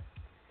chair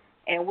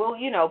and we'll,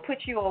 put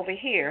you over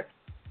here.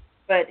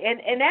 But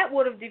and that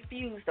would have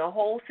diffused the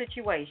whole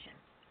situation.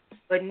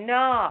 But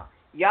no,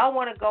 y'all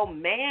want to go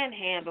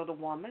manhandle the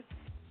woman,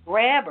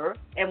 grab her,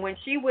 and when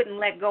she wouldn't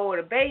let go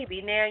of the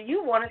baby, now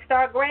you want to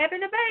start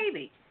grabbing the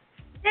baby.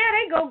 Now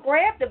they go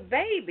grab the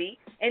baby,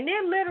 and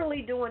they're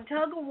literally doing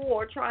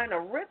tug-of-war trying to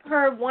rip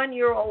her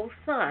 1-year-old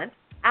son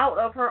out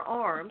of her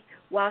arms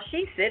while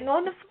she's sitting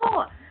on the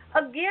floor.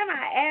 Again,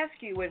 I ask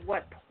you, at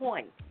what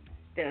point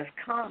does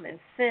common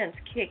sense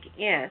kick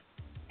in?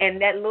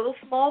 And that little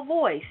small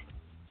voice,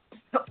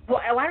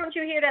 why don't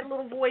you hear that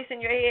little voice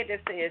in your head that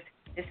says,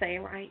 this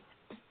ain't right?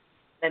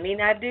 Let me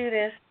not do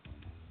this.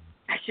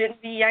 I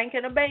shouldn't be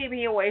yanking a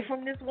baby away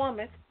from this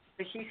woman,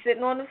 but she's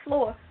sitting on the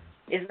floor.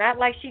 It's not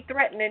like she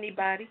threatened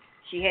anybody.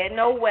 She had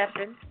no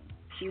weapon.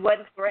 She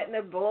wasn't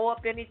threatening to blow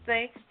up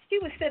anything. She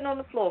was sitting on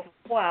the floor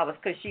for 4 hours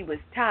because she was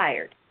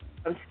tired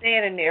from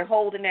standing there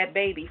holding that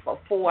baby for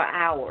 4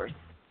 hours.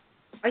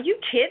 Are you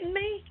kidding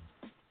me?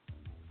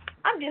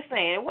 I'm just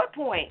saying, at what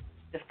point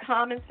does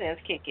common sense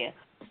kick in?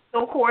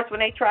 So, of course, when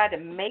they tried to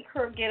make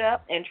her get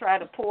up and try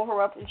to pull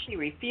her up and she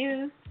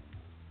refused,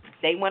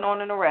 they went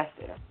on and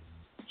arrested her.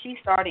 She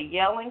started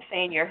yelling,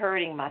 saying, you're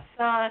hurting my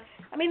son.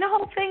 I mean, the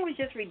whole thing was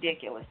just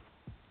ridiculous.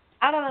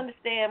 I don't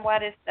understand why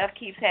this stuff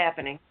keeps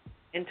happening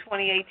in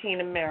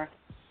 2018 America.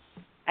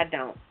 I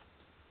don't.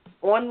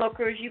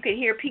 Onlookers, you could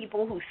hear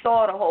people who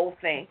saw the whole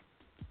thing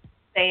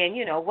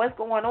saying, what's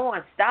going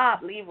on?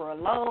 Stop, leave her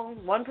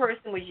alone. One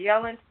person was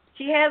yelling,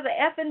 she has an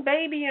effing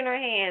baby in her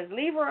hands,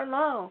 leave her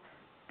alone.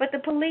 But the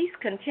police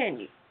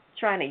continued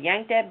trying to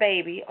yank that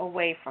baby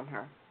away from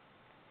her.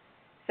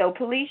 So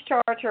police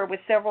charged her with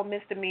several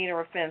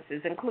misdemeanor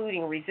offenses,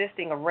 including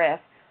resisting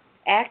arrest,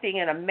 acting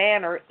in a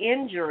manner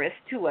injurious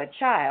to a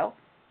child,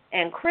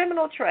 and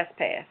criminal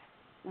trespass.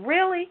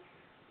 Really?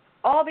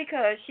 All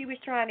because she was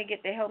trying to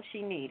get the help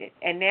she needed.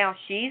 And now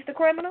she's the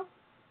criminal?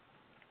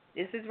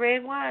 This is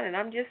red wine, and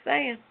I'm just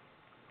saying.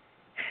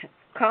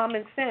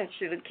 Common sense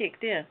should have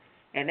kicked in.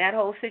 And that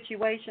whole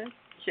situation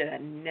should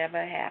have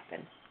never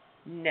happened.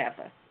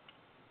 Never.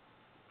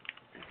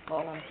 That's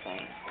all I'm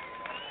saying.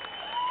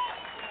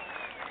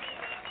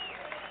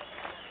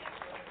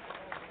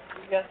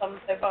 You got something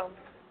to say about it?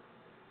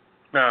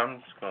 No, I'm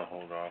just going to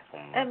hold off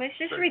on that. I mean, it's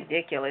just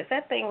ridiculous.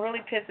 That thing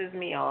really pisses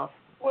me off.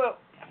 Well,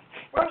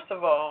 first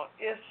of all,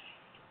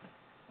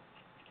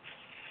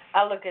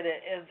 I look at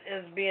it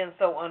as being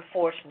so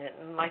unfortunate.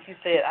 And like you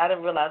said, I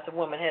didn't realize the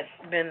woman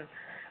had been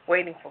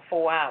waiting for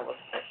 4 hours.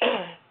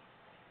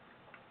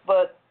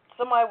 But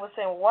somebody was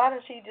saying, why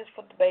didn't she just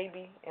put the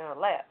baby in her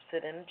lap,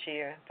 sit in a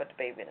chair and put the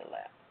baby in her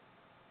lap?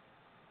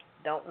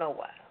 Don't know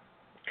why.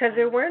 Because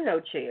there were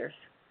no chairs.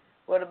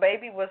 Well, the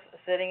baby was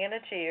sitting in a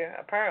chair,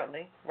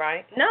 apparently,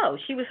 right? No,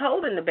 she was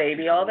holding the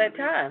baby all that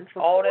time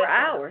for 4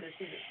 hours,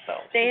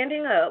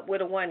 standing up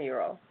with a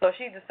 1-year-old. So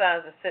she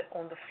decided to sit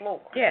on the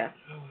floor. Yeah.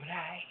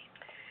 Right.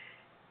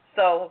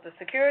 So the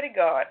security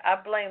guard,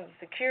 I blame the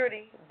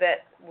security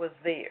that was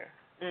there.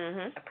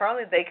 Mm-hmm.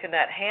 Apparently they could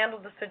not handle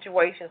the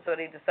situation, so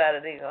they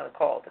decided they were going to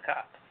call the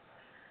cops.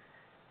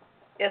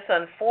 It's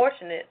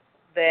unfortunate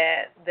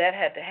that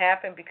had to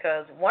happen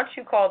because once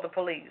you call the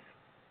police,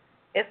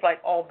 it's like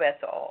all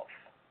bets are off.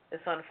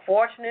 It's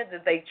unfortunate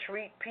that they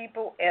treat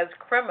people as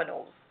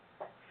criminals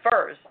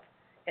first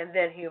and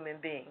then human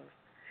beings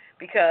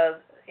because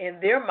in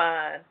their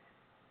mind,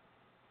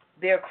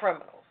 they're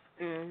criminals.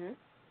 Mm-hmm.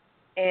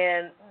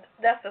 And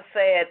that's a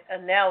sad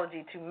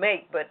analogy to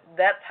make, but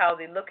that's how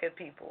they look at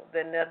people.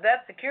 Then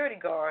that security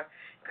guard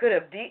could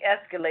have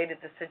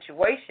de-escalated the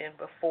situation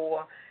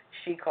before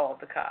she called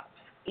the cops.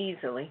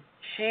 Easily.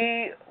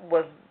 She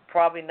was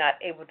probably not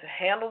able to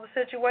handle the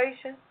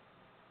situation.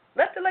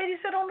 Let the lady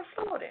sit on the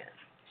floor then.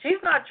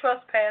 She's not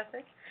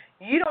trespassing.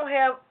 You don't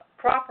have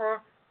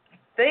proper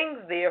things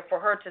there for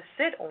her to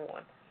sit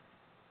on.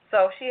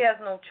 So she has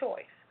no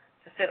choice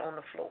to sit on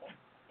the floor.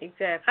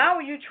 Exactly. How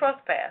are you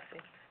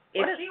trespassing?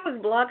 If she was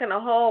blocking a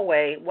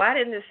hallway, why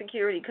didn't the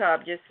security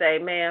cop just say,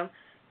 ma'am,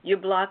 you're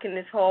blocking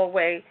this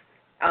hallway.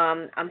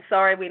 I'm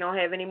sorry we don't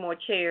have any more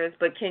chairs,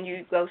 but can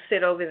you go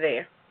sit over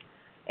there?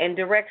 And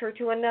direct her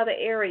to another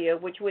area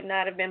which would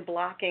not have been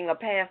blocking a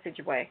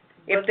passageway,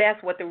 if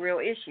that's what the real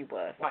issue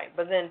was. Right,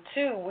 but then,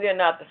 too, we are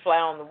not the fly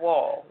on the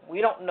wall.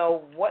 We don't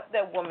know what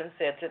that woman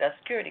said to that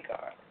security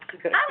guard.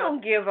 I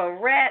don't give a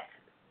rat's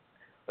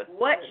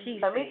what she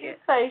said. Let me just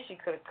say she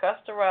could have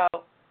cussed her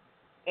out,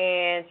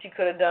 and she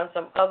could have done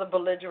some other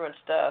belligerent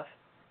stuff.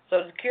 So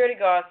the security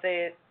guard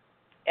said,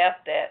 F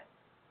that,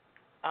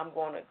 I'm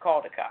going to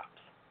call the cops.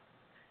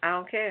 I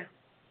don't care.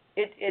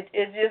 It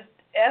just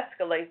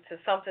escalates to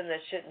something that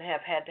shouldn't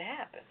have had to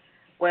happen.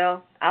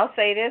 Well, I'll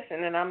say this,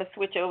 and then I'm going to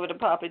switch over to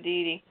Papa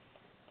Didi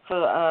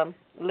for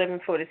Living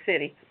for the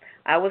City.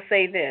 I will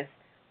say this.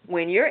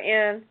 When you're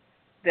in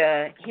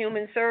the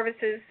human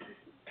services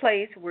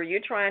place where you're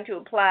trying to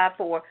apply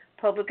for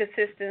public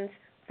assistance,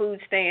 food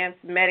stamps,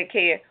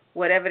 Medicare,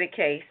 whatever the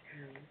case,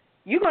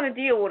 you're going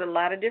to deal with a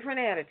lot of different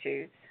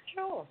attitudes.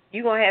 Sure.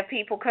 You're going to have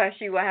people cuss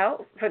you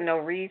out for no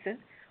reason,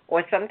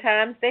 or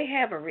sometimes they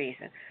have a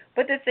reason.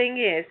 But the thing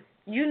is,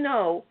 you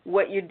know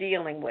what you're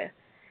dealing with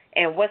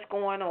and what's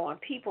going on.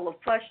 People are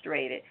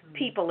frustrated.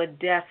 People are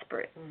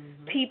desperate.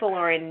 People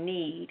are in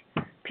need.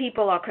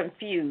 People are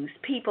confused.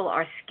 People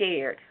are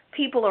scared.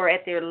 People are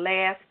at their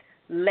last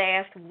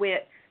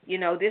wit. You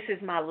know, this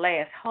is my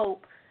last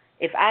hope.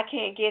 If I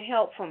can't get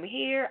help from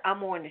here,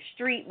 I'm on the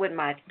street with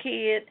my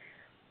kid,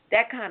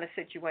 that kind of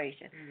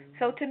situation.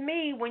 So to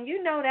me, when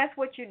you know that's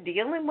what you're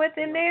dealing with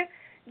in there,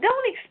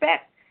 don't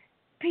expect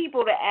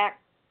people to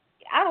act,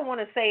 I don't want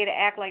to say to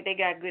act like they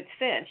got good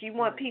sense. You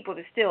want people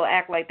to still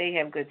act like they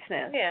have good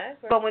sense. Yeah.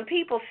 But when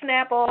people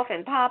snap off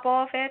and pop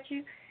off at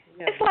you,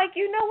 it's like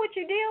you know what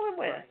you're dealing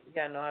with. Right. You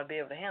got to know how to be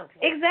able to handle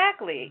it.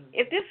 Exactly.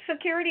 If this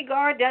security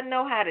guard doesn't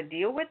know how to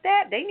deal with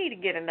that, they need to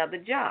get another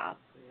job.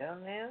 Yeah,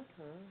 man.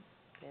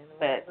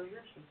 But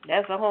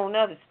that's a whole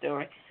nother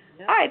story.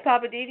 Yeah. All right,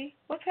 Papa Didi,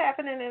 what's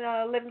happening in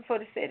Living for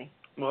the City?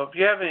 Well, if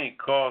you have any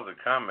calls or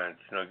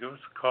comments, give us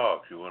a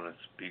call if you want to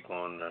speak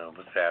on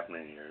what's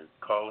happening here.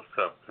 Call us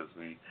up because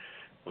we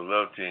would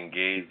love to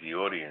engage the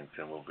audience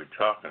in what we're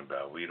talking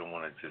about. We don't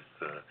want to just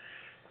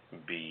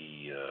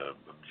be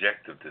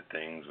objective to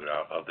things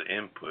without other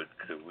input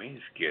because we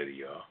ain't scared of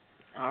y'all.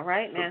 All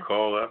right, so now.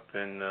 Call up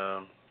and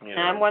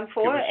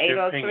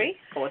 914-803-4306.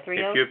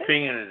 If your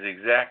opinion is the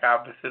exact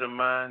opposite of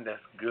mine, that's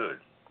good.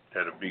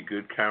 That'll be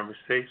good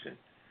conversation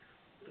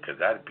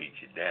because I'd beat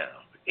you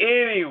down.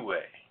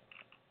 Anyway,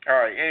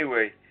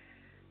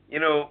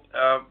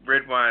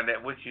 Red Wine,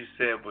 that what you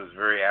said was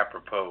very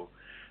apropos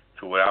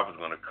to what I was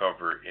going to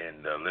cover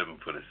in Living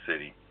for the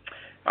City.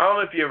 I don't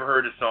know if you ever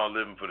heard the song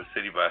Living for the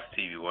City by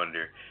Stevie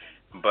Wonder,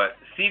 but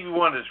Stevie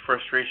Wonder's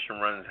frustration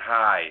runs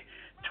high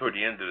toward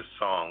the end of the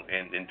song,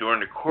 and during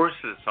the course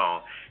of the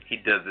song, he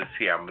does this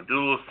here. I'm going to do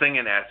a little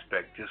singing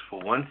aspect just for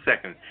 1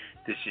 second.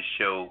 This should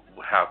show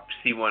how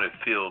C1 had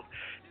felt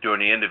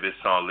during the end of his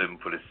song, Living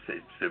for the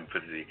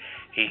Symphony.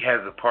 He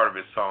has a part of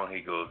his song,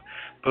 he goes,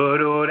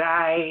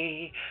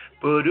 Budorai,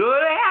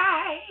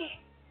 Budorai,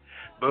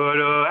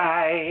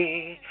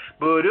 Budorai,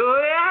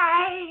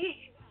 Budorai.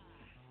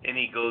 And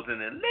he goes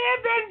in and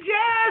living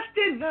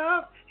just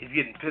enough. He's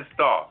getting pissed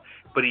off.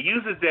 But he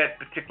uses that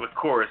particular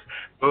chorus,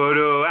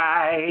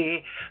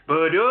 Budorai,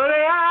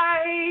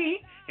 Budorai.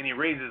 And he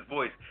raises his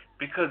voice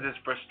because his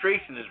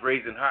frustration is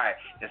raising high.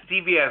 And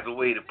Stevie has a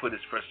way to put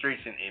his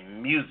frustration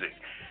in music.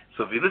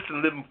 So if you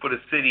listen to Living for the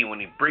City, when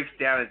he breaks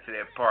down into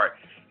that part,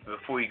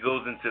 before he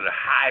goes into the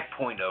high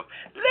point of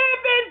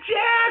living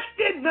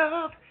just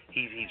enough,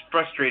 he's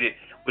frustrated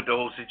with the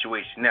whole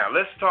situation. Now,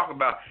 let's talk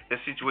about the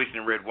situation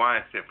in Red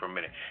Wine Set for a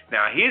minute.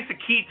 Now, here's the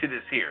key to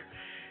this here.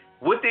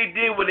 What they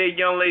did with that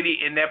young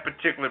lady in that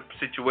particular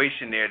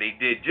situation there, they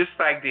did just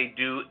like they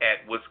do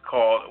at what's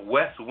called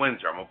West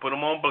Windsor. I'm going to put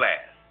them on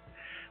blast.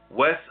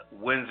 West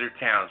Windsor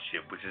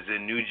Township, which is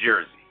in New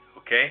Jersey,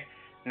 okay?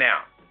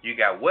 Now, you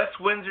got West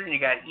Windsor and you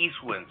got East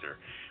Windsor,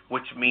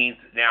 which means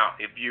now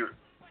if you're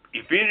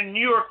in the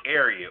New York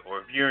area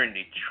or if you're in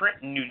the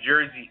Trenton, New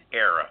Jersey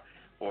era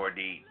or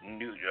the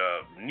New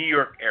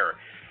York era,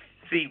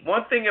 see,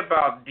 one thing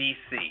about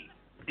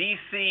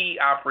D.C.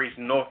 operates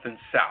north and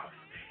south.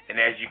 And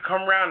as you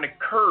come around the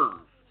curve,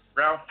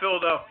 around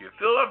Philadelphia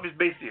is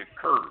basically a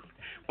curve.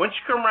 Once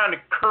you come around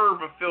the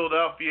curve of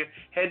Philadelphia,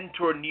 heading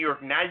toward New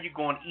York, now you're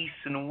going east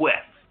and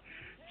west.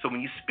 So when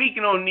you're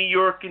speaking on New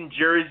York and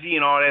Jersey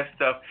and all that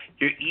stuff,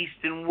 you're east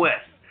and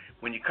west.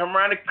 When you come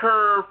around the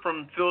curve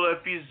from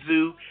Philadelphia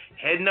Zoo,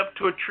 heading up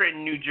toward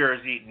Trenton, New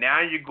Jersey, now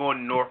you're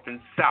going north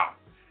and south.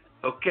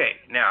 Okay,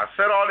 now I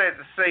said all that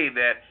to say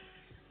that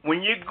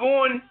when you're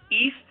going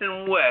east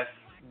and west,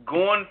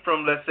 going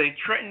from, let's say,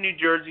 Trenton, New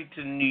Jersey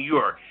to New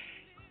York,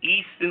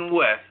 east and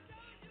west,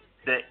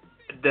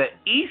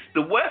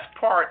 the west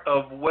part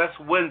of West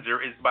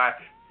Windsor is by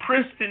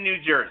Princeton, New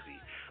Jersey.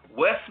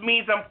 West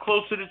means I'm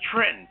closer to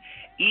Trenton.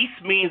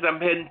 East means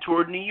I'm heading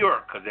toward New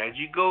York, because as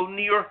you go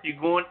New York,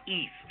 you're going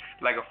east,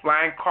 like a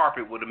flying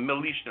carpet with a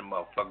Middle Eastern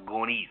motherfucker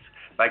going east,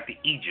 like to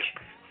Egypt,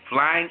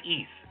 flying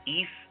east,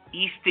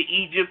 east to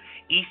Egypt,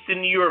 east to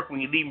New York. When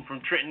you're leaving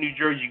from Trenton, New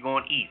Jersey, you're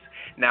going east.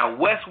 Now,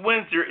 West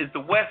Windsor is the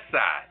west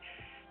side.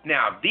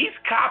 Now, these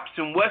cops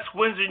in West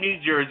Windsor, New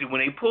Jersey, when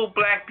they pull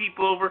black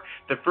people over,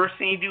 the first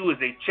thing you do is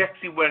they check,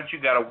 see whether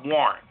you got a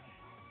warrant.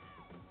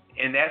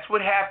 And that's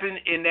what happened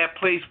in that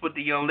place with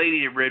the young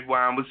lady that Red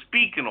Wine was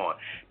speaking on.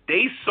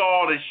 They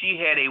saw that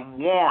she had a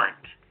warrant.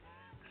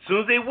 As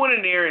soon as they went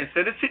in there,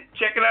 instead of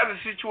checking out the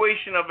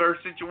situation of her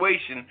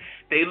situation,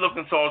 they looked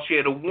and saw she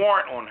had a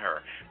warrant on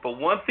her. But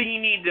one thing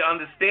you need to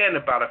understand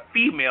about a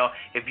female,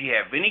 if you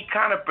have any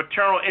kind of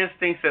paternal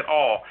instincts at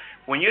all,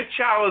 when your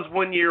child is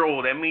 1 year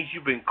old, that means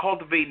you've been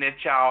cultivating that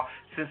child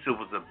since it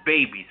was a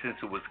baby, since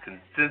it was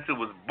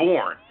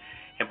born.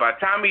 And by the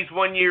time he's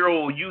 1 year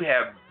old, you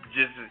have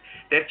just,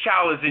 that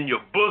child is in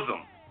your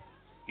bosom.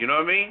 You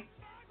know what I mean?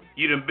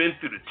 You done been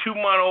through the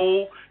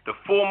 2-month-old, the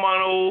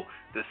 4-month-old,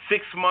 the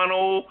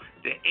 6-month-old,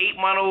 the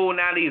 8-month-old.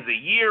 Now he's a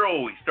year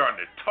old. He's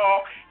starting to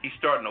talk. He's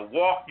starting to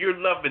walk. You're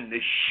loving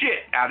the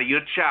shit out of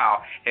your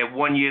child at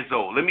 1 year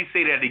old. Let me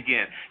say that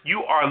again.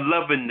 You are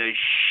loving the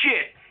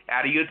shit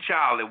out of your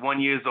child at 1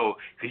 year old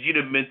because you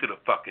done been through the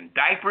fucking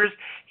diapers.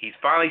 He's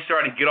finally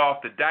starting to get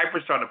off the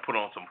diapers, starting to put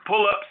on some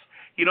pull-ups.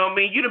 You know what I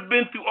mean? You'd have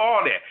been through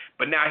all that.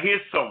 But now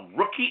here's some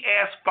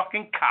rookie-ass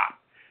fucking cop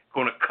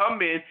going to come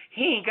in.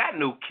 He ain't got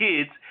no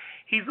kids.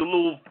 He's a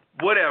little,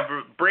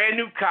 whatever, brand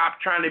new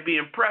cop trying to be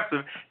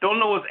impressive. Don't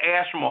know his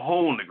ass from a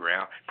hole in the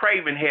ground.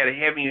 Probably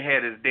haven't even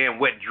had his damn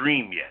wet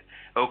dream yet.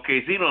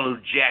 Okay, so he don't know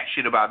jack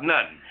shit about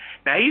nothing.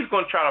 Now he's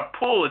going to try to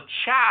pull a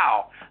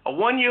child, a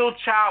 1-year-old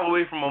child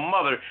away from a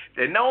mother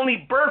that not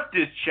only birthed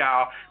this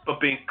child, but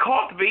been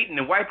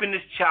cultivating and wiping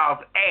this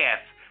child's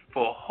ass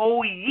for a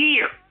whole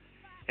year.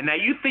 And now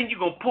you think you're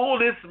going to pull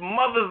this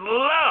mother's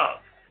love.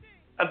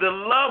 The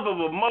love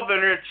of a mother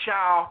and her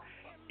child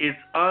is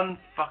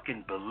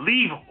unfucking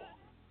believable.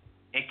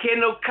 And can't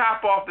no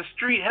cop off the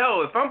street,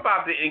 hell, if I'm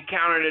about to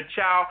encounter the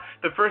child,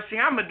 the first thing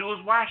I'm going to do is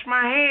wash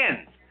my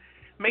hands.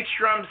 Make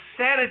sure I'm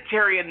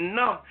sanitary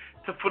enough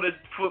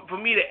for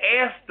me to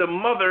ask the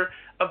mother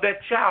of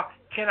that child,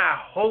 can I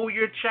hold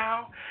your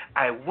child?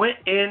 I went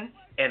in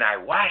and I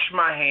washed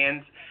my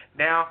hands.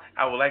 Now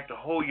I would like to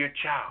hold your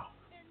child.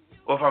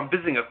 Or if I'm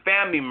visiting a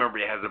family member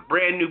that has a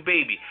brand new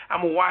baby,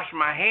 I'm going to wash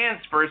my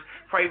hands first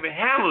before I even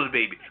handle the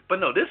baby.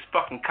 But no, this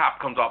fucking cop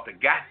comes off the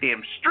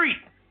goddamn street,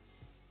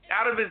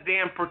 out of his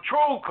damn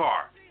patrol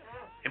car,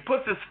 and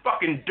puts his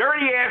fucking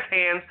dirty ass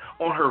hands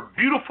on her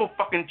beautiful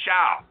fucking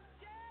child.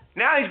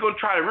 Now he's going to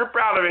try to rip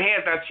her out of her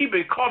hands. Now she's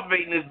been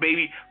cultivating this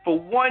baby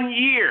for 1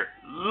 year.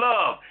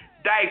 Love,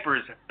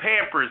 diapers,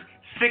 pampers,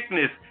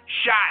 sickness,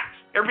 shots,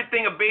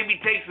 everything a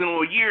baby takes in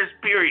a year's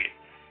period.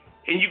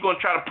 And you're going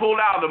to try to pull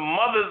out of the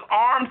mother's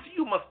arms?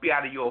 You must be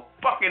out of your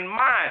fucking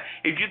mind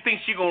if you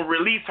think she's going to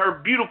release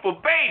her beautiful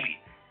baby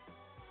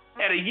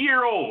at a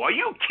year old. Are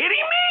you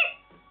kidding me?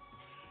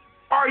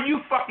 Are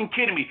you fucking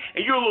kidding me?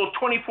 And you're a little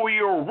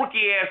 24-year-old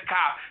rookie-ass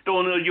cop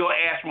throwing your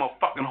ass from a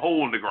fucking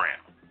hole in the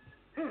ground.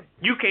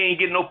 You can't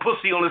get no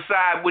pussy on the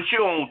side with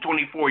your own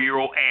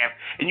 24-year-old ass,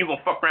 and you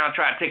gonna fuck around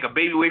trying to take a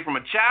baby away from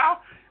a child?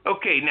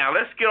 Okay, now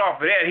let's get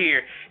off of that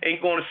here and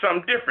go to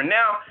something different.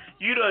 Now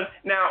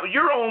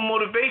your own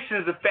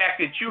motivation is the fact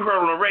that you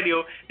heard on the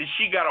radio that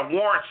she got a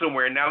warrant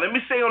somewhere. Now let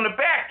me say on the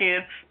back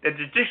end that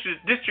the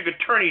district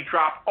attorney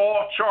dropped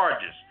all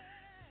charges.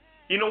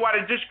 You know why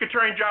the district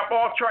attorney dropped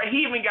all charges?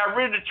 He even got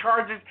rid of the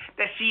charges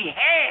that she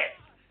had.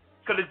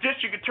 Because the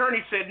district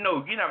attorney said,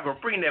 no, you're not going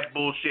to bring that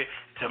bullshit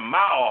to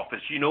my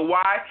office. You know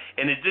why?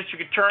 And the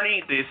district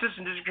attorney, the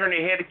assistant district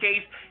attorney had the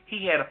case,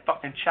 he had a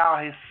fucking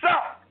child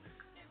himself.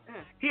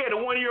 He had a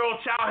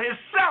 1-year-old child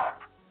himself.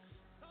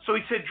 So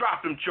he said,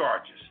 drop them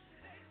charges.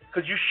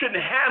 Because you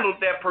shouldn't have handled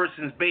that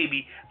person's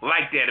baby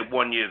like that at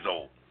 1 year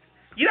old.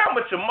 You know how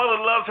much a mother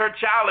loves her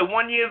child at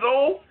 1 year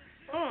old?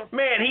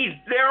 Man,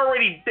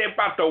 they're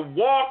about to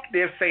walk.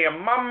 They're saying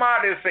mama.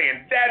 They're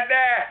saying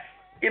dada.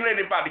 You know,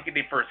 they're about to get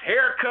their first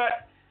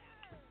haircut.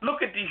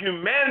 Look at the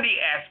humanity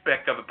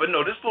aspect of it. But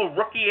no, this little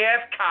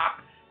rookie-ass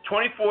cop,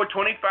 24,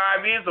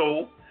 25 years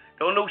old,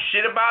 don't know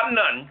shit about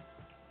nothing.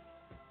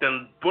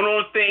 Then put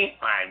on the thing.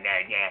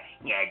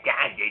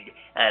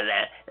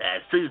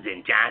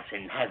 Susan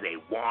Johnson has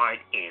a warrant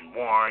in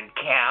Warren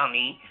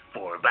County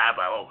for blah,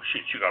 blah. Oh,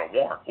 shit, you got a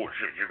warrant. Oh,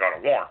 shit, you got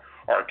a warrant.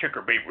 All right, take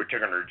her baby. We're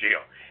taking her to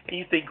jail. And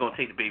you think you're going to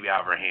take the baby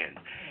out of her hands.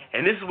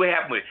 And this is what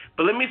happened with it.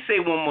 But let me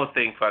say one more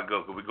thing before I go,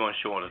 because we're going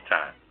to show on the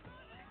time.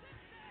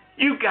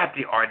 You got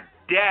the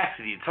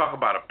audacity to talk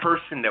about a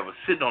person that was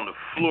sitting on the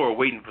floor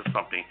waiting for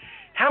something.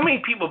 How many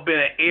people have been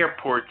at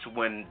airports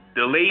when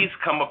delays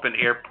come up in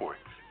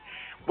airports?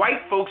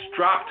 White folks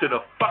drop to the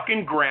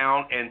fucking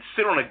ground and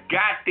sit on a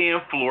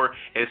goddamn floor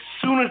as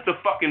soon as the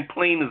fucking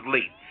plane is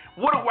late.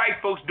 What are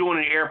white folks doing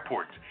in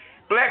airports?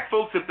 Black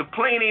folks, if the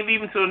plane ain't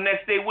leaving till the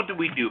next day, what do?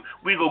 We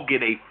go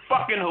get a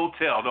fucking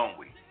hotel, don't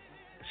we?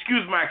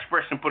 Excuse my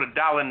expression, put $1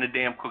 in the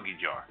damn cookie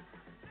jar.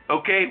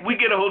 Okay? We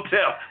get a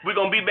hotel. We're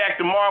going to be back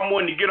tomorrow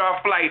morning to get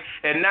our flight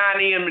at 9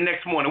 a.m. the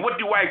next morning. What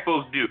do white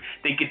folks do?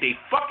 They get their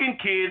fucking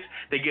kids,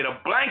 they get a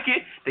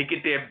blanket, they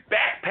get their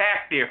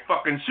backpack, their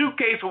fucking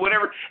suitcase or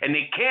whatever, and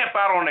they camp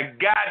out on the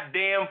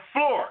goddamn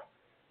floor.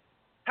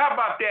 How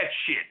about that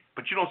shit?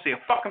 But you don't say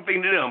a fucking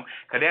thing to them,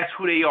 because that's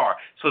who they are.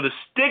 So the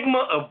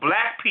stigma of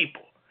black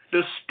people,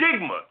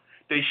 stigma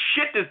means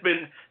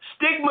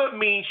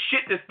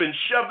shit that's been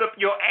shoved up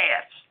your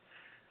ass.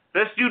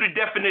 Let's do the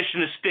definition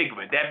of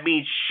stigma. That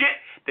means shit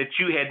that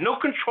you had no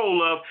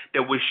control of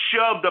that was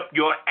shoved up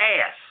your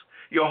ass.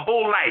 Your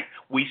whole life,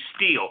 we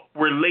steal,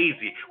 we're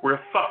lazy, we're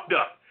fucked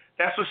up.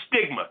 That's a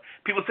stigma.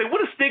 People say, what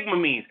does stigma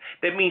mean?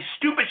 That means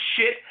stupid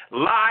shit,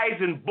 lies,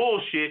 and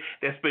bullshit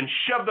that's been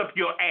shoved up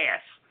your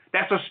ass.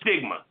 That's a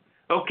stigma.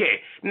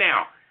 Okay,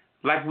 now,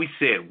 like we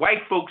said,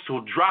 white folks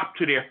will drop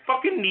to their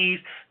fucking knees,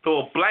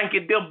 throw a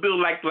blanket. They'll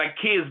build like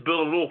kids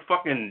build a little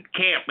fucking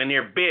camp in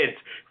their beds.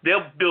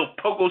 They'll build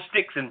pogo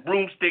sticks and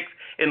broomsticks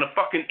in the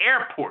fucking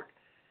airport.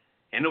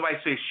 And nobody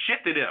says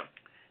shit to them.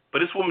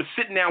 But this woman's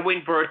sitting down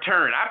waiting for her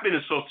turn. I've been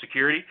in Social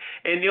Security,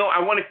 and, I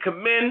want to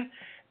commend,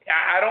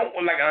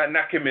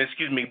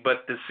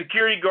 but the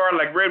security guard,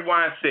 like Red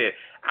Wine said,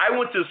 I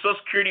went to the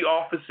Social Security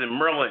office in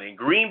Maryland, in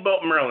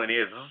Greenbelt, Maryland.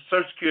 There's a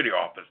Social Security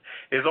office.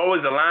 There's always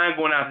a line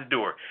going out the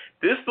door.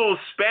 This little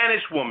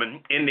Spanish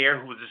woman in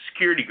there who was a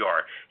security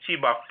guard, she's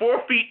about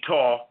 4 feet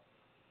tall,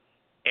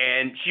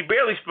 and she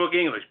barely spoke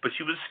English, but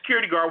she was a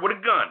security guard with a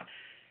gun.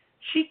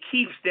 She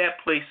keeps that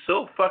place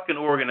so fucking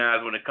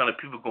organized when it comes to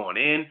people going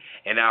in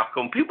and out.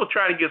 When people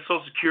trying to get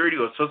Social Security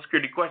or Social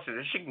Security questions,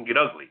 that shit can get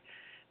ugly.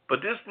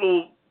 But this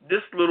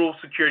little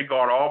security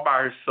guard all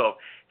by herself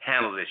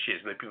handles that shit.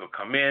 When people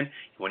come in,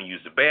 you want to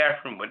use the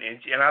bathroom,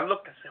 and I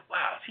looked and said,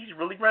 wow, she's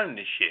really running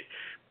this shit.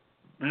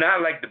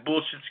 Not like the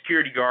bullshit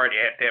security guard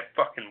at that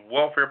fucking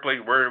welfare place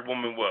where the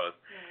woman was.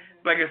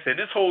 Mm-hmm. Like I said,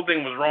 this whole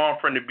thing was wrong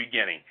from the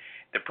beginning.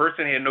 The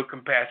person had no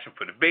compassion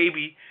for the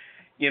baby,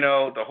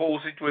 the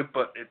whole situation.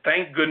 But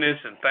thank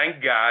goodness and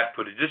thank God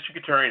for the district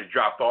attorney to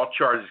drop all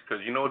charges, because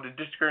you know what the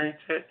district attorney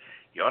said?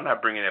 Y'all not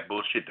bringing that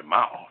bullshit to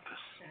my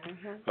office.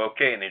 Mm-hmm.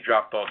 Okay, and they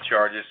dropped all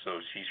charges, so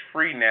she's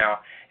free now,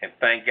 and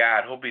thank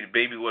God. Hopefully the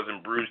baby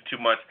wasn't bruised too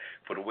much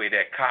for the way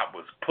that cop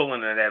was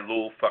pulling at that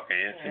little fucking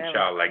innocent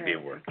child like they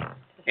were.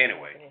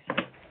 Anyway.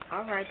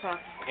 All right, Pop.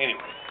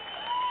 Anyway.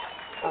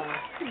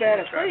 You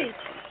better preach.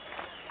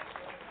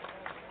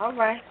 All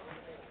right.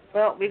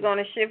 Well, we're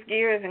going to shift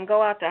gears and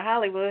go out to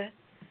Hollywood.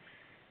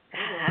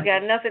 I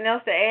got nothing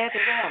else to add to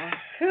that one.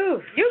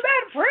 Whew. You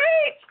better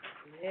preach.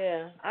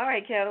 Yeah. All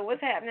right, Kelly,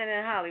 what's happening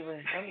in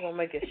Hollywood? I'm going to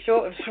make it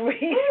short and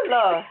sweet.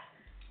 Lord.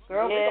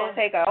 Girl, we're going to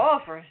take our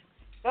offering.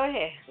 Go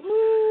ahead.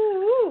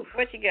 Woo.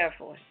 What you got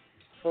for us?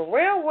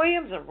 Pharrell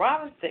Williams and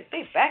Robin Thicke,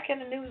 they back in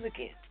the news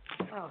again.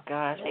 Oh,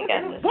 gosh. They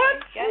got to,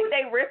 what?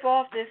 They rip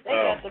off this. They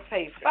got to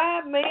pay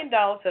 $5 million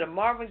to the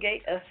Marvin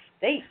Gaye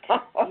estate.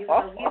 He's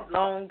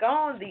long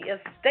gone. The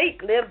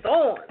estate lives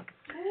on.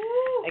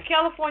 A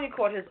California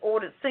court has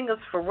ordered singers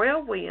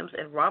Pharrell Williams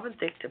and Robin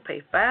Thicke to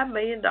pay $5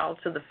 million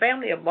to the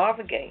family of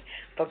Marvin Gaye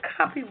for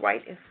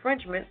copyright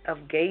infringement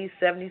of Gaye's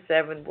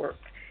 77 work.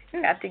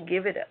 Got to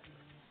give it up.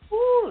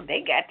 Ooh,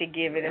 they got to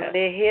give it up.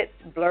 They hit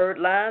Blurred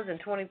Lines in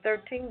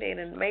 2013. They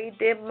done made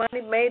their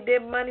money.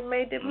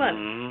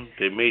 Mm-hmm.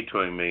 They made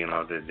 $20 million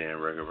off that damn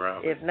record,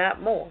 probably. If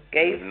not more.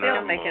 Gaye's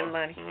family making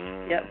money.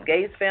 Mm-hmm. Yep,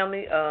 Gaye's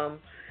family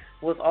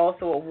was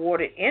also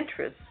awarded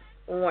interest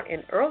on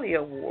an earlier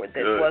award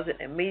that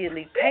wasn't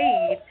immediately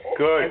paid,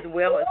 as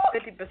well as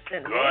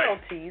 50%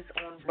 royalties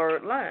on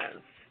Blurred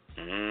Lines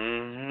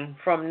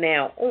from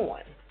now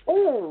on.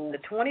 Ooh. The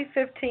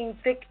 2015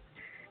 Thicke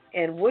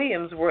and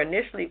Williams were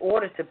initially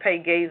ordered to pay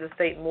Gaye's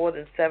estate more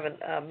than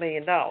 $7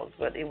 million,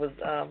 but it was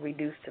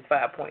reduced to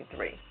 5.3. So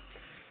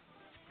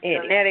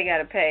now they got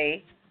to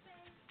pay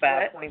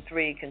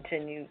 5.3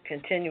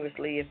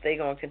 continuously if they're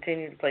going to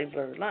continue to play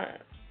Blurred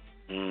Lines.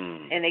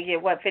 And they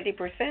get, what,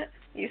 50%,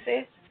 you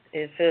said?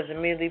 It says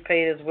immediately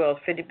paid as well as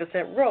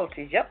 50%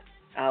 royalties. Yep.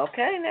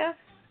 Okay, now.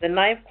 The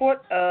Ninth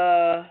Court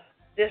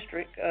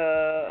District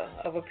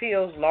of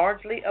Appeals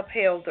largely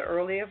upheld the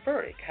earlier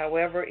verdict.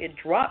 However, it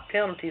dropped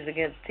penalties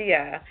against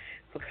T.I.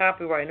 for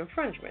copyright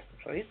infringement.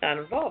 So he's not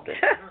involved in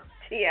it.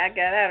 T.I.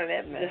 got out of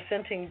that mess.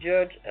 Dissenting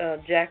Judge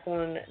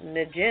Jacqueline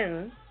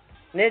Nijin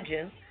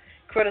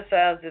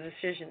criticized the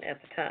decision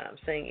at the time,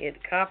 saying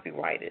it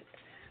copyrighted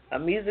a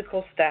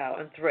musical style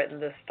and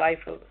threatened to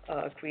stifle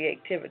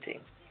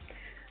creativity.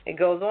 It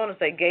goes on to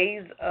say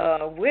Gaye's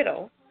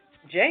widow,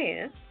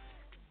 Jan,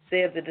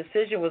 said the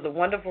decision was a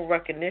wonderful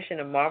recognition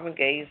of Marvin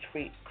Gaye's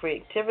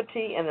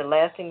creativity and the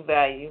lasting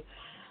value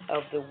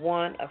of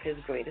one of his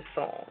greatest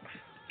songs.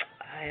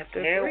 I have to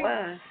agree.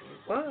 It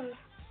was.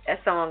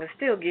 That song will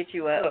still get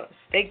you up.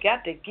 They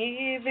got to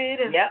give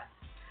it up. Yep.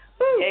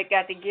 They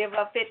got to give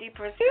up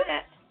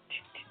 50%.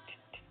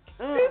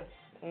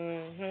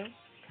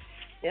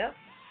 Yep.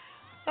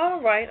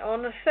 All right,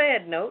 on a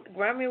sad note,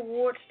 Grammy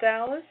Award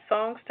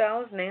song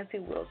stylist Nancy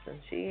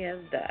Wilson, she has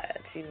died.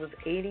 She was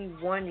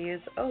 81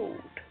 years old.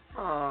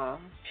 Aww.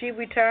 She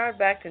retired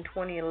back in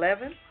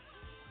 2011,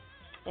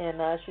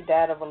 and she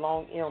died of a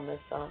long illness.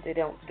 They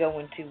don't go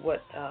into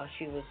what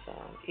she was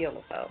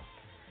ill about.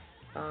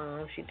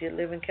 She did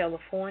live in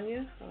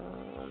California.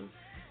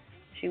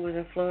 She was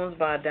influenced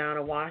by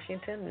Dinah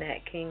Washington,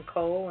 Nat King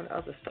Cole, and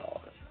other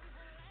stars.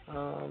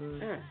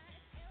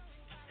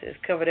 It's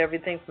covered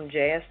everything from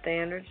jazz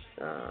standards.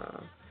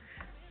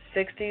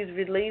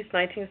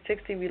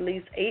 1960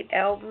 released 8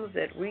 albums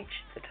that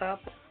reached the top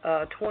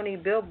 20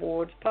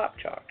 Billboard's pop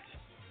charts.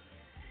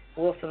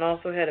 Wilson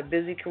also had a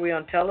busy career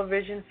on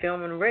television,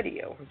 film, and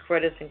radio. Her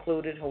credits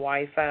included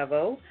Hawaii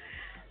Five-0,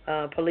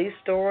 Police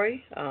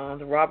Story,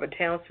 the Robert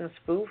Townsend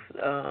spoof,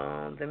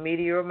 The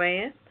Meteor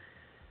Man.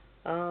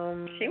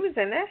 She was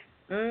in that?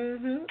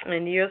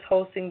 And years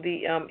hosting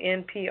the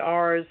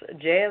NPR's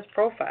Jazz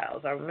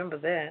Profiles. I remember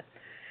that.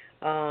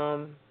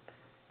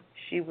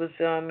 She was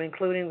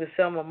including the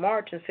Selma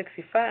March in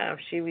 '65.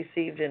 She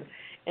received an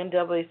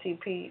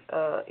NAACP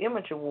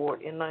Image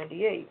Award in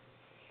 '98.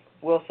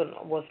 Wilson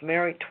was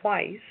married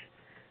twice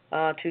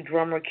to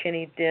drummer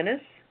Kenny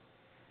Dennis.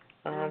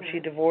 She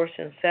divorced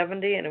in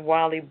 '70, and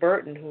Wiley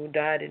Burton, who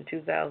died in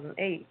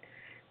 2008.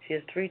 She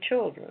has 3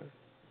 children.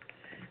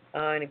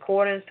 In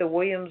accordance to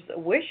Williams'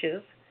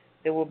 wishes,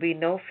 there will be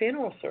no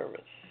funeral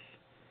service.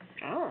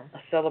 Oh. A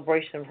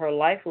celebration of her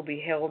life will be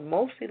held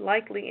mostly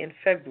likely in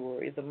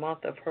February, the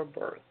month of her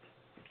birth.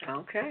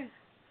 Okay.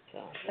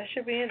 So that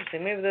should be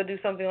interesting. Maybe they'll do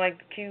something like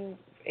the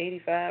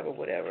Q85 or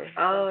whatever.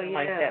 Oh, something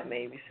like that,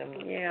 maybe.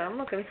 Yeah, I'm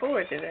looking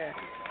forward to that.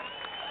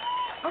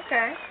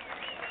 Okay.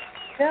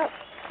 Yep.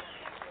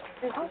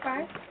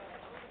 Okay.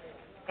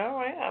 All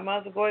right. I might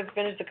as well go ahead and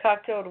finish the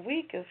cocktail of the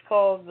week. It's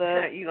called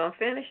the... You going to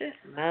finish it?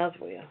 Might as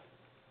well.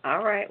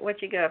 All right.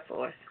 What you got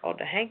for us? Called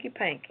the Hanky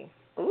Panky.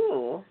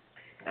 Ooh.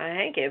 A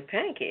hanky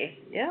panky.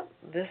 Yep,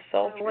 this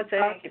sultry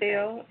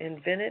cocktail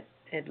invented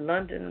at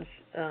London's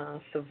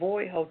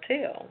Savoy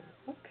Hotel.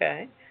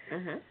 Okay.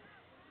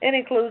 It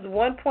includes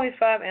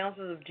 1.5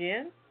 ounces of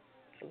gin.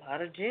 It's a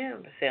lot of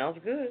gin, but sounds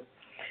good.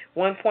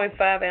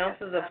 1.5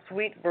 ounces of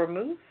sweet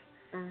vermouth.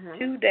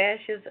 2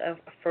 dashes of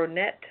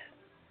Fernet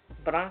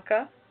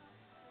Branca.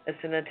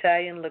 It's an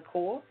Italian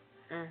liqueur.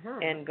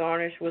 And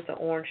garnished with an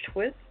orange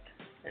twist.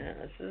 And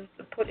this is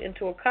put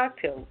into a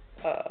cocktail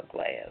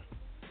glass.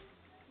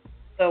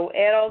 So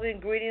add all the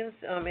ingredients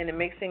in a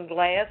mixing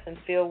glass and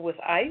fill with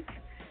ice.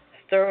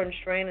 Stir and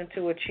strain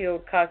into a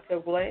chilled cocktail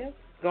glass.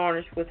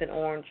 Garnish with an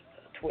orange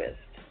twist.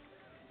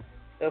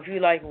 So if you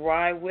like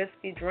rye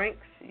whiskey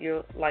drinks,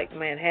 you like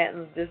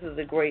Manhattans, this is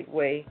a great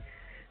way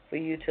for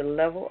you to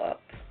level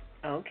up.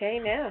 Okay,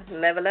 now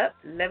level up,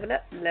 level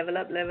up, level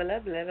up, level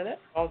up, level up.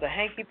 Oh, the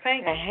Hanky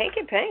Panky. A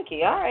hanky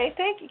panky. All right,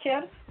 thank you,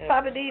 Kelly. Yep.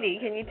 Papa Didi,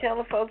 can you tell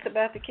the folks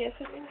about the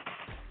kisses?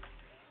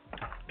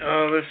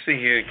 Let's see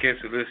here.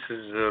 This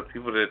is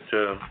people that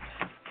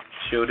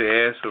showed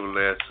their ass over the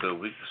last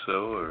week or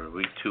so, or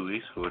week, 2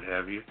 weeks, or what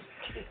have you.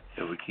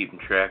 And we're keeping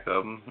track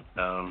of them.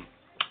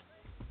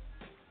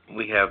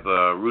 We have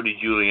Rudy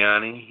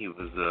Giuliani. He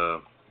was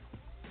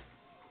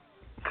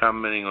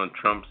commenting on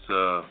Trump's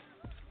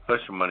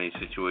hush money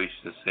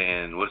situation,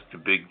 saying, "What's the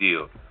big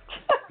deal?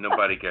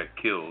 Nobody got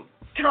killed."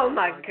 Oh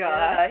my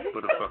God!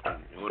 What a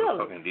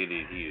fucking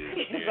idiot he is.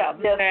 Yes,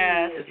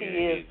 he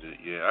is.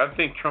 Yeah, I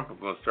think Trump is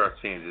gonna start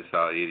saying just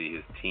how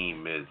idiot his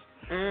team is.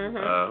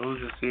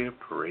 Who's this here?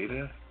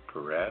 Parada?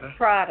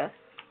 Prada.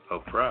 Oh,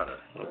 Prada.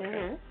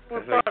 Okay.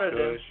 What Prada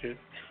do? Shit.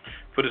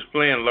 For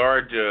displaying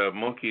large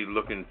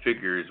monkey-looking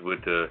figures with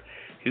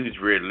huge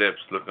red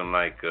lips, looking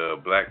like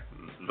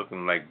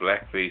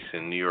blackface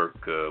in New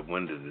York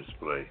window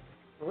display.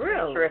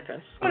 Really?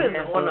 Tripping. What is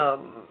it? One of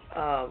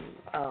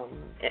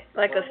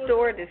like a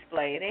store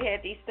display. They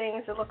had these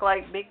things that look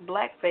like big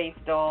blackface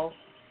dolls.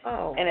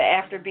 Oh. And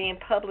after being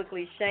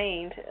publicly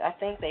shamed, I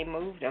think they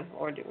moved them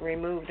or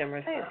removed them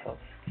or something.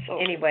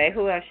 Anyway,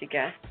 who else you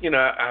got? You know,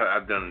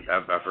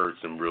 I've heard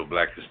some real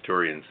black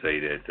historians say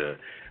that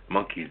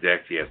monkeys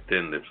actually have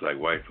thin lips like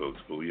white folks,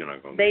 but we're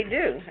not going to. They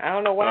do. I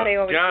don't know why they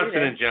always Johnson do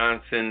that. and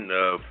Johnson,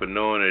 for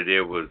knowing that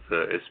there was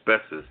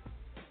asbestos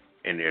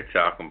in their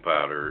talcum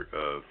powder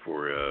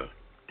for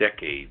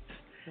decades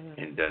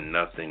and done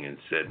nothing and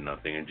said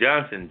nothing. And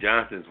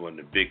Johnson's one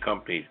of the big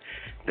companies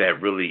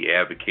that really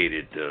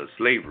advocated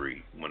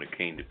slavery when it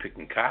came to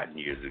picking cotton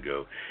years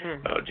ago.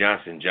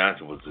 Johnson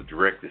was a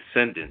direct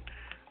descendant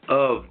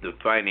of the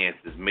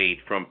finances made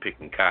from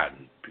picking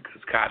cotton,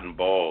 because cotton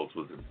balls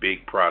was a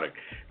big product.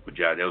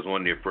 That was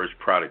one of their first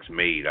products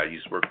made. I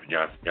used to work for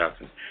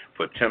Johnson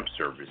for temp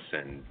service,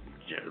 and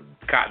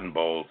cotton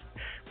balls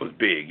was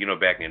big. You know,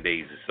 back in the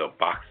days, to sell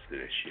boxes of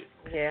that shit.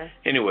 Yeah.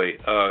 Anyway,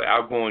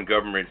 outgoing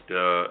governor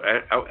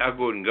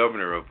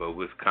of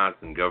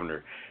Wisconsin,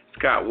 Governor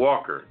Scott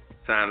Walker,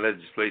 signed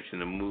legislation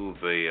to move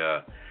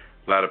a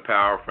lot of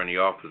power from the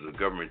office of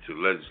government to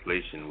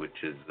legislation,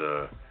 which is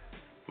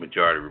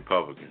majority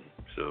Republican.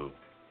 So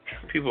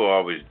people are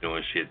always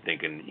doing shit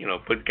thinking,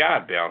 but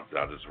God balances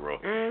out this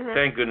world.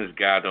 Thank goodness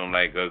God don't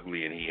like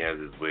ugly, and he has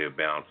his way of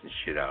balancing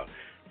shit out.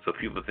 So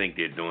people think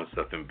they're doing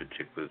something in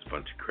particular. It's a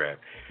bunch of crap.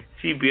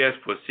 CBS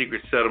for a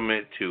secret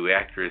settlement to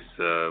actress,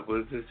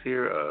 what is this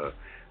here?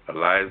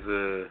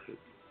 Eliza.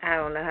 I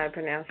don't know how to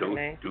pronounce her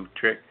name.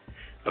 Dutrick,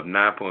 of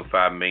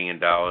 $9.5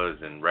 million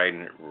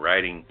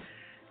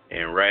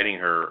and writing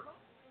her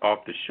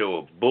off the show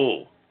of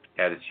Bull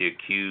after she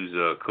accused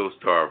a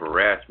co-star of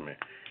harassment.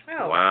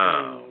 Oh,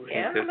 wow.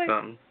 Yeah, Is that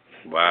something?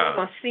 Wow. I'm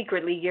going to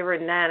secretly give her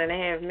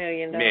 $9.5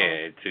 million.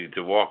 Yeah,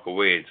 to walk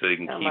away so they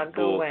can keep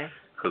Bull.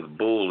 Because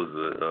Bull is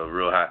a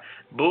real high.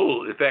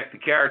 Bull, in fact, the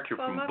character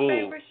from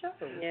Bull,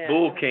 Yeah.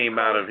 Bull came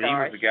out of, he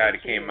was the guy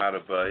that came out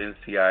of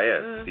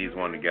NCIS. He's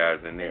one of the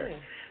guys in there.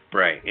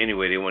 Right.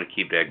 Anyway, they want to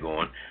keep that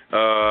going.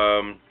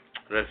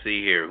 Let's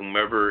see here.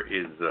 Whomever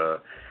is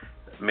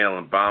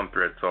mailing bomb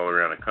threats all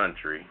around the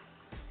country,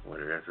 what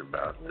that's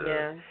about.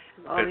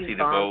 Betsy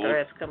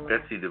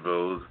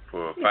DeVos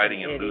for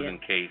fighting and losing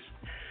case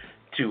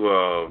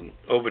to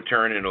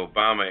overturn an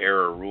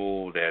Obama-era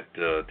rule that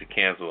to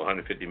cancel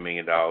 $150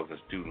 million in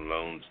student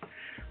loans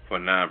for a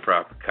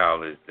nonprofit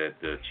college that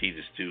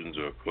cheated students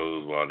or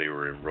closed while they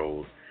were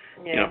enrolled.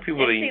 Yeah.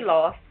 People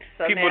lost.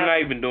 So people are not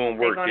even doing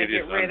work. They're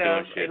just get rid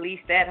of shit. At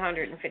least that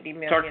 $150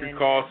 million. Tucker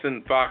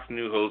Carlson, Fox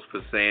News host,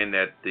 for saying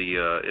that the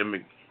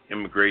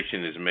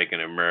immigration is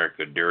making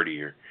America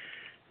dirtier.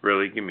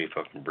 Really? Give me a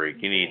fucking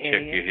break. You need to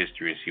check your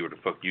history and see where the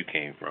fuck you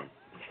came from.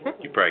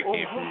 You probably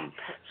came from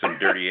some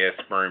dirty ass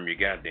sperm, you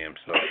goddamn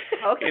self.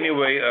 Okay.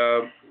 Anyway,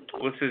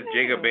 what's this?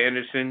 Jacob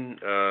Anderson?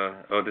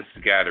 This is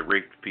the guy that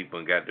raped people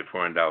and got the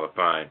 $400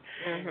 fine.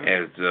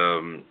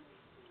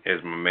 As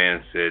my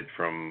man said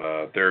from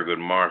Thurgood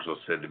Marshall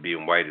said, to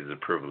being white is a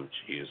privilege.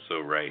 He is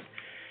so right.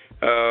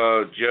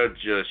 Judge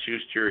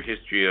Schuster,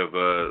 history of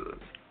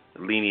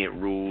lenient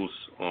rules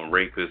on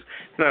rapists.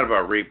 It's not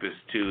about rapists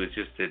too. It's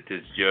just that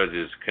this judge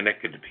is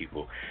connected to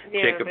people.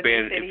 Yeah, Jacob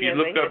Anderson. If you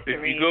look up,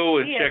 if you go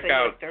and check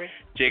out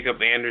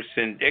Jacob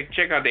Anderson,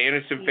 check out the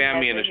Anderson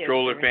family and the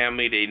Stroller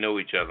family. They know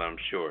each other, I'm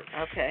sure.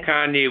 Okay.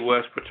 Kanye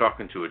West for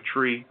talking to a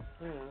tree.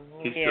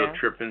 He's still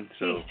tripping.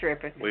 So he's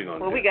tripping. We're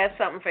gonna we got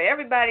something for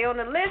everybody on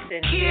the list,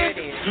 and here it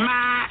is.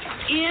 My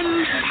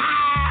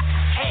entire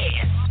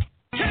ass.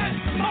 Kiss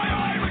my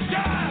Irish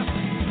ass.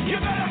 You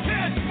better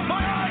kiss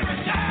my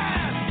Irish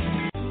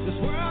ass. This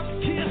world can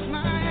kiss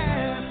my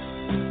ass.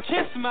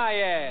 Kiss my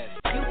ass.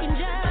 You can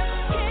just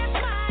kiss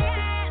my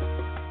ass.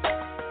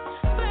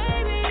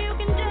 Baby, you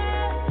can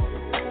just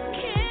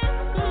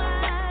kiss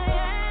my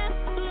ass.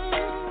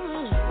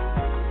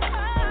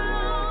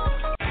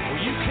 Well,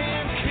 you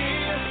can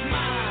kiss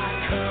my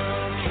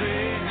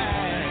country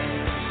ass.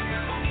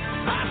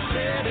 I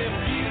said if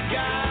you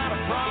got a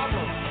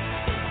problem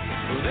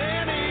with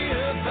any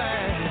of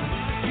that,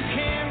 you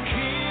can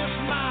kiss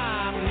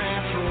my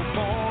natural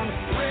born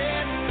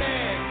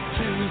redneck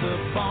to the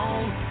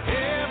bone,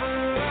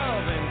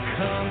 ever-loving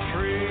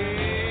country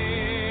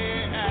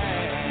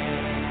ass.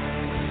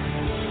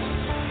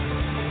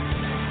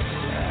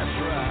 That's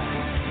right.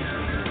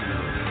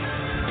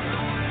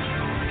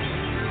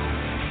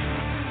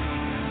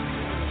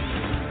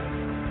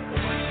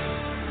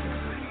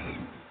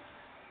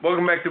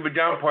 Welcome back to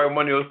Pajama Party.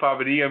 Money host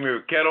Papa D. I'm here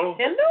with Kettle.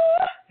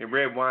 Hello. and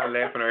red wine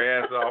laughing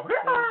her ass off.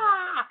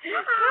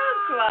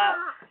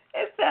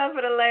 It's time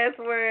for the last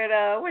word.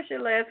 What's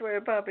your last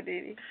word, Papa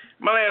Diddy?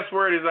 My last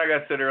word is, like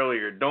I said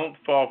earlier, don't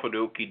fall for the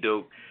okie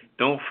doke.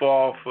 Don't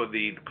fall for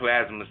the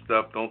plasma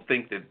stuff. Don't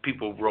think that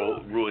people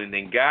rule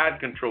anything. God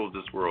controls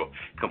this world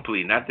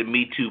completely, not the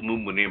Me Too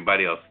movement or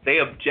anybody else. Stay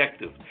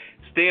objective.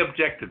 Stay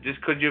objective. Just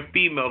because you're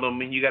female don't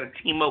mean you got to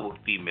team up with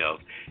females.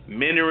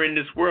 Men are in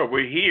this world.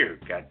 We're here.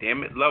 God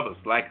damn it. Love us,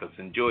 like us,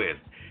 enjoy us.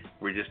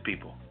 We're just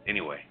people.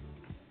 Anyway.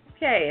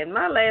 Okay, and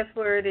my last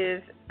word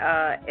is,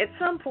 at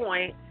some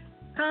point,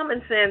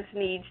 common sense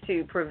needs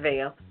to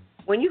prevail.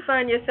 When you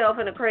find yourself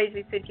in a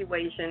crazy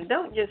situation,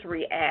 don't just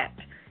react.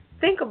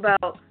 Think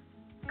about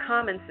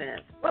common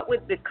sense. What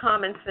would the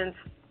common sense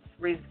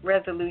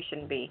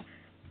resolution be?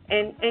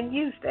 And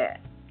use that.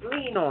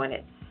 Lean on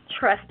it.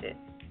 Trust it.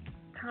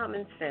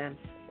 Common sense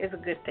is a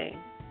good thing.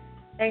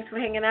 Thanks for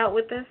hanging out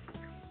with us.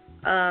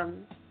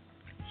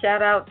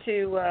 Shout out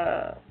to,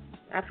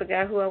 I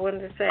forgot who I wanted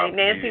to say,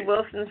 Nancy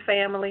Wilson's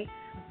family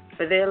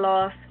for their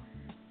loss.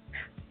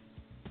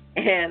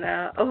 And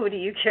over to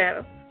you,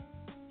 Carol.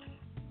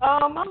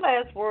 My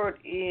last word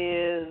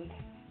is,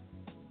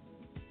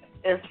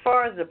 as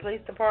far as the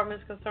police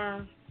department is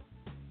concerned,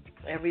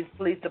 every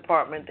police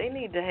department, they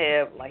need to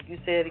have, like you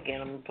said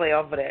again, I'm going to play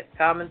off of that,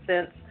 common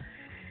sense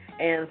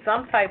and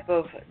some type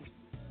of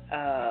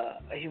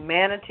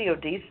humanity or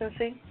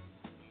decency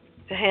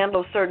to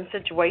handle certain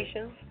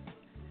situations.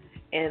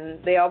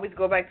 And they always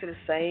go back to the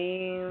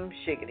same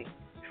shiggity,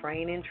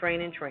 training.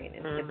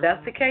 Mm-hmm. If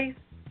that's the case,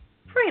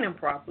 train them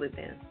properly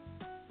then.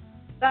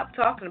 Stop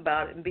talking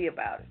about it and be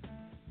about it.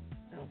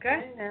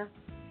 Okay? Yeah.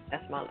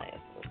 That's my last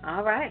one.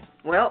 All right.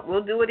 Well,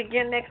 we'll do it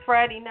again next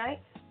Friday night.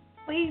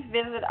 Please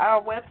visit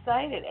our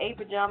website at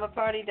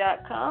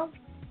apajamaparty.com.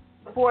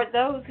 Support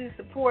those who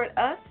support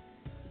us.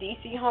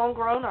 DC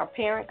Homegrown, our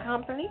parent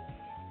company.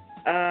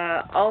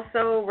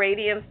 Also,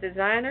 Radium's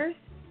Designers,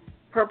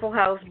 Purple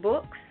House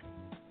Books.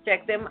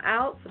 Check them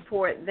out.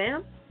 Support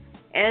them.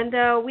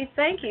 And we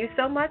thank you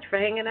so much for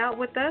hanging out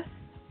with us.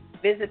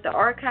 Visit the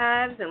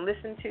archives and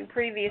listen to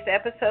previous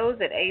episodes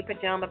at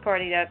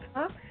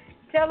apajamaparty.com.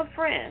 Tell a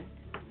friend.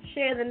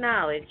 Share the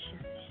knowledge.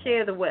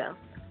 Share the wealth.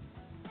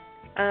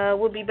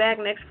 We'll be back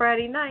next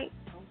Friday night.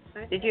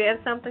 Did you have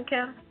something,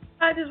 Cal?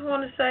 I just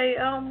want to say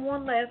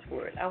one last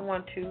word. I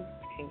want to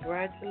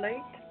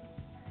congratulate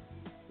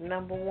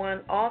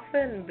 #1 author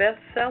and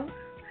bestseller.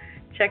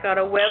 Check out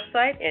our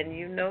website, and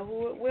you know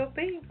who it will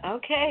be.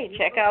 Okay,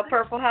 check out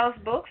Purple House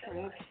Books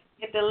and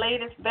get the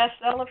latest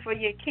bestseller for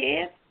your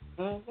kids.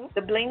 Mm-hmm.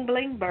 The Bling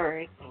Bling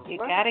Bird. You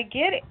gotta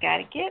get it.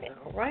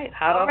 All right.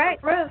 Hot off the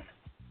press.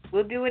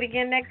 We'll do it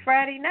again next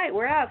Friday night.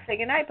 We're out. Say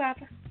goodnight,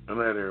 Papa. Good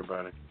night,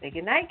 everybody. Say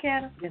goodnight,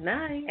 Cattle. Good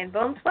night. And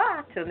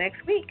bonsoir. Till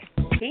next week.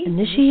 Peace.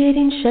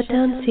 Initiating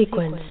shutdown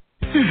sequence.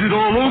 Is it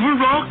all over,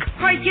 Rock?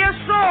 I guess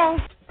so.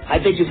 I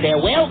bid you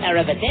farewell,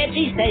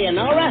 arrivederci,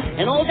 sayonara,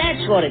 and all that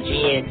sort of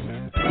cheers.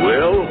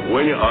 Well,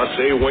 when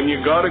you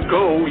gotta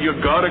go, you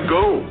gotta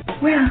go.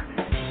 Well,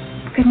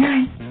 good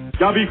night.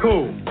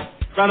 Yabiko.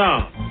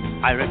 Sana.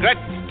 I regret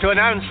to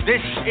announce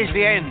this is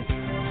the end.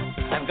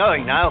 I'm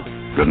going now.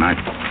 Good night,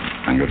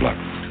 and good luck.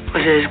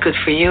 Was it as good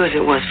for you as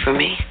it was for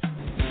me?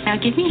 Now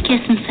give me a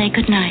kiss and say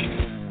good night.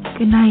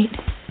 Good night.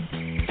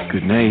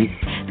 Good night.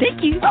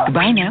 Thank you.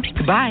 Goodbye now.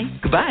 Goodbye.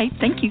 Goodbye.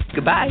 Thank you.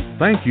 Goodbye.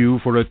 Thank you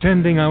for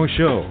attending our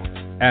show,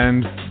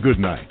 and good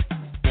night.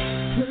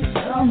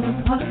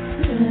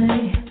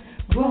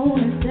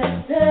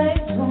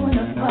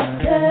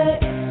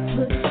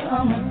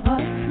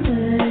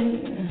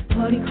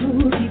 Party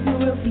cool, keep it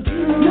real for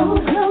you. No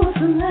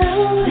clothes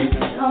allowed. It's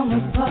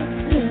summer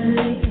party.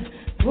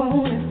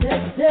 Grown and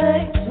sexy,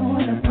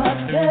 join the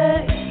party.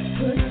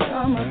 Put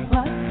summer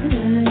party.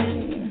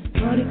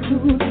 Party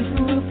cool, keep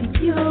it real for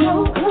you. No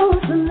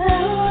clothes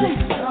allowed.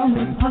 It's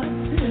summer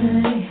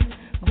party.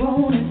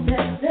 Grown and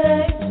sexy,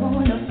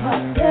 join the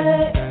party.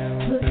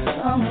 Put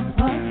summer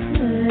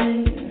party.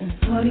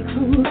 Party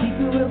cool, keep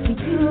it real for you.